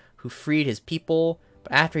figure who freed his people,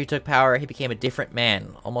 but after he took power, he became a different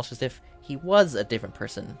man, almost as if he was a different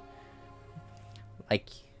person. Like,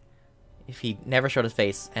 if he never showed his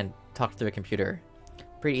face and talked through a computer.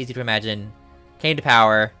 Pretty easy to imagine. Came to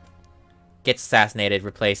power, gets assassinated,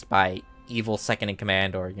 replaced by evil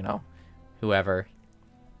second-in-command or, whoever.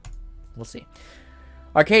 We'll see.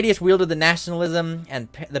 Arcadius wielded the nationalism and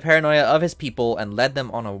the paranoia of his people and led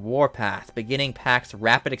them on a war path, beginning Pact's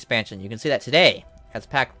rapid expansion. You can see that today, as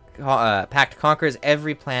Pact conquers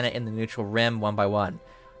every planet in the neutral rim one by one.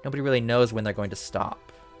 Nobody really knows when they're going to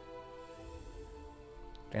stop.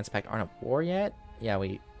 Advanced Pact aren't at war yet? Yeah,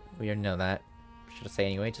 we already know that. Should I say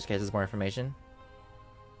anyway, just in case there's more information?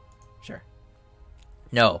 Sure.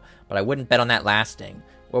 No, but I wouldn't bet on that lasting.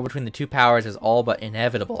 War between the two powers is all but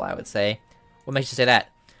inevitable, I would say. What makes you say that?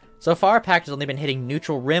 So far, Pact has only been hitting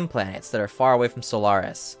neutral rim planets that are far away from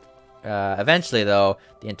Solaris. Eventually, though,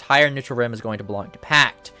 the entire neutral rim is going to belong to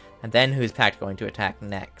Pact, and then who's Pact going to attack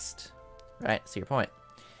next? Right, see your point.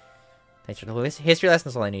 Thanks for the history lesson,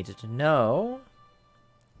 that's all I needed to know.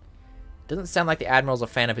 Doesn't sound like the Admiral's a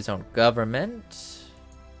fan of his own government.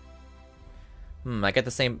 I get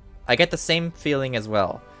the same feeling as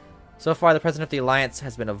well. So far, the President of the Alliance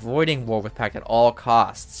has been avoiding war with Pact at all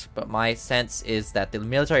costs, but my sense is that the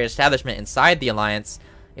military establishment inside the Alliance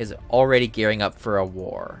is already gearing up for a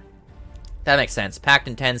war. That makes sense. Pact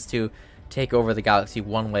intends to take over the galaxy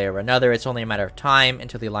one way or another. It's only a matter of time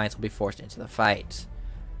until the Alliance will be forced into the fight.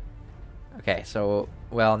 Okay, so,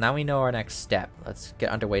 well, now we know our next step. Let's get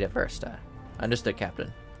underway to Versta. Understood,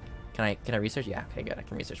 Captain. Can I research? Yeah, okay, good. I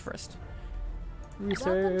can research first.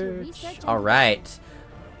 Research. Alright.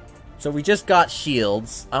 So we just got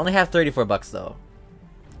shields. I only have $34 though.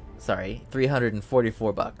 Sorry,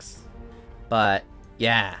 $344. But,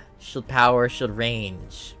 yeah. Shield power, shield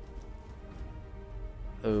range.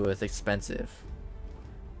 Ooh, it's expensive.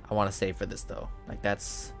 I want to save for this, though. Like,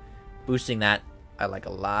 that's... Boosting that, I like a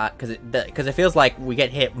lot. Because it feels like we get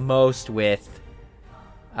hit most with...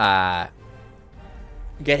 Get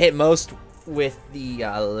hit most with the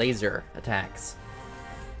laser attacks.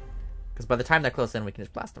 Because by the time they're close in, we can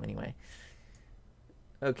just blast them anyway.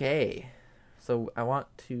 Okay. So, I want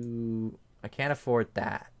to... I can't afford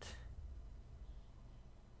that.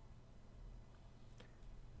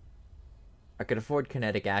 I could afford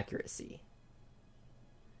kinetic accuracy.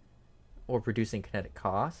 Or reducing kinetic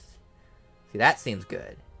cost. See, that seems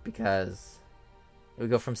good. Because it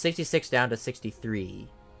would go from 66 down to 63.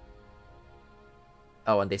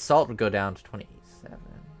 Oh, and the assault would go down to 27.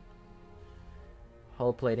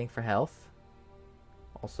 Hull plating for health.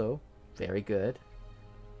 Also, very good.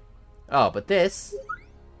 Oh, but this...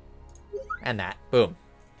 And that. Boom.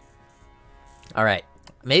 Alright.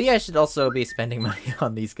 Maybe I should also be spending money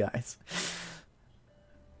on these guys.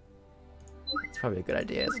 It's probably a good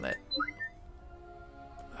idea, isn't it?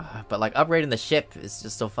 But, like, upgrading the ship is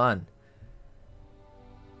just so fun.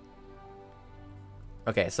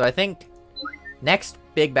 Okay, so I think next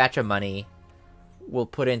big batch of money we'll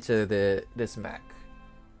put into this mech.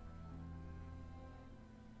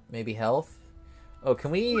 Maybe health? Oh,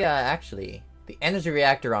 can we, actually... The energy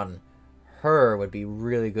reactor on her would be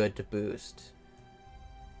really good to boost.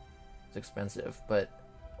 It's expensive, but,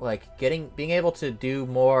 like, being able to do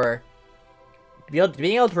more...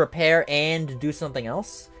 Being able to repair and do something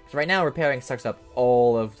else. Because right now, repairing sucks up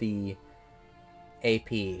all of the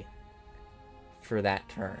AP for that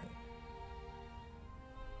turn.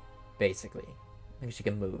 Basically. I think she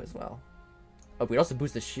can move as well. Oh, we also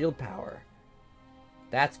boost the shield power.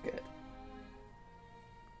 That's good.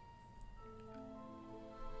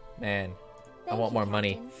 Man, I want more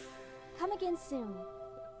money. Come again soon.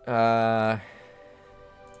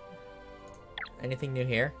 Anything new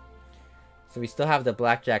here? So we still have the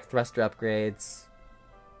blackjack thruster upgrades.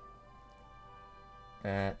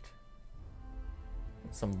 That.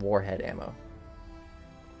 Some warhead ammo.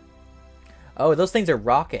 Oh, those things are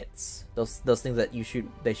rockets. Those things that you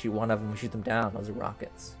shoot. They shoot one of them, we shoot them down. Those are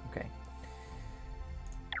rockets. Okay.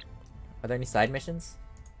 Are there any side missions?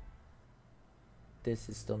 This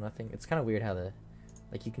is still nothing. It's kind of weird how the,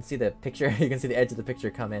 like, you can see the picture. You can see the edge of the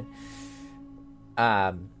picture come in.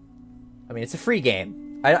 I mean, it's a free game.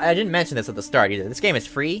 I didn't mention this at the start either. This game is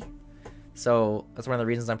free, so that's one of the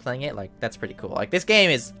reasons I'm playing it. Like, that's pretty cool. Like, this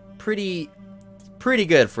game is pretty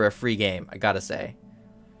good for a free game, I gotta say.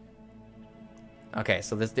 Okay,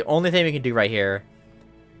 so the only thing we can do right here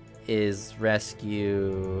is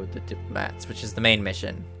rescue the diplomats, which is the main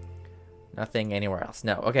mission. Nothing anywhere else.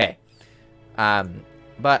 No, okay.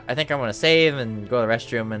 But I think I want to save and go to the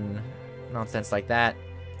restroom and nonsense like that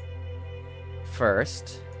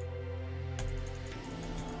first.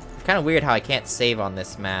 It's kind of weird how I can't save on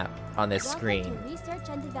this map, on this screen.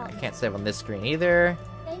 I can't save on this screen either.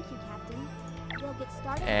 Thank you, Captain. We'll get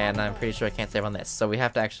started. And I'm pretty sure I can't save on this. So we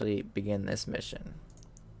have to actually begin this mission.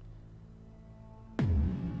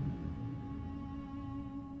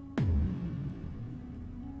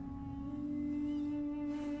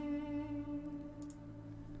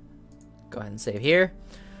 Go ahead and save here.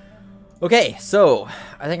 Okay, so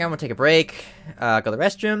I think I'm gonna take a break, go to the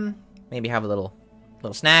restroom, maybe have a little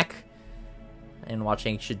snack, and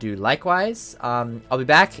watching should do likewise. I'll be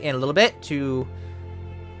back in a little bit to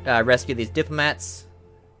rescue these diplomats.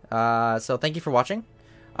 So thank you for watching.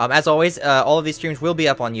 As always, all of these streams will be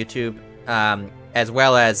up on YouTube, as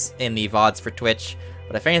well as in the VODs for Twitch.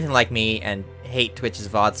 But if you're anything like me and hate Twitch's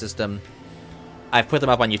VOD system, I've put them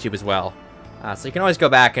up on YouTube as well. So you can always go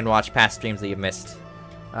back and watch past streams that you've missed.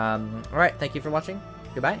 Alright, thank you for watching.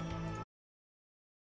 Goodbye.